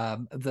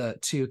the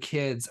two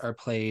kids are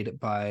played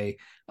by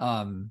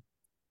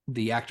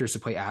the actors who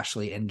play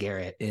Ashley and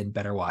Garrett in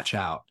Better Watch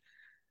Out.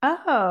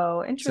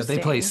 Oh, So they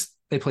play interesting.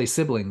 they play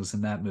siblings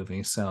in that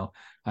movie. So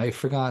I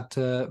forgot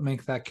to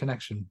make that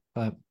connection,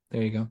 but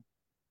there you go.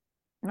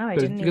 No, I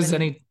Good didn't because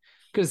even.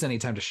 any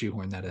time to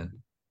shoehorn that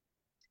in.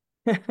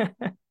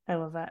 I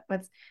love that.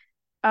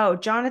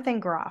 Jonathan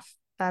Groff.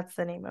 That's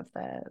the name of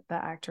the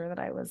actor that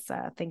I was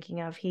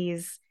thinking of.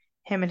 He's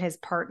him and his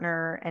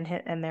partner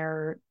and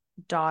their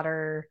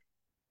daughter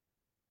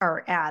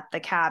are at the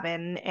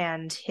cabin,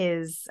 and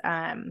his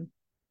acting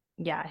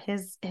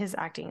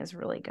is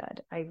really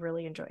good. I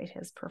really enjoyed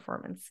his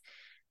performance.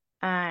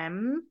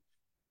 Um,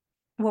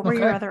 what were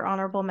your Okay. other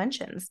honorable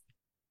mentions?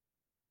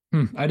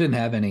 I didn't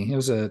have any. It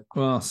was as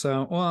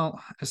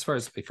far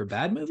as like for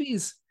bad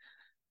movies,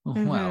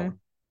 Mm-hmm. well,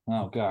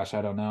 oh gosh,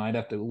 I don't know. I'd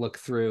have to look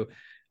through.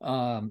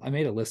 I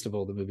made a list of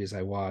all the movies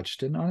I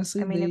watched, and I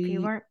honestly, mean,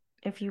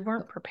 if you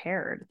weren't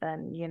prepared,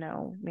 then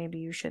maybe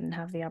you shouldn't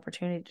have the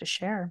opportunity to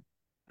share.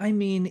 I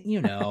mean,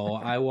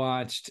 I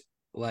watched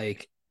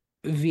like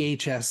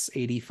VHS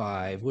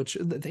 85, which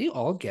they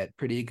all get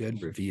pretty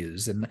good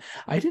reviews. And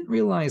I didn't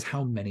realize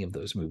how many of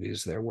those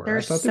movies there were. I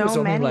There's thought there was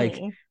so only like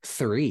many.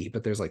 three,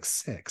 but there's like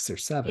six or Yeah,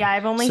 seven.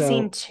 I've only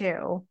seen So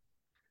two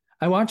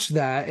I watched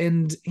that,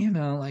 and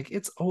like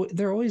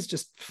they're always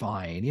just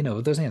fine.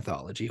 Those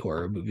anthology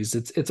horror movies,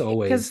 it's because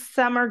always,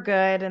 some are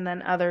good and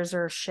then others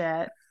are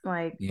shit.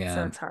 Like, so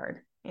yeah. it's hard.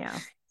 Yeah.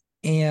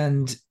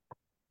 And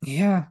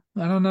yeah,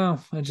 I don't know.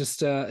 I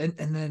just and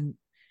then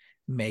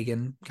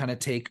Megan, kind of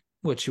take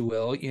what you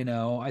will.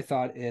 I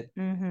thought it,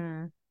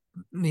 Mm-hmm.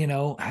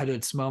 had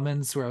its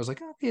moments where I was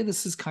like, okay,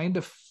 this is kind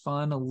of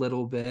fun a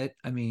little bit.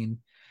 I mean,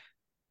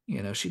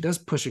 she does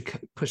push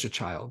a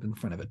child in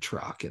front of a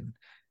truck, and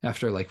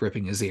after like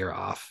ripping his ear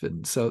off,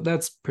 and so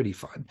that's pretty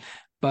fun.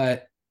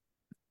 But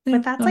But yeah,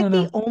 that's I like don't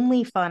the know.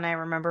 only fun I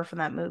remember from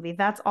that movie.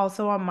 That's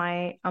also on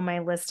my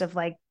list of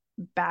like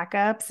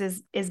backups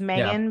is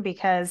Yeah, Megan,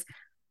 because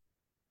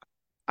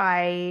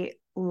I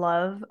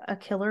love a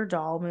killer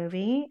doll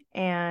movie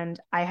and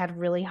I had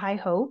really high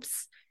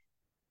hopes.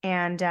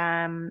 And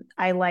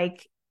I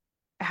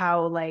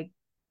how like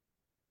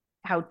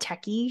how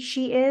techie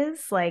she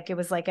is. Like it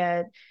was like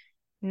a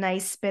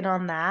nice spin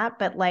on that,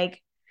 but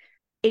like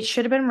it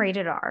should have been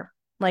rated R.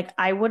 Like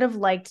I would have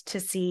liked to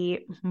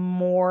see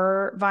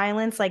more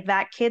violence. Like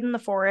that kid in the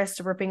forest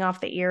ripping off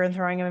the ear and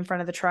throwing him in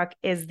front of the truck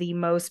is the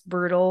most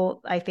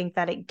brutal I think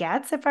that it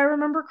gets, if I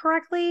remember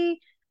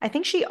correctly. I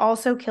think she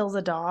also kills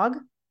a dog.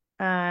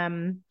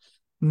 Um,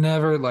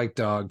 never like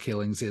dog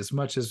killings as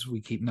much as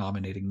we keep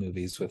nominating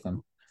movies with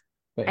them.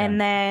 But yeah,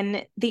 and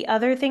then the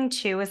other thing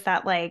too is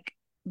that like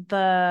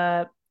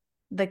the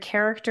the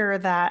character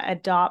that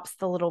adopts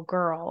the little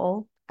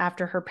girl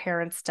after her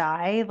parents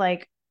die,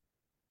 like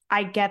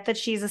I get that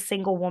she's a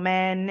single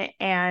woman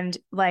and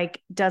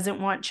like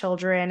doesn't want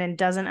children and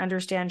doesn't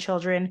understand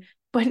children,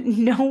 but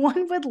no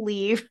one would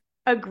leave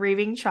a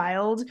grieving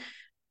child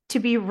to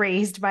be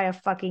raised by a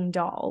fucking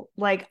doll.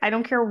 Like, I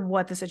don't care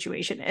what the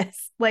situation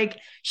is. Like,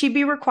 she'd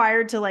be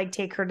required to like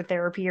take her to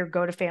therapy or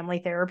go to family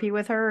therapy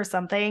with her or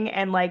something.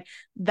 And like,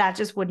 that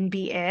just wouldn't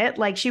be it.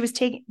 Like, she was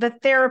taking, the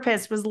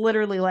therapist was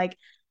literally like,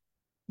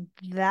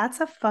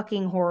 that's a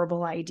fucking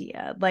horrible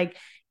idea. Like,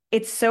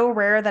 it's so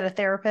rare that a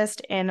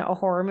therapist in a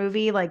horror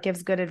movie like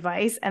gives good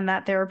advice. And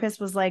that therapist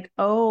was like,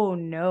 oh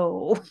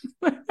no.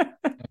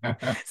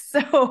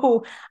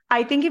 So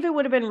I think if it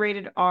would have been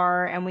rated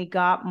R and we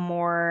got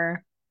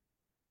more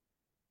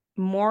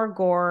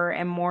gore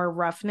and more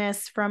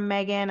roughness from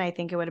Megan, I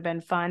think it would have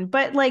been fun,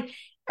 but like,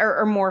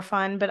 or more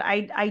fun. But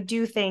I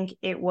do think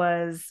it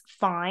was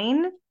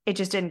fine. It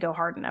just didn't go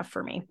hard enough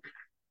for me.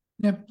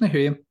 Yeah, I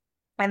hear you.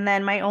 And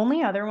then my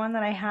only other one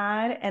that I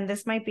had, and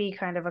this might be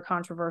kind of a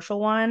controversial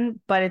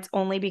one, but it's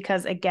only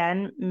because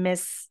again,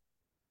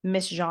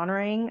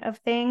 misgenrering of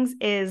things,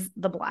 is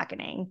The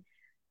Blackening.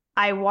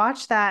 I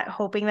watched that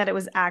hoping that it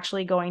was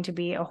actually going to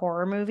be a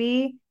horror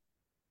movie,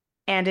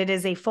 and it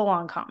is a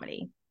full-on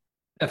comedy.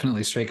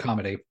 Definitely straight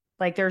comedy.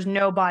 Like there's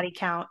no body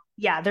count.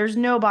 Yeah, there's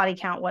no body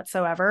count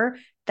whatsoever.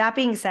 That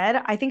being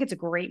said, I think it's a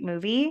great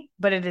movie,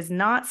 but it is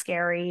not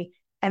scary.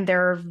 And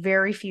there are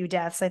very few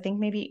deaths. I think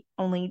maybe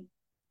only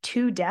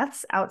 2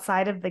 deaths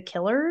outside of the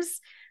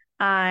killers.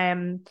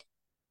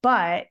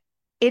 But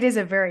it is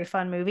a very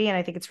fun movie and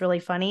I think it's really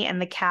funny.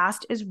 And the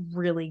cast is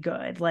really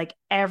good. Like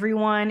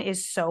everyone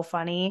is so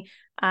funny.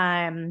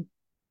 I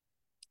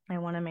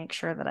want to make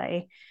sure that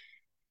I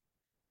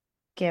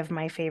give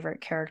my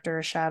favorite character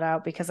a shout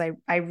out because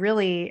I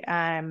really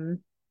I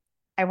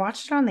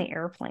watched it on the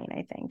airplane.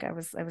 I think I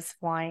was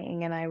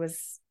flying and I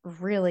was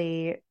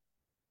really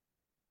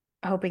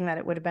hoping that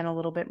it would have been a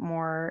little bit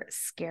more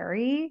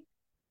scary.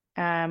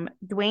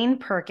 Dwayne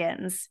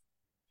Perkins,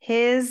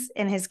 his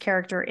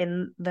character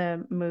in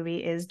the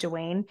movie is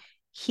Dwayne.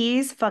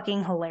 He's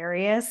fucking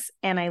hilarious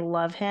and I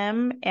love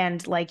him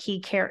and like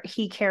he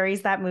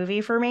carries that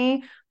movie for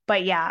me.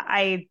 But yeah,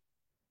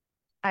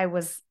 I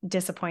was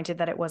disappointed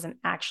that it wasn't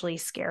actually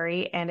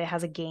scary and it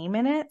has a game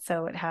in it.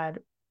 So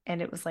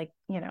it was like,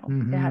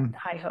 it had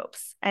high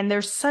hopes. And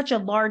there's such a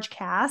large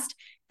cast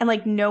and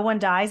like no one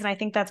dies. And I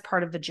think that's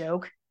part of the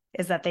joke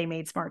is that they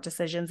made smart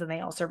decisions and they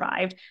all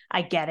survived.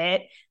 I get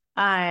it.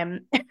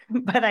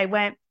 But I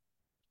went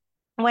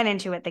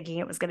into it thinking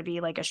it was going to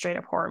be like a straight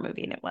up horror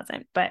movie and it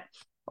wasn't,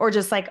 or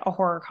just like a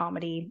horror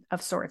comedy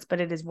of sorts,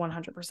 but it is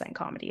 100%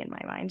 comedy in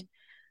my mind.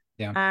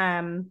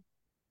 Yeah.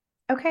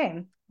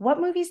 Okay. What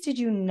movies did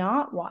you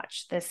not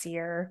watch this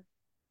year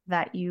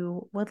that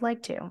you would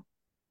like to?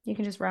 You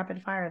can just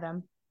rapid fire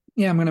them.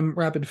 Yeah, I'm gonna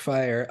rapid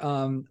fire.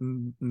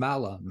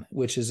 Malum,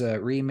 which is a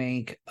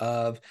remake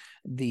of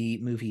the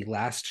movie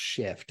Last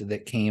Shift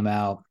that came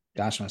out,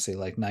 gosh, I want to say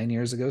like 9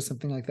 years ago,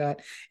 something like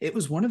that. It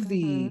was one of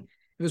the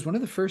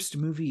first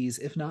movies,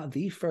 if not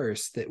the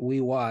first, that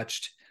we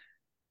watched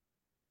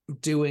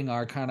doing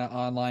our kind of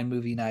online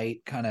movie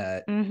night, kind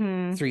of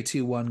 3,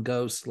 2, 1,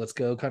 ghost, let's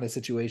go kind of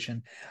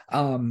situation.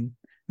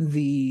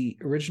 The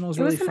original is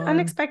really fun. It was an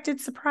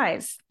unexpected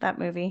surprise, that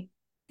movie.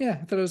 Yeah,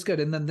 I thought it was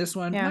good. And then this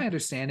one, my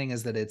understanding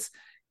is that it's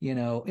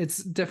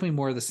definitely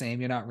more of the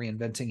same. You're not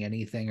reinventing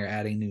anything or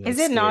adding new. Is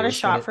it not a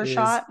shot for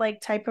shot like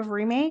type of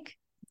remake?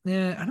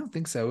 Yeah, I don't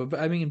think so.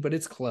 But I mean, but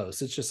it's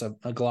close. It's just a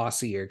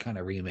glossier kind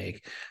of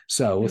remake.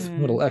 So with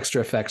little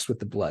extra effects with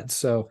the blood.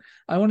 So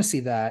I want to see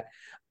that.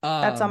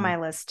 That's on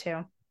my list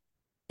too.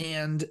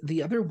 And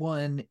the other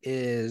one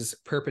is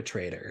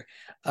Perpetrator,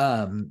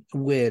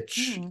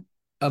 which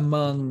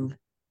among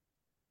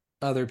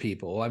other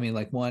people, I mean,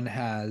 like one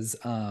has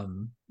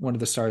one of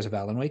the stars of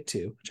Alan Wake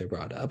 2, which I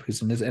brought up,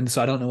 who's in this, and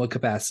so I don't know what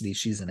capacity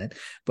she's in it,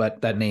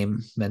 but that name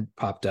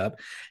popped up.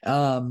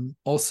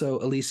 Also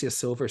Alicia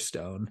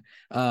Silverstone,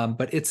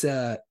 but it's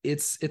a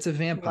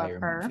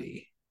vampire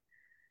movie.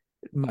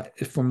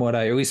 From what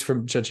at least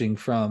from judging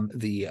from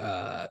the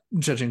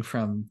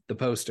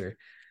poster,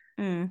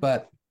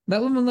 but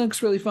that one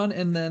looks really fun,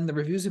 and then the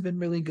reviews have been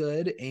really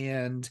good,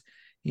 and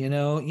you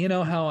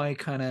know how I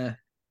kind of.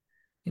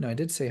 I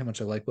did say how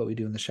much I like What We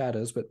Do in the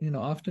Shadows, but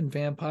often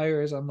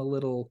vampires, I'm a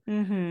little,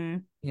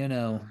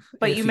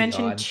 But you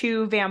mentioned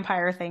 2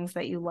 vampire things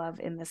that you love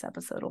in this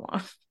episode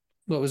alone.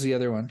 What was the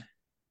other one?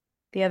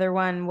 The other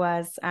one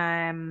was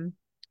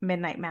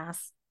Midnight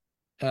Mass.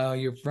 Oh,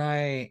 you're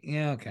right.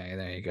 Yeah, okay,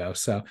 there you go.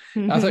 So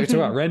I thought you were talking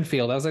about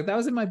Renfield. I was like, that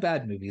was in my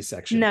bad movies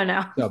section.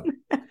 No. So,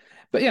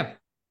 but yeah.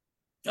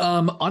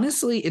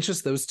 Honestly, it's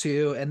just those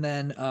 2, and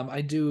then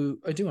I do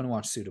want to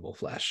watch Suitable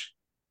Flesh.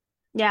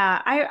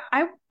 Yeah,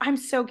 I'm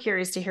so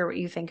curious to hear what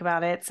you think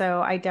about it. So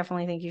I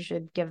definitely think you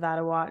should give that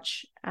a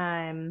watch.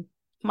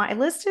 My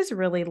list is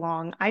really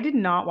long. I did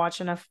not watch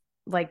enough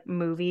like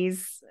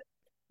movies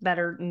that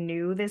are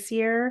new this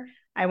year.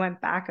 I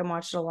went back and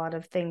watched a lot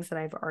of things that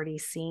I've already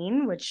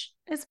seen, which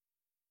is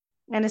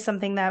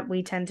something that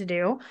we tend to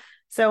do.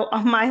 So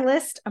on my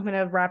list, I'm going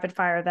to rapid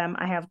fire them.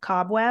 I have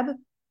Cobweb,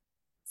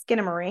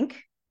 Skinamarink,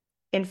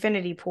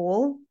 Infinity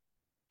Pool,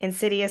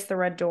 Insidious: The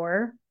Red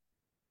Door,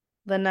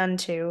 The Nun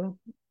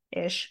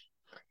 2-ish,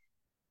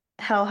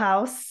 Hell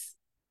House,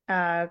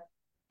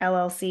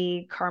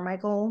 LLC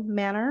Carmichael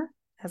Manor,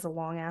 has a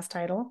long ass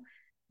title.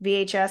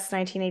 VHS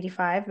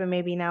 1985, but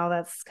maybe now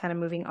that's kind of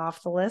moving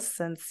off the list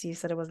since you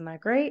said it wasn't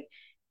that great.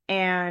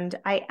 And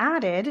I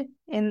added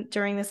in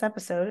during this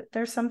episode,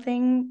 There's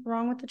Something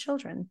Wrong with the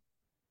Children.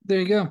 There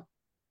you go.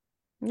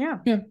 Yeah.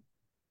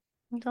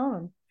 I told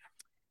them.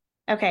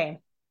 Okay.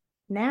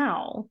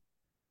 Now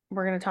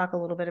we're going to talk a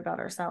little bit about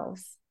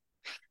ourselves.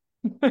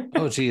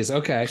 Oh, geez.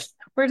 Okay.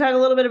 We're going to talk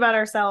a little bit about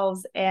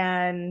ourselves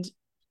and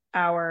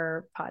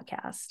our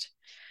podcast.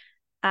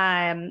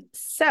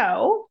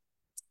 So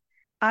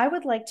I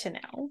would like to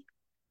know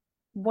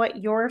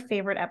what your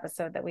favorite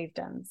episode that we've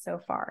done so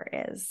far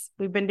is.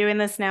 We've been doing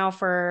this now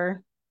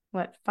for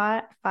what,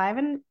 five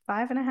and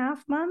a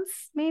half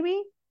months,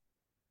 maybe?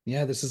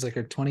 Yeah, this is like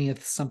our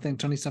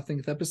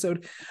 20-something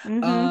episode.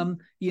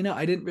 Mm-hmm.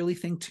 I didn't really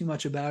think too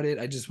much about it.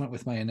 I just went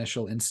with my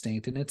initial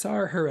instinct, and it's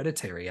our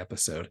Hereditary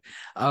episode.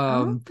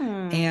 And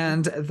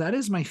that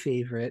is my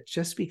favorite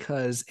just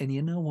because, and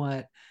you know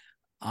what?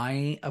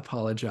 I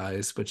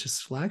apologize, but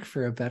just flag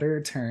for a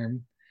better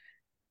term,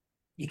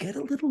 you get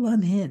a little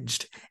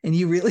unhinged, and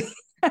you really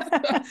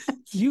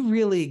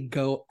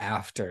go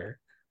after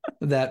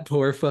that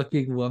poor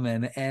fucking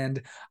woman.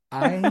 And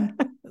I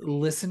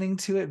listening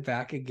to it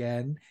back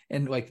again,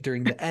 and like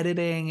during the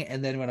editing,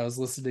 and then when I was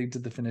listening to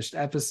the finished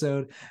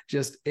episode,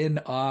 just in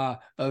awe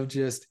of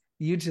just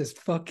you just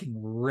fucking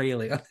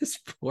railing on this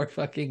poor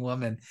fucking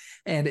woman.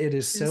 And it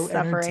is so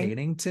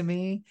entertaining to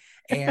me.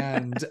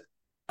 And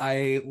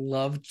I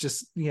loved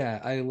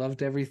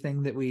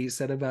everything that we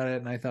said about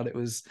it, and I thought it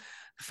was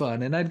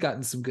fun, and I'd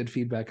gotten some good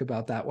feedback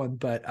about that one.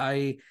 But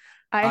I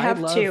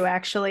have too,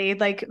 actually,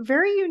 like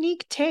very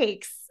unique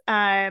takes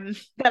that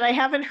I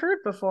haven't heard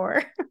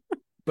before.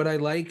 But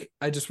I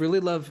just really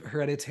love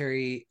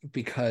Hereditary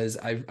because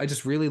I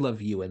just really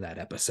love you in that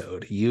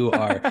episode. You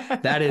are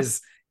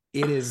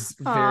it is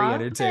very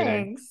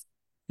entertaining. Thanks.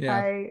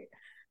 Yeah.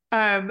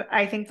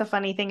 I think the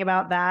funny thing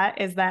about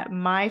that is that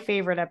my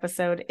favorite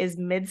episode is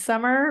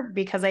Midsommar,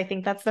 because I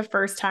think that's the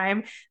first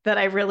time that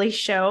I really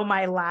show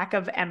my lack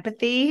of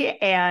empathy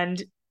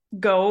and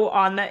go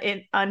on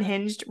the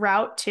unhinged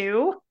route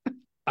too.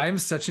 I'm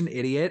such an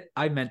idiot.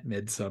 I meant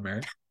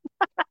Midsommar.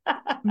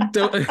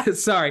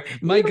 Sorry,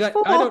 my gut.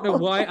 I don't know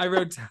why I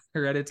wrote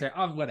Hereditary.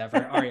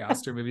 Whatever. Ari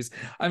Aster movies.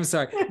 I'm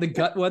sorry. The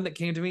gut one that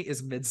came to me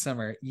is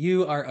Midsommar.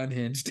 You are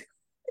unhinged.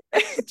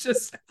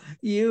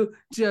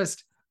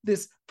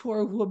 This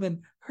poor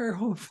woman, her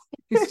whole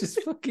is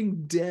just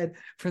fucking dead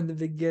from the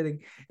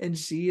beginning, and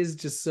she is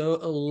just so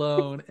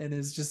alone and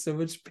is just so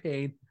much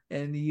pain,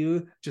 and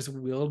you just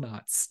will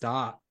not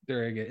stop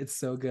during it. It's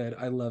so good.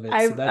 I love it.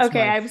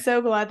 I'm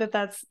so glad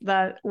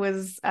that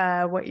was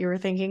what you were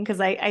thinking,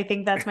 because I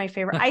think that's my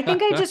favorite. I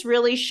think I just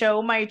really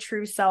show my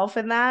true self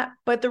in that.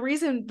 But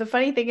the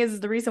funny thing is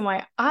the reason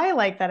why I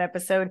like that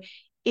episode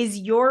is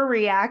your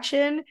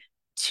reaction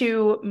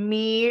to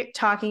me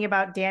talking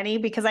about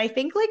Dani, because I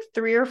think like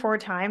 3 or 4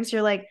 times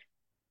you're like,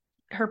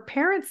 her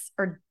parents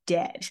are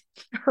dead.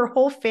 Her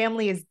whole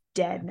family is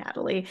dead,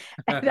 Natalie.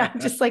 And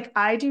I'm just like,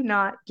 I do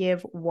not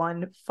give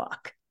one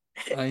fuck.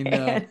 I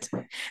know.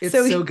 It's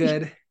so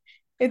good.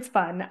 It's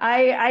fun.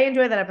 I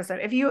enjoy that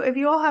episode. If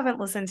you all haven't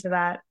listened to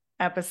that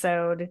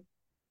episode,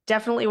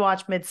 definitely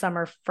watch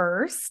Midsommar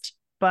first,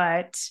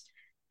 but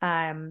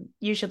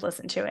you should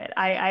listen to it.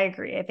 I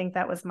agree. I think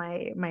that was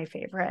my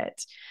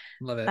favorite.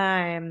 Love it.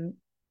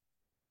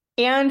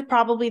 And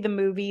probably the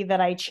movie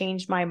that I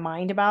changed my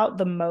mind about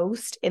the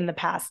most in the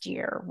past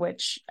year,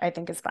 which I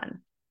think is fun.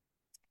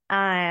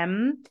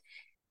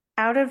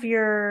 Out of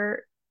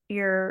your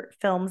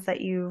films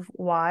that you've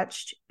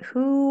watched,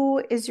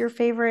 who is your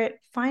favorite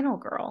final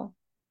girl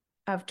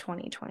of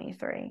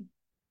 2023?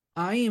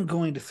 I am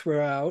going to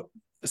throw out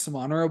some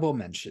honorable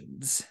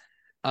mentions.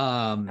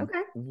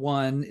 Okay.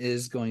 One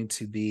is going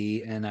to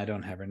be, and I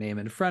don't have her name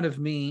in front of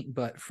me,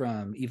 but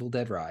from Evil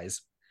Dead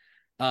Rise.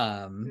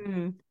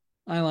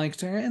 I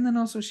liked her, and then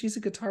also she's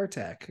a guitar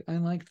tech. I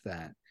liked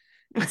that.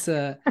 It's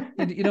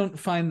you don't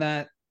find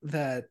that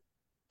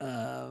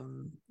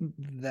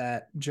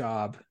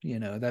job,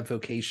 that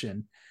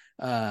vocation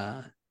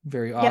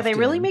very often. Yeah, they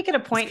really make it a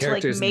point to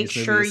like make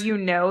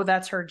sure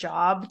that's her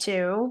job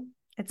too.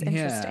 It's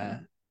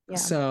interesting. Yeah.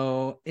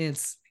 So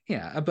it's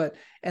but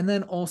and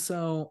then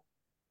also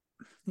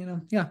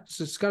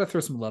just got to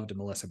throw some love to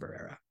Melissa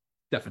Barrera,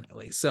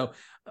 definitely. So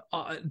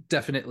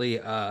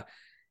definitely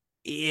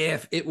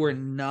if it were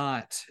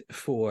not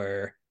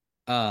for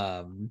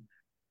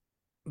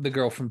the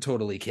girl from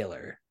Totally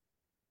Killer.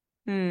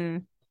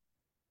 I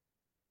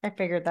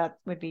figured that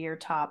would be your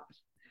top.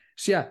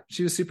 Yeah,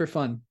 she was super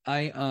fun.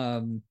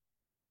 Again,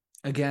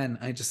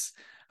 I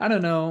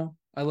don't know.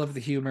 I love the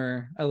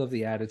humor. I love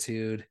the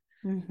attitude.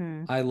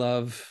 Mm-hmm. I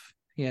love,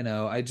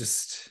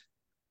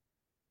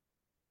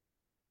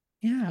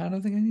 Yeah, I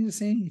don't think I need to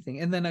say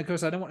anything. And then of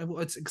course I don't want, well,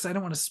 it's because I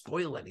don't want to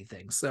spoil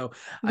anything. So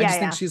I Yeah, just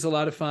think yeah. she's a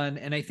lot of fun,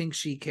 and I think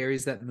she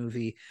carries that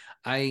movie.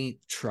 I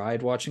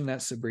tried watching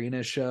that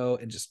Sabrina show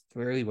and just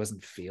really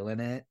wasn't feeling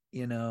it,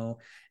 and I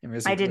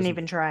really didn't wasn't.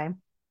 even try.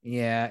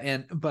 Yeah,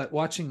 but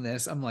watching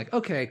this, I'm like,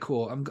 okay,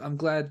 cool. I'm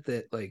glad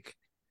that, like,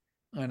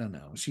 I don't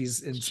know,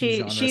 she's in some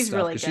genre She's stuff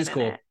really because good she's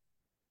in it. cool.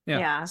 Yeah,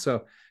 Yeah.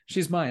 so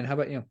she's mine. How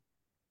about you?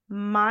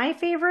 My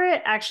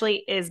favorite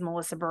actually is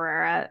Melissa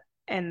Barrera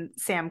and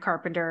Sam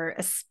Carpenter,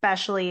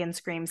 especially in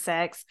Scream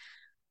 6.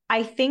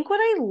 I think what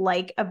I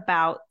like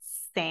about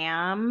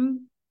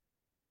Sam,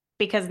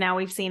 because now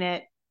we've seen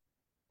it,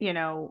 you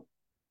know,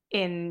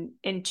 in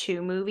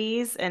two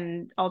movies,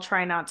 and I'll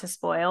try not to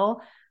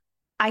spoil.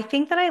 I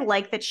think that I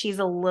like that she's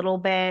a little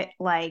bit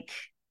like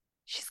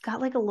she's got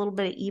like a little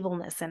bit of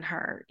evilness in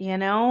her,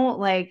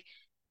 Like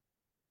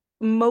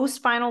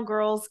most final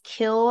girls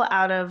kill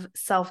out of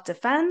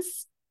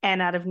self-defense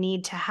and out of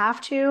need to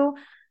have to.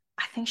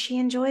 I think she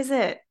enjoys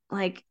it.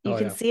 Like you Oh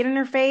can yeah, see it in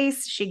her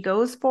face. She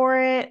goes for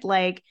it.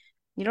 Like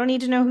you don't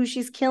need to know who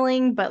she's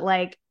killing, but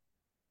like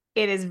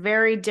it is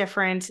very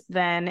different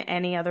than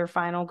any other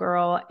final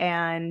girl.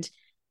 And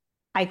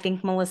I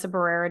think Melissa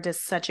Barrera does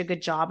such a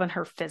good job on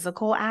her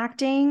physical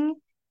acting,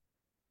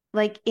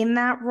 like in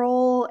that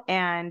role,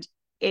 and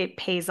it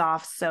pays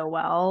off so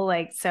well.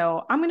 Like,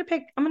 so I'm gonna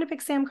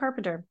pick Sam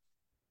Carpenter.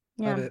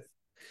 love Yeah, it.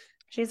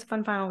 she's a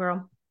fun final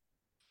girl.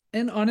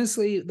 And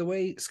honestly, the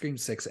way Scream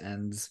 6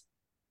 ends,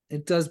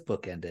 it does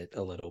bookend it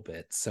a little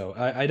bit. So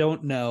I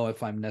don't know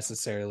if I'm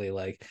necessarily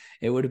like,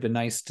 it would have been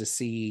nice to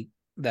see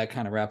that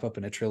kind of wrap up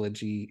in a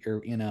trilogy,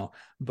 or,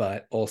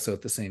 but also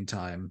at the same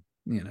time,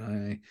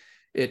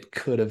 it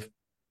could have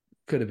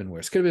been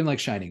worse. Could have been like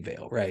Shining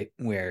Vale, right?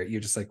 Where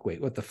you're just like,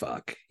 wait, what the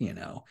fuck?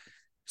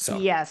 So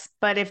Yes,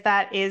 but if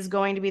that is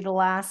going to be the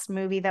last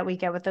movie that we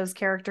get with those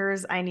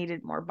characters, I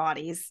needed more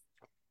bodies.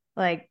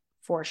 Like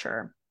for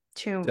sure.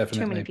 Too many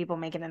definitely. people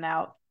making it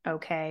out.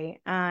 Okay.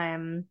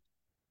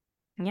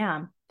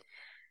 Yeah.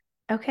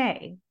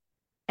 Okay.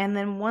 And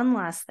then one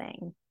last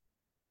thing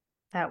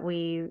that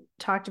we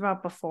talked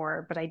about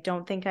before, but I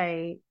don't think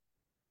I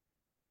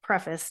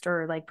prefaced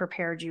or like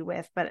prepared you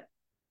with, but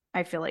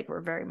I feel like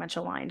we're very much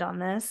aligned on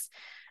this.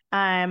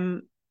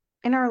 Um,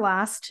 in our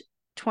last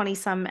 20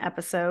 some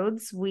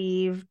episodes,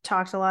 we've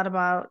talked a lot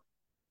about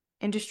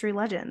industry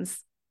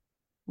legends.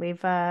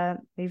 We've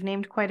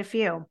named quite a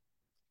few.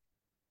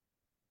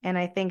 And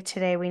I think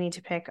today we need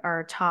to pick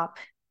our top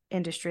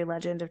industry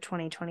legend of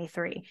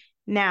 2023.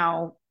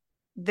 Now,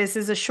 this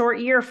is a short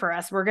year for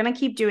us. We're going to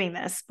keep doing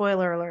this.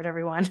 Spoiler alert,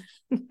 everyone.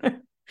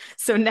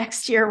 So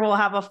next year we'll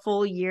have a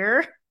full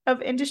year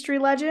of industry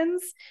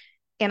legends.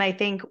 And I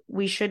think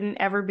we shouldn't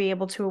ever be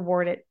able to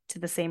award it to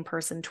the same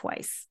person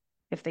twice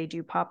if they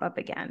do pop up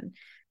again.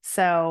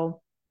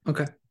 So,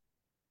 Okay.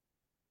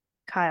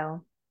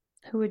 Kyle,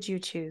 who would you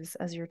choose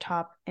as your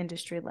top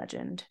industry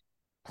legend?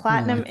 Well,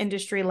 Platinum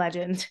industry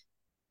legend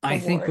I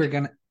think we're award.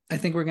 gonna I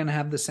think we're gonna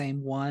have the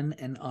same one.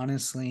 And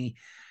honestly,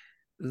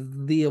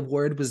 the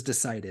award was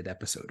decided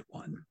episode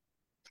 1.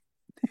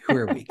 Who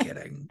are we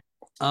kidding?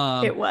 It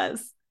Um,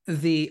 was.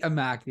 the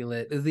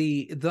immaculate,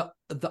 the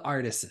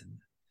artisan,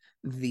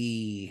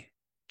 the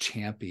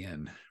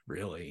champion,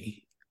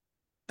 really.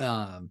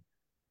 Um,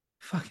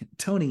 fucking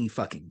Tony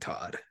fucking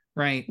Todd,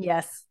 right?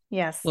 Yes.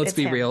 Yes. Let's It's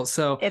be him. real.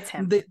 So It's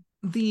him. the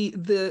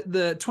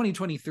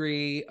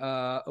 2023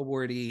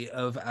 awardee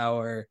of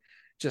our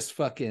just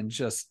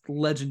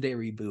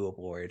legendary Boo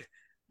Award.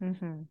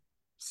 Mm-hmm.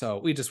 So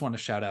we just want to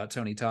shout out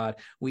Tony Todd.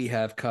 We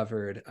have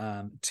covered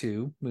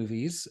 2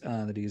 movies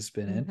that he's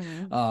been in.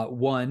 Mm-hmm.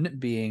 One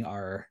being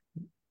our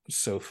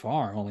so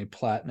far only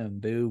platinum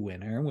Boo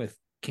winner with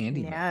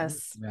Candyman,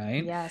 Yes.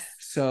 right? Yes.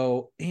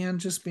 So, and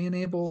just being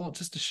able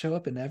just to show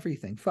up in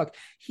everything. Fuck,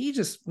 he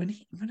just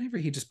whenever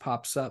he just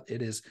pops up,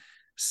 it is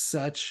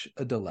such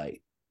a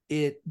delight.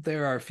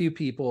 There are a few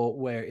people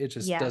where it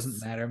just doesn't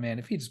Yes. matter, man.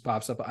 If he just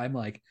pops up, I'm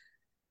like,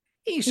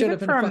 he showed Even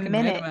up in a for a fucking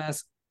random minute,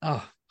 ass.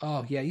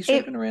 Oh yeah, he showed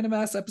up it in a random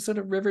ass episode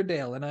of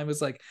Riverdale, and I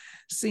was like,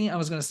 see, I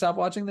was gonna stop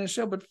watching this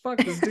show, but fuck,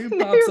 this dude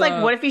pops you're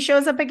like, what up. if he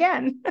shows up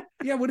again?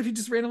 Yeah, what if he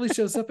just randomly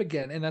shows up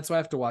again? And that's why I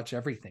have to watch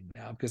everything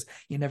now, because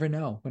you never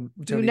know when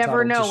You Tony Todd never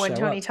will know just when show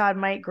Tony up, Todd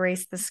might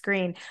grace the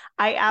screen.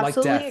 I like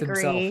absolutely Death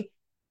himself. agree.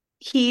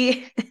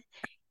 He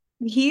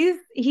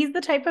he's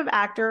the type of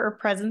actor or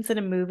presence in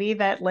a movie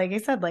that, like I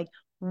said, like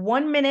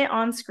 1 minute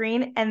on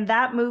screen and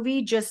that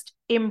movie just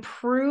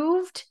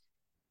improved.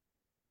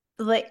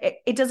 Like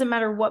it doesn't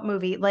matter what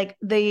movie, like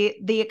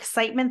the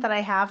excitement that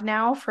I have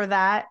now for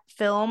that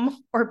film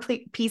or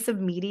piece of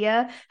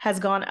media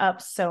has gone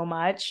up so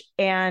much.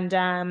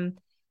 And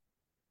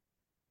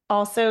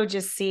also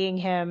just seeing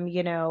him,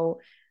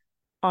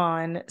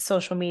 on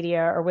social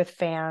media or with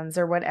fans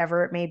or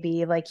whatever it may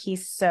be, like he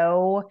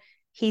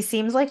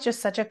seems like just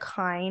such a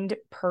kind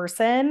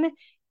person,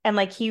 and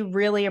like he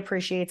really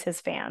appreciates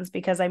his fans,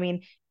 because I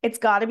mean it's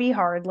got to be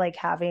hard like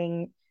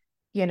having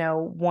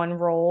one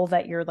role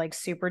that you're like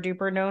super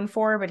duper known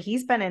for, but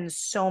he's been in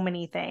so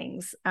many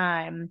things.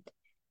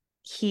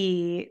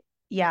 He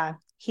yeah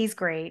He's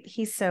great.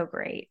 He's so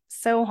great.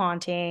 So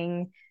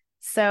haunting,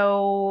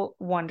 so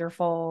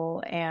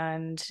wonderful.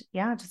 And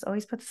yeah, just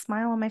always puts a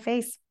smile on my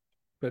face.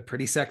 But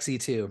pretty sexy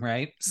too,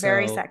 right?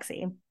 Very So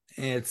sexy.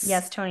 it's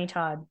Yes, Tony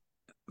Todd.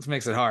 it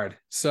makes it hard.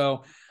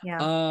 So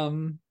Yeah.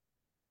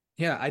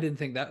 yeah, I didn't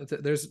think that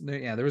there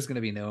was going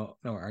to be no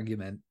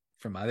argument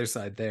from either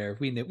side there.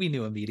 We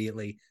knew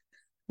immediately.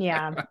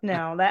 Yeah.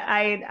 No, that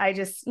I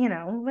just, we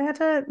had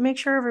to make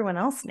sure everyone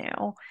else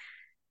knew.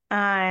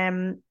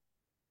 Um,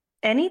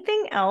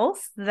 anything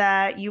else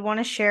that you want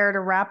to share to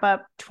wrap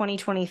up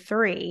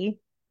 2023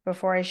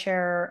 before I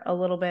share a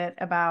little bit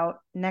about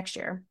next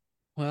year?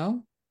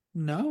 Well,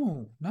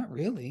 no, not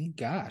really.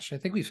 Gosh, I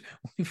think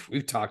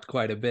we've talked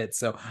quite a bit.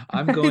 So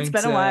I'm It's going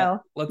been a to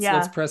while. let's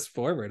Yeah. press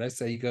forward. I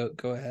say you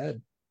go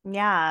ahead.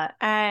 Yeah.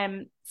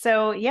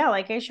 So yeah,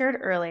 like I shared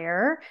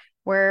earlier,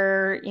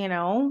 we're,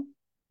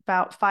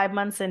 about 5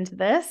 months into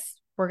this.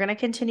 We're going to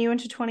continue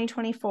into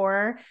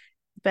 2024.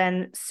 It's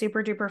been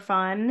super duper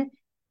fun.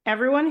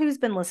 Everyone who's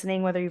been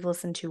listening, whether you've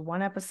listened to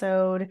one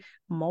episode,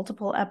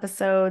 multiple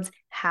episodes,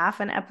 half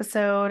an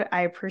episode,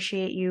 I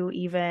appreciate you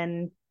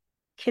even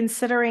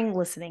considering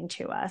listening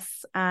to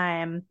us.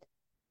 And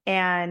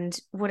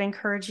would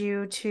encourage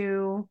you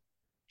to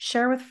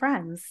share with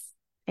friends.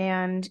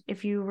 And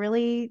if you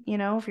really,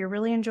 if you're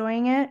really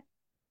enjoying it,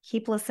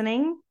 keep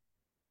listening.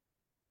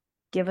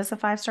 Give us a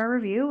 5-star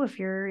review if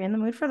you're in the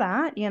mood for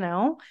that,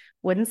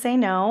 wouldn't say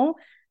no.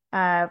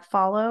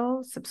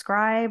 Follow,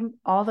 subscribe,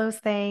 all those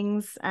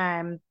things.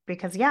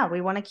 Because yeah,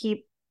 we want to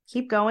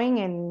keep going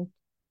and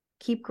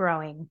keep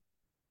growing.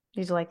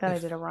 Did you like that? I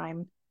did a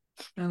rhyme.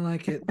 I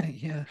like it.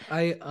 Yeah.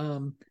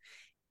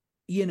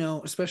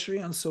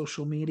 Especially on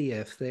social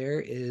media, if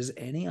there is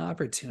any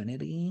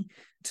opportunity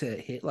to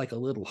hit like a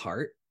little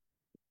heart,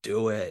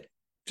 do it.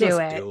 Do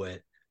Just it. do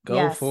it. Go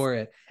Yes. for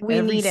it. We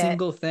Every need it.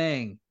 single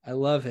thing. I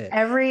love it.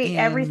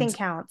 Everything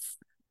counts.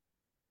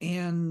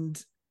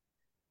 And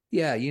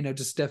yeah,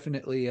 just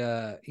definitely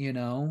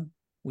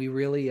we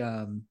really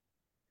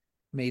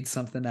made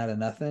something out of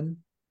nothing.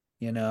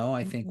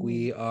 I think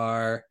we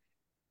are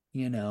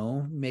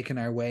making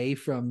our way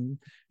from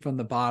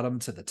the bottom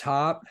to the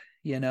top,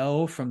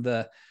 from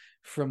the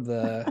from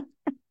the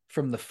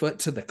from the foot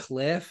to the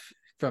cliff,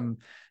 from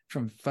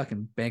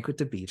fucking banquet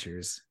to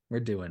beachers. We're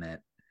doing it.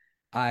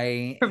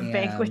 I From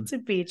banquet am to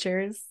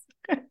beachers.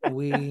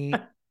 we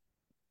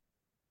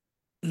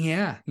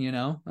yeah,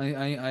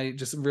 I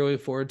just really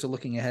look forward to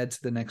looking ahead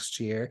to the next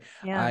year.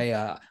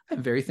 Yeah.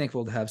 I'm very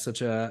thankful to have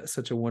such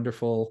a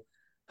wonderful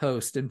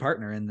host and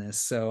partner in this.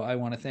 So I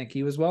want to thank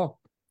you as well.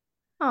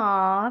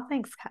 Aw,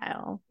 thanks,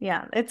 Kyle.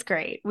 Yeah, it's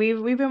great.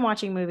 We've been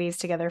watching movies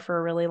together for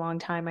a really long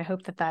time. I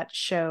hope that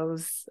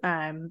shows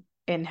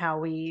in how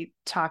we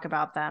talk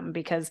about them,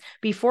 because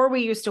before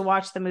we used to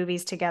watch the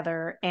movies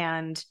together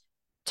and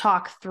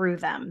talk through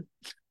them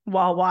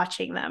while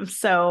watching them.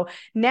 So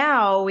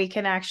now we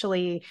can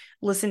actually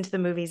listen to the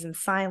movies in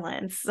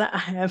silence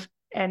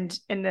and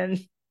then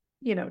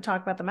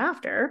talk about them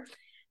after.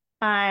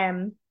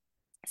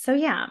 So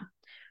yeah,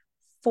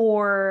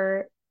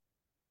 for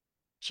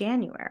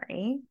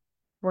January,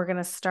 we're going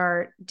to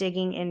start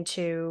digging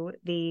into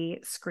the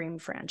Scream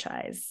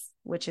franchise,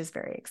 which is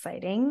very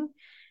exciting.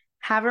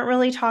 Haven't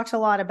really talked a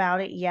lot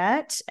about it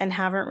yet and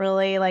haven't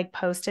really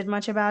posted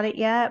much about it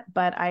yet,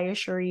 but I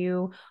assure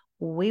you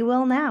we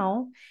will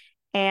now.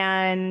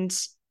 And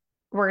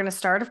we're going to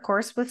start, of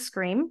course, with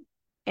Scream.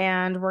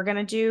 And we're going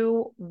to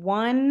do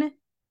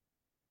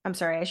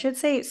I should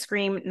say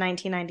Scream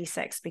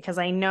 1996, because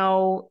I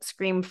know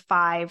Scream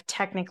 5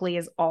 technically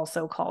is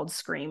also called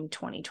Scream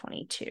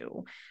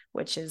 2022,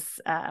 which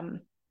is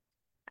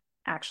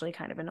actually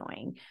kind of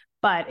annoying,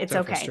 but it's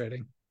so okay.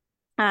 Frustrating.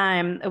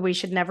 We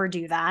should never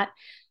do that.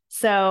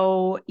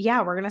 So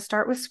yeah, we're going to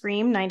start with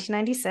Scream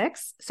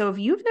 1996. So if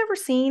you've never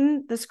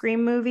seen the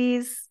Scream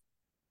movies,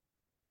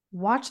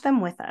 watch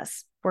them with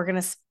us. We're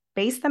going to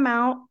space them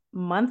out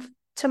month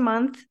to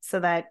month so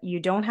that you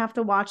don't have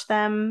to watch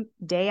them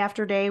day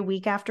after day,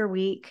 week after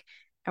week.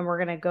 And we're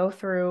going to go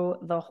through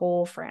the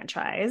whole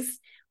franchise,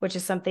 which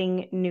is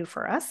something new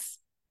for us.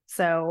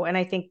 So, and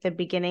I think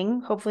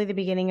hopefully the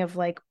beginning of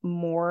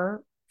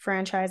more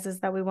franchises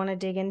that we want to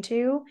dig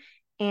into.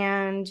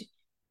 And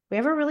we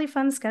have a really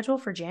fun schedule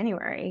for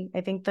January.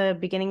 I think the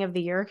beginning of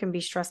the year can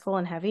be stressful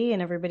and heavy,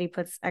 and everybody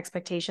puts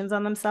expectations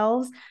on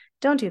themselves.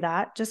 Don't do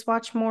that. Just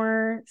watch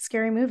more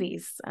scary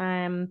movies.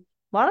 A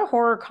lot of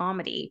horror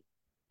comedy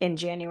in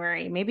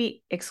January,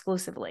 maybe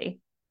exclusively.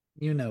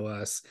 You know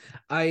us.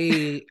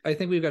 I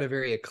think we've got a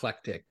very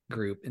eclectic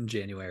group in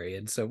January,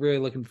 and so really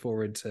looking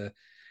forward to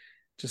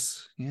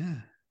just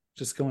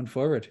going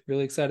forward.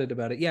 Really excited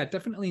about it. Yeah,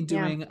 definitely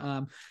doing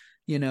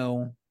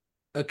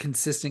a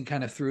consistent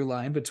kind of through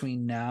line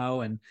between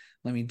now and,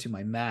 let me do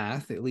my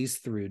math, at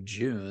least through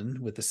June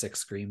with the 6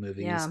 Scream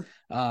movies. Yeah.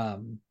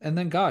 And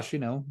then gosh,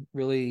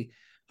 really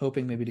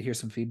hoping maybe to hear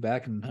some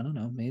feedback, and I don't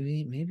know,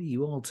 maybe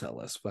you all tell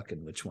us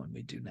fucking which one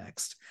we do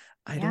next.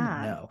 I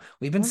don't know.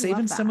 We've been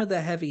saving some of the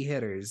heavy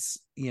hitters,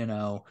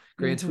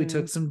 granted we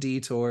took some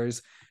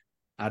detours,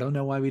 I don't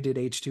know why we did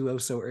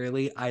H2O so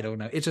early. I don't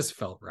know. It just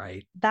felt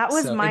right. That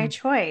was So, my and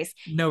choice.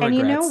 no And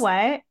you know regrets.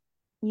 what?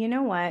 You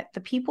know what?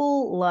 The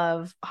people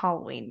love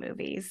Halloween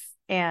movies,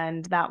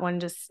 and that one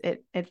just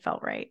it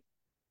felt right.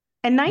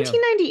 And Yeah.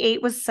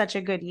 1998 was such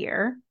a good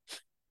year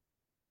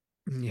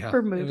Yeah. for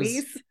It was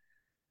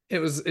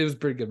movies. a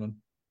pretty good one.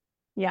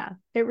 Yeah,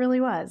 it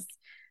really was.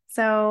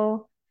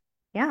 So,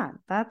 yeah,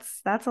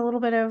 that's a little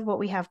bit of what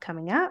we have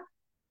coming up.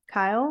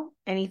 Kyle,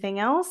 anything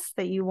else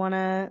that you want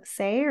to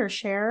say or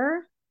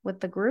share with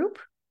the group?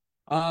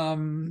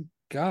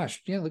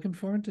 Gosh, yeah, looking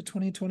forward to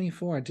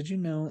 2024. Did you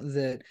know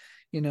that,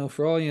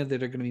 for all you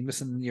that are going to be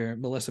missing your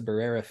Melissa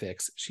Barrera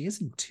fix, she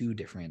is in two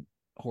different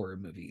horror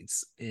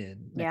movies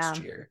in next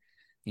Yeah. year.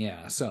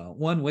 Yeah, so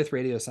one with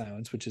Radio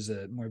Silence, which is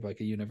a more of like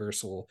a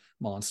Universal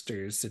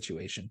Monsters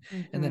situation,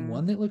 and then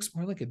one Mm-hmm. that looks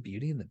more like a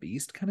Beauty and the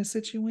Beast kind of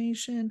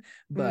situation.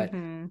 But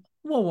Mm-hmm.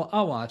 well,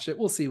 I'll watch it.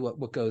 We'll see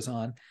what goes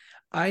on.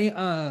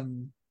 I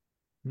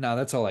No,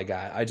 that's all I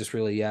got. I just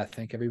really, yeah,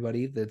 thank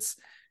everybody that's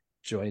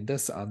joined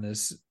us on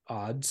this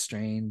odd,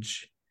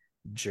 strange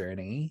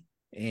journey.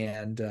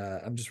 And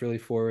I'm just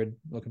really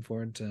looking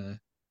forward to,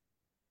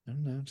 I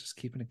don't know, just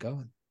keeping it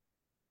going.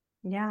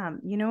 Yeah.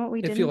 You know what we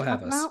If didn't you'll talk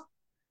have us. about?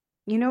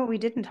 You know what we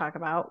didn't talk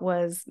about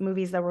was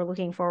movies that we're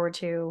looking forward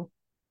to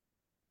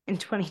in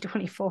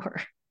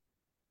 2024.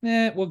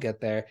 We'll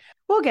get there.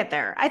 We'll get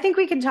there. I think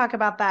we can talk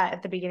about that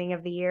at the beginning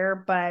of the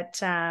year, but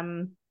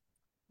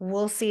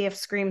we'll see if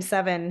Scream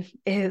 7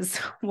 is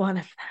one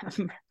of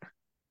them.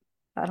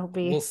 That'll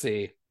We'll be,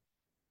 see.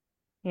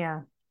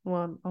 yeah.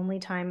 Well, only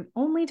time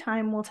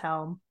will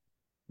tell.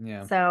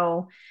 Yeah.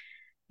 So,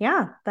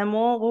 yeah, then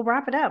we'll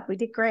wrap it up. We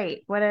did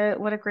great. What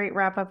a great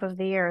wrap up of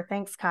the year.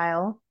 Thanks,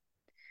 Kyle.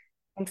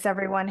 Thanks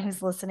everyone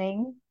who's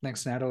listening.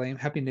 Thanks, Natalie.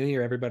 Happy New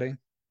Year, everybody.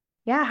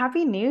 Yeah,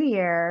 happy New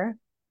Year.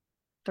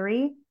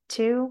 3,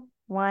 2,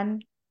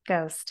 1,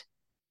 ghost.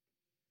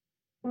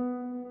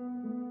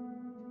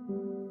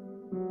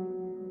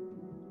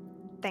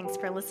 Thanks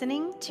for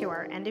listening to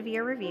our end of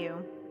year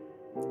review.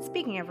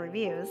 Speaking of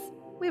reviews,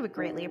 we would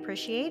greatly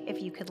appreciate if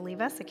you could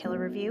leave us a killer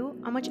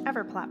review on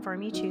whichever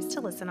platform you choose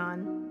to listen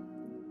on.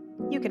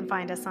 You can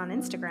find us on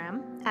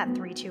Instagram at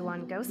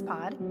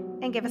 321GhostPod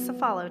and give us a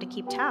follow to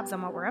keep tabs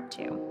on what we're up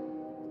to.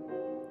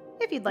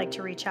 If you'd like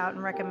to reach out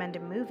and recommend a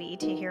movie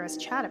to hear us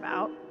chat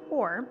about,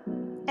 or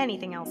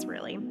anything else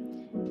really,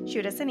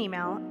 shoot us an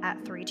email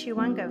at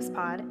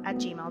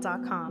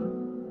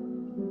 321ghostpod@gmail.com.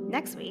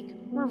 Next week,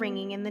 we're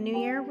ringing in the new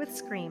year with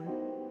Scream.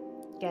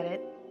 Get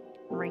it?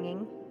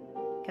 Ringing?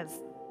 Because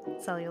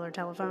cellular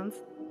telephones?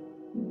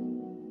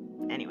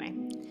 Anyway,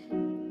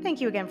 thank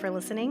you again for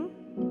listening.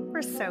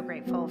 We're so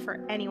grateful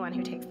for anyone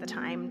who takes the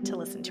time to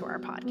listen to our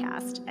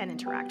podcast and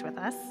interact with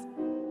us.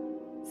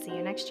 See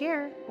you next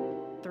year.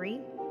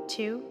 3,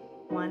 2,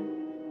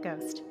 1,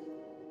 ghost.